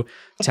you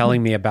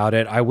telling me about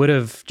it, I would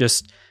have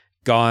just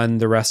gone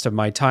the rest of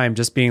my time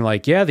just being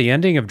like, yeah, the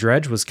ending of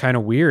Dredge was kind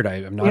of weird.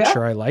 I'm not Yeah.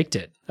 sure I liked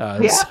it.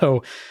 Yeah.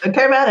 So It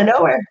came out of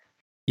nowhere.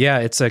 yeah,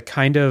 it's a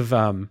kind of,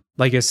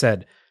 like I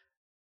said,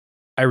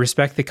 I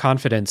respect the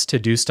confidence to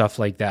do stuff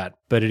like that,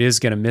 but it is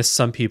going to miss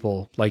some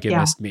people like it Yeah.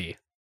 missed me.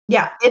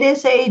 Yeah. It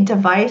is a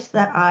device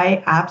that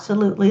I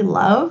absolutely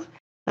love.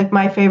 Like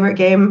my favorite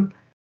game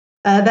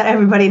that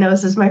everybody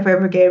knows is my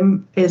favorite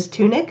game is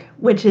Tunic,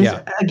 which is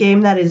Yeah. a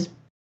game that is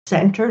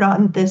centered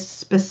on this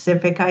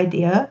specific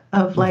idea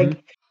of Hmm.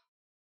 like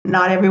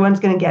not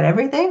everyone's going to get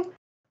everything,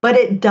 but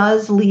it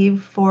does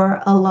leave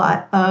for a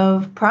lot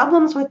of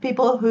problems with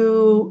people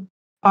who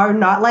are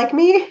not like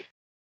me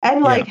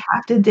and Yeah. like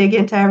have to dig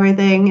into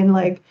everything and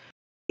like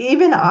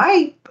even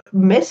I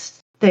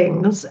miss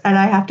things and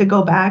I have to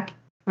go back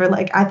for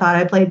like I thought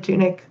I played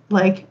Tunic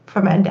like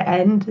from end to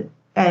end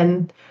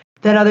and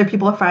then other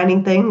people are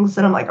finding things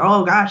and I'm like,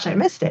 oh gosh, I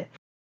missed it.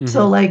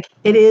 So Mm-hmm. like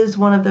it is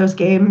one of those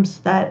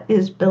games that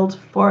is built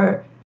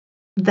for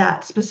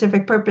that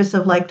specific purpose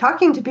of like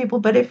talking to people.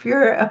 But if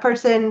you're a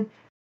person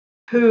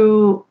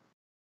who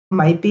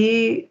might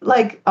be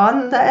like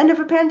on the end of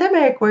a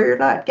pandemic where you're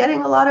not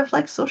getting a lot of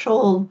like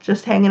social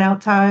just hanging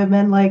out time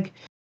and like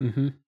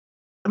Mm-hmm.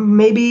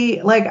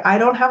 maybe like I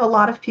don't have a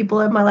lot of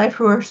people in my life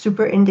who are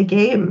super into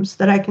games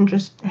that I can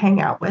just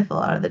hang out with a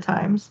lot of the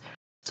times.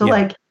 So Yeah.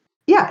 like,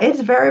 yeah,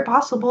 it's very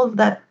possible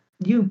that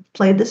you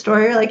played the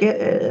story like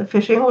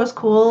fishing was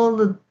cool,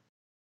 the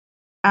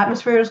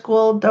atmosphere was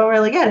cool, don't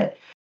really get it.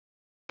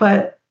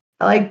 But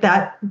like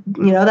that,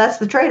 that's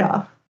the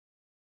trade-off.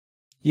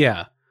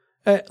 Yeah.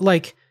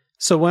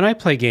 So when I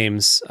play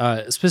games,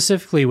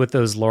 specifically with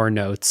those lore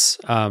notes,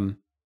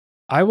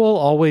 I will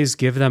always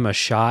give them a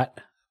shot,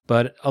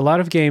 but a lot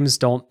of games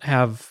don't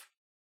have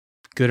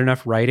good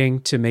enough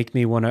writing to make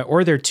me want to,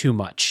 or they're too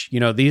much.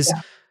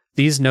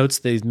 These notes,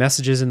 these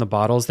messages in the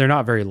bottles, they're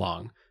not very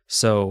long.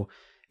 So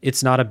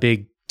it's not a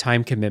big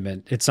time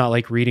commitment. It's not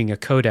like reading a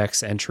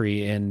codex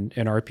entry in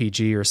an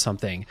RPG or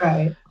something.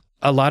 Right.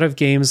 A lot of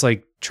games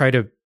like try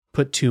to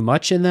put too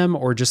much in them,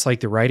 or just like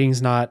the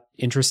writing's not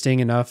interesting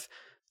enough.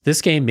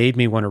 This game made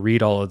me want to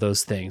read all of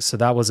those things. So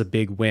that was a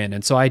big win.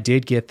 And so I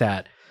did get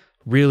that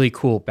really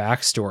cool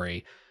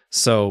backstory.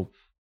 So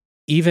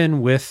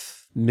even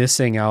with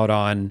missing out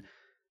on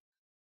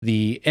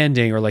the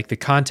ending or like the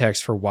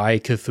context for why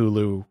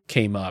Cthulhu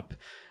came up,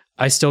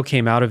 I still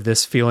came out of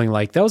this feeling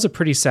like that was a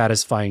pretty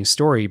satisfying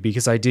story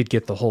because I did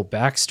get the whole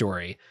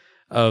backstory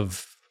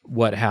of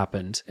what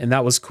happened. And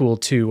that was cool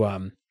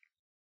to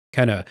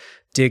kind of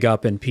dig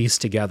up and piece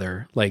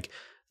together like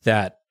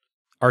that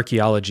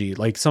archaeology.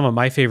 Like some of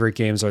my favorite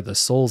games are the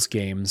Souls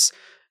games,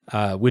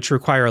 which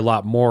require a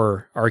lot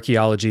more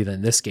archaeology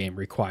than this game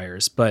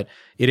requires. But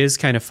it is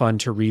kind of fun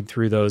to read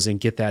through those and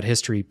get that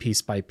history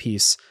piece by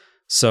piece.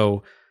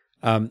 So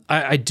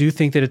I do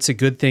think that it's a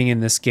good thing in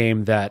this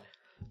game that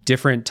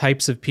different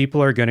types of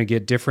people are going to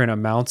get different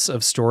amounts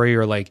of story,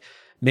 or like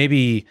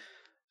maybe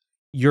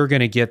you're going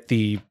to get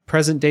the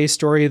present day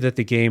story that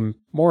the game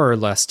more or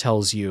less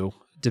tells you,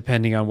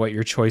 depending on what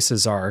your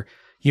choices are.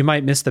 You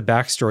might miss the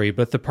backstory,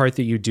 but the part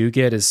that you do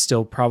get is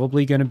still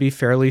probably going to be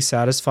fairly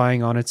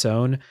satisfying on its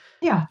own.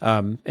 Yeah.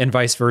 And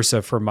vice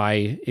versa for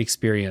my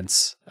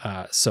experience.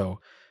 So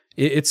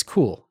it's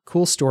cool.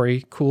 Cool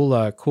story.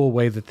 Cool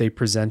way that they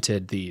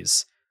presented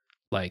these.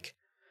 Like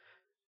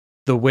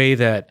the way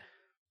that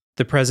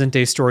the present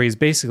day story is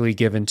basically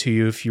given to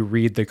you if you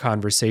read the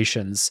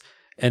conversations.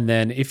 And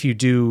then if you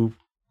do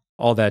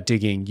all that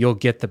digging, you'll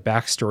get the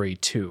backstory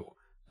too.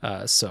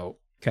 So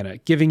kind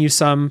of giving you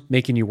some,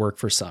 making you work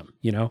for some,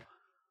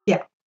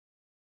 Yeah.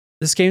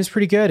 This game's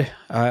pretty good.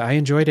 I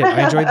enjoyed it.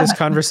 I enjoyed this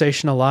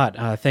conversation a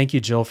lot. Thank you,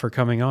 Jill, for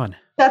coming on.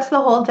 That's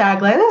the whole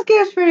tagline. This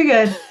game's pretty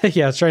good.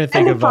 Yeah, I was trying to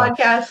think And of the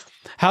podcast.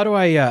 how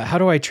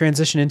do I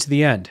transition into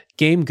the end?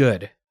 Game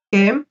good.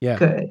 Game? Yeah.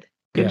 Good.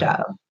 Good Yeah.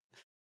 job.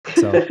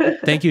 So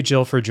thank you,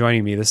 Jill, for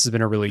joining me. This has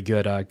been a really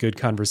good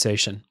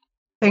conversation.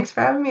 Thanks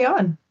for having me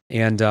on.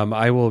 And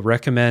I will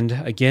recommend,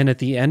 again, at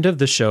the end of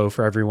the show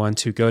for everyone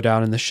to go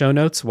down in the show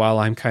notes while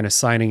I'm kind of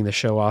signing the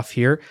show off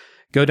here.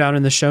 Go down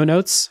in the show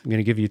notes. I'm going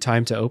to give you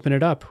time to open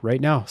it up right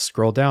now.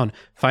 Scroll down,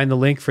 find the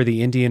link for the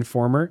Indie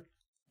Informer,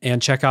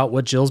 and check out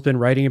what Jill's been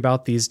writing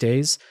about these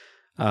days.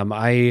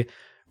 I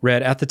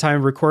read at the time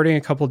of recording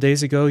a couple of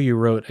days ago, you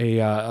wrote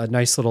a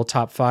nice little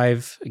top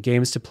 5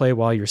 games to play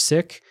while you're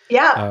sick.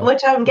 Yeah,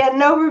 which I'm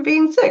getting over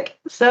being sick.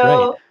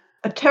 So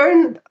right.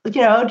 turn what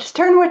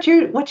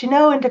you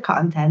know into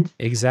content.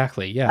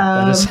 Exactly.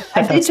 Yeah.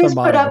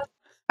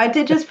 I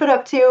did just put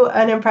up too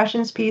an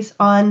impressions piece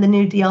on the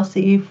new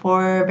DLC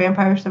for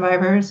Vampire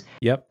Survivors.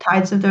 Yep.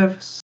 Tides of the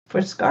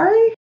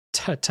Foscari?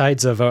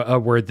 Tides of a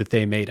word that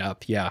they made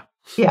up. Yeah.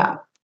 Yeah.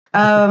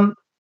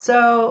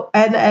 So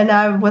and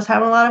I was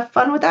having a lot of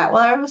fun with that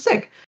while I was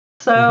sick.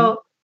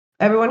 So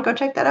everyone go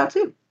check that out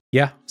too.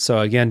 Yeah. So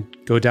again,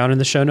 go down in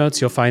the show notes.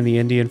 You'll find the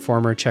Indie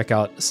Informer. Check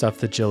out stuff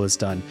that Jill has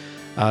done.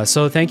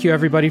 So thank you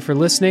everybody for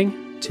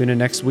listening. Tune in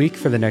next week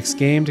for the next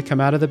game to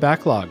come out of the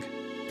backlog.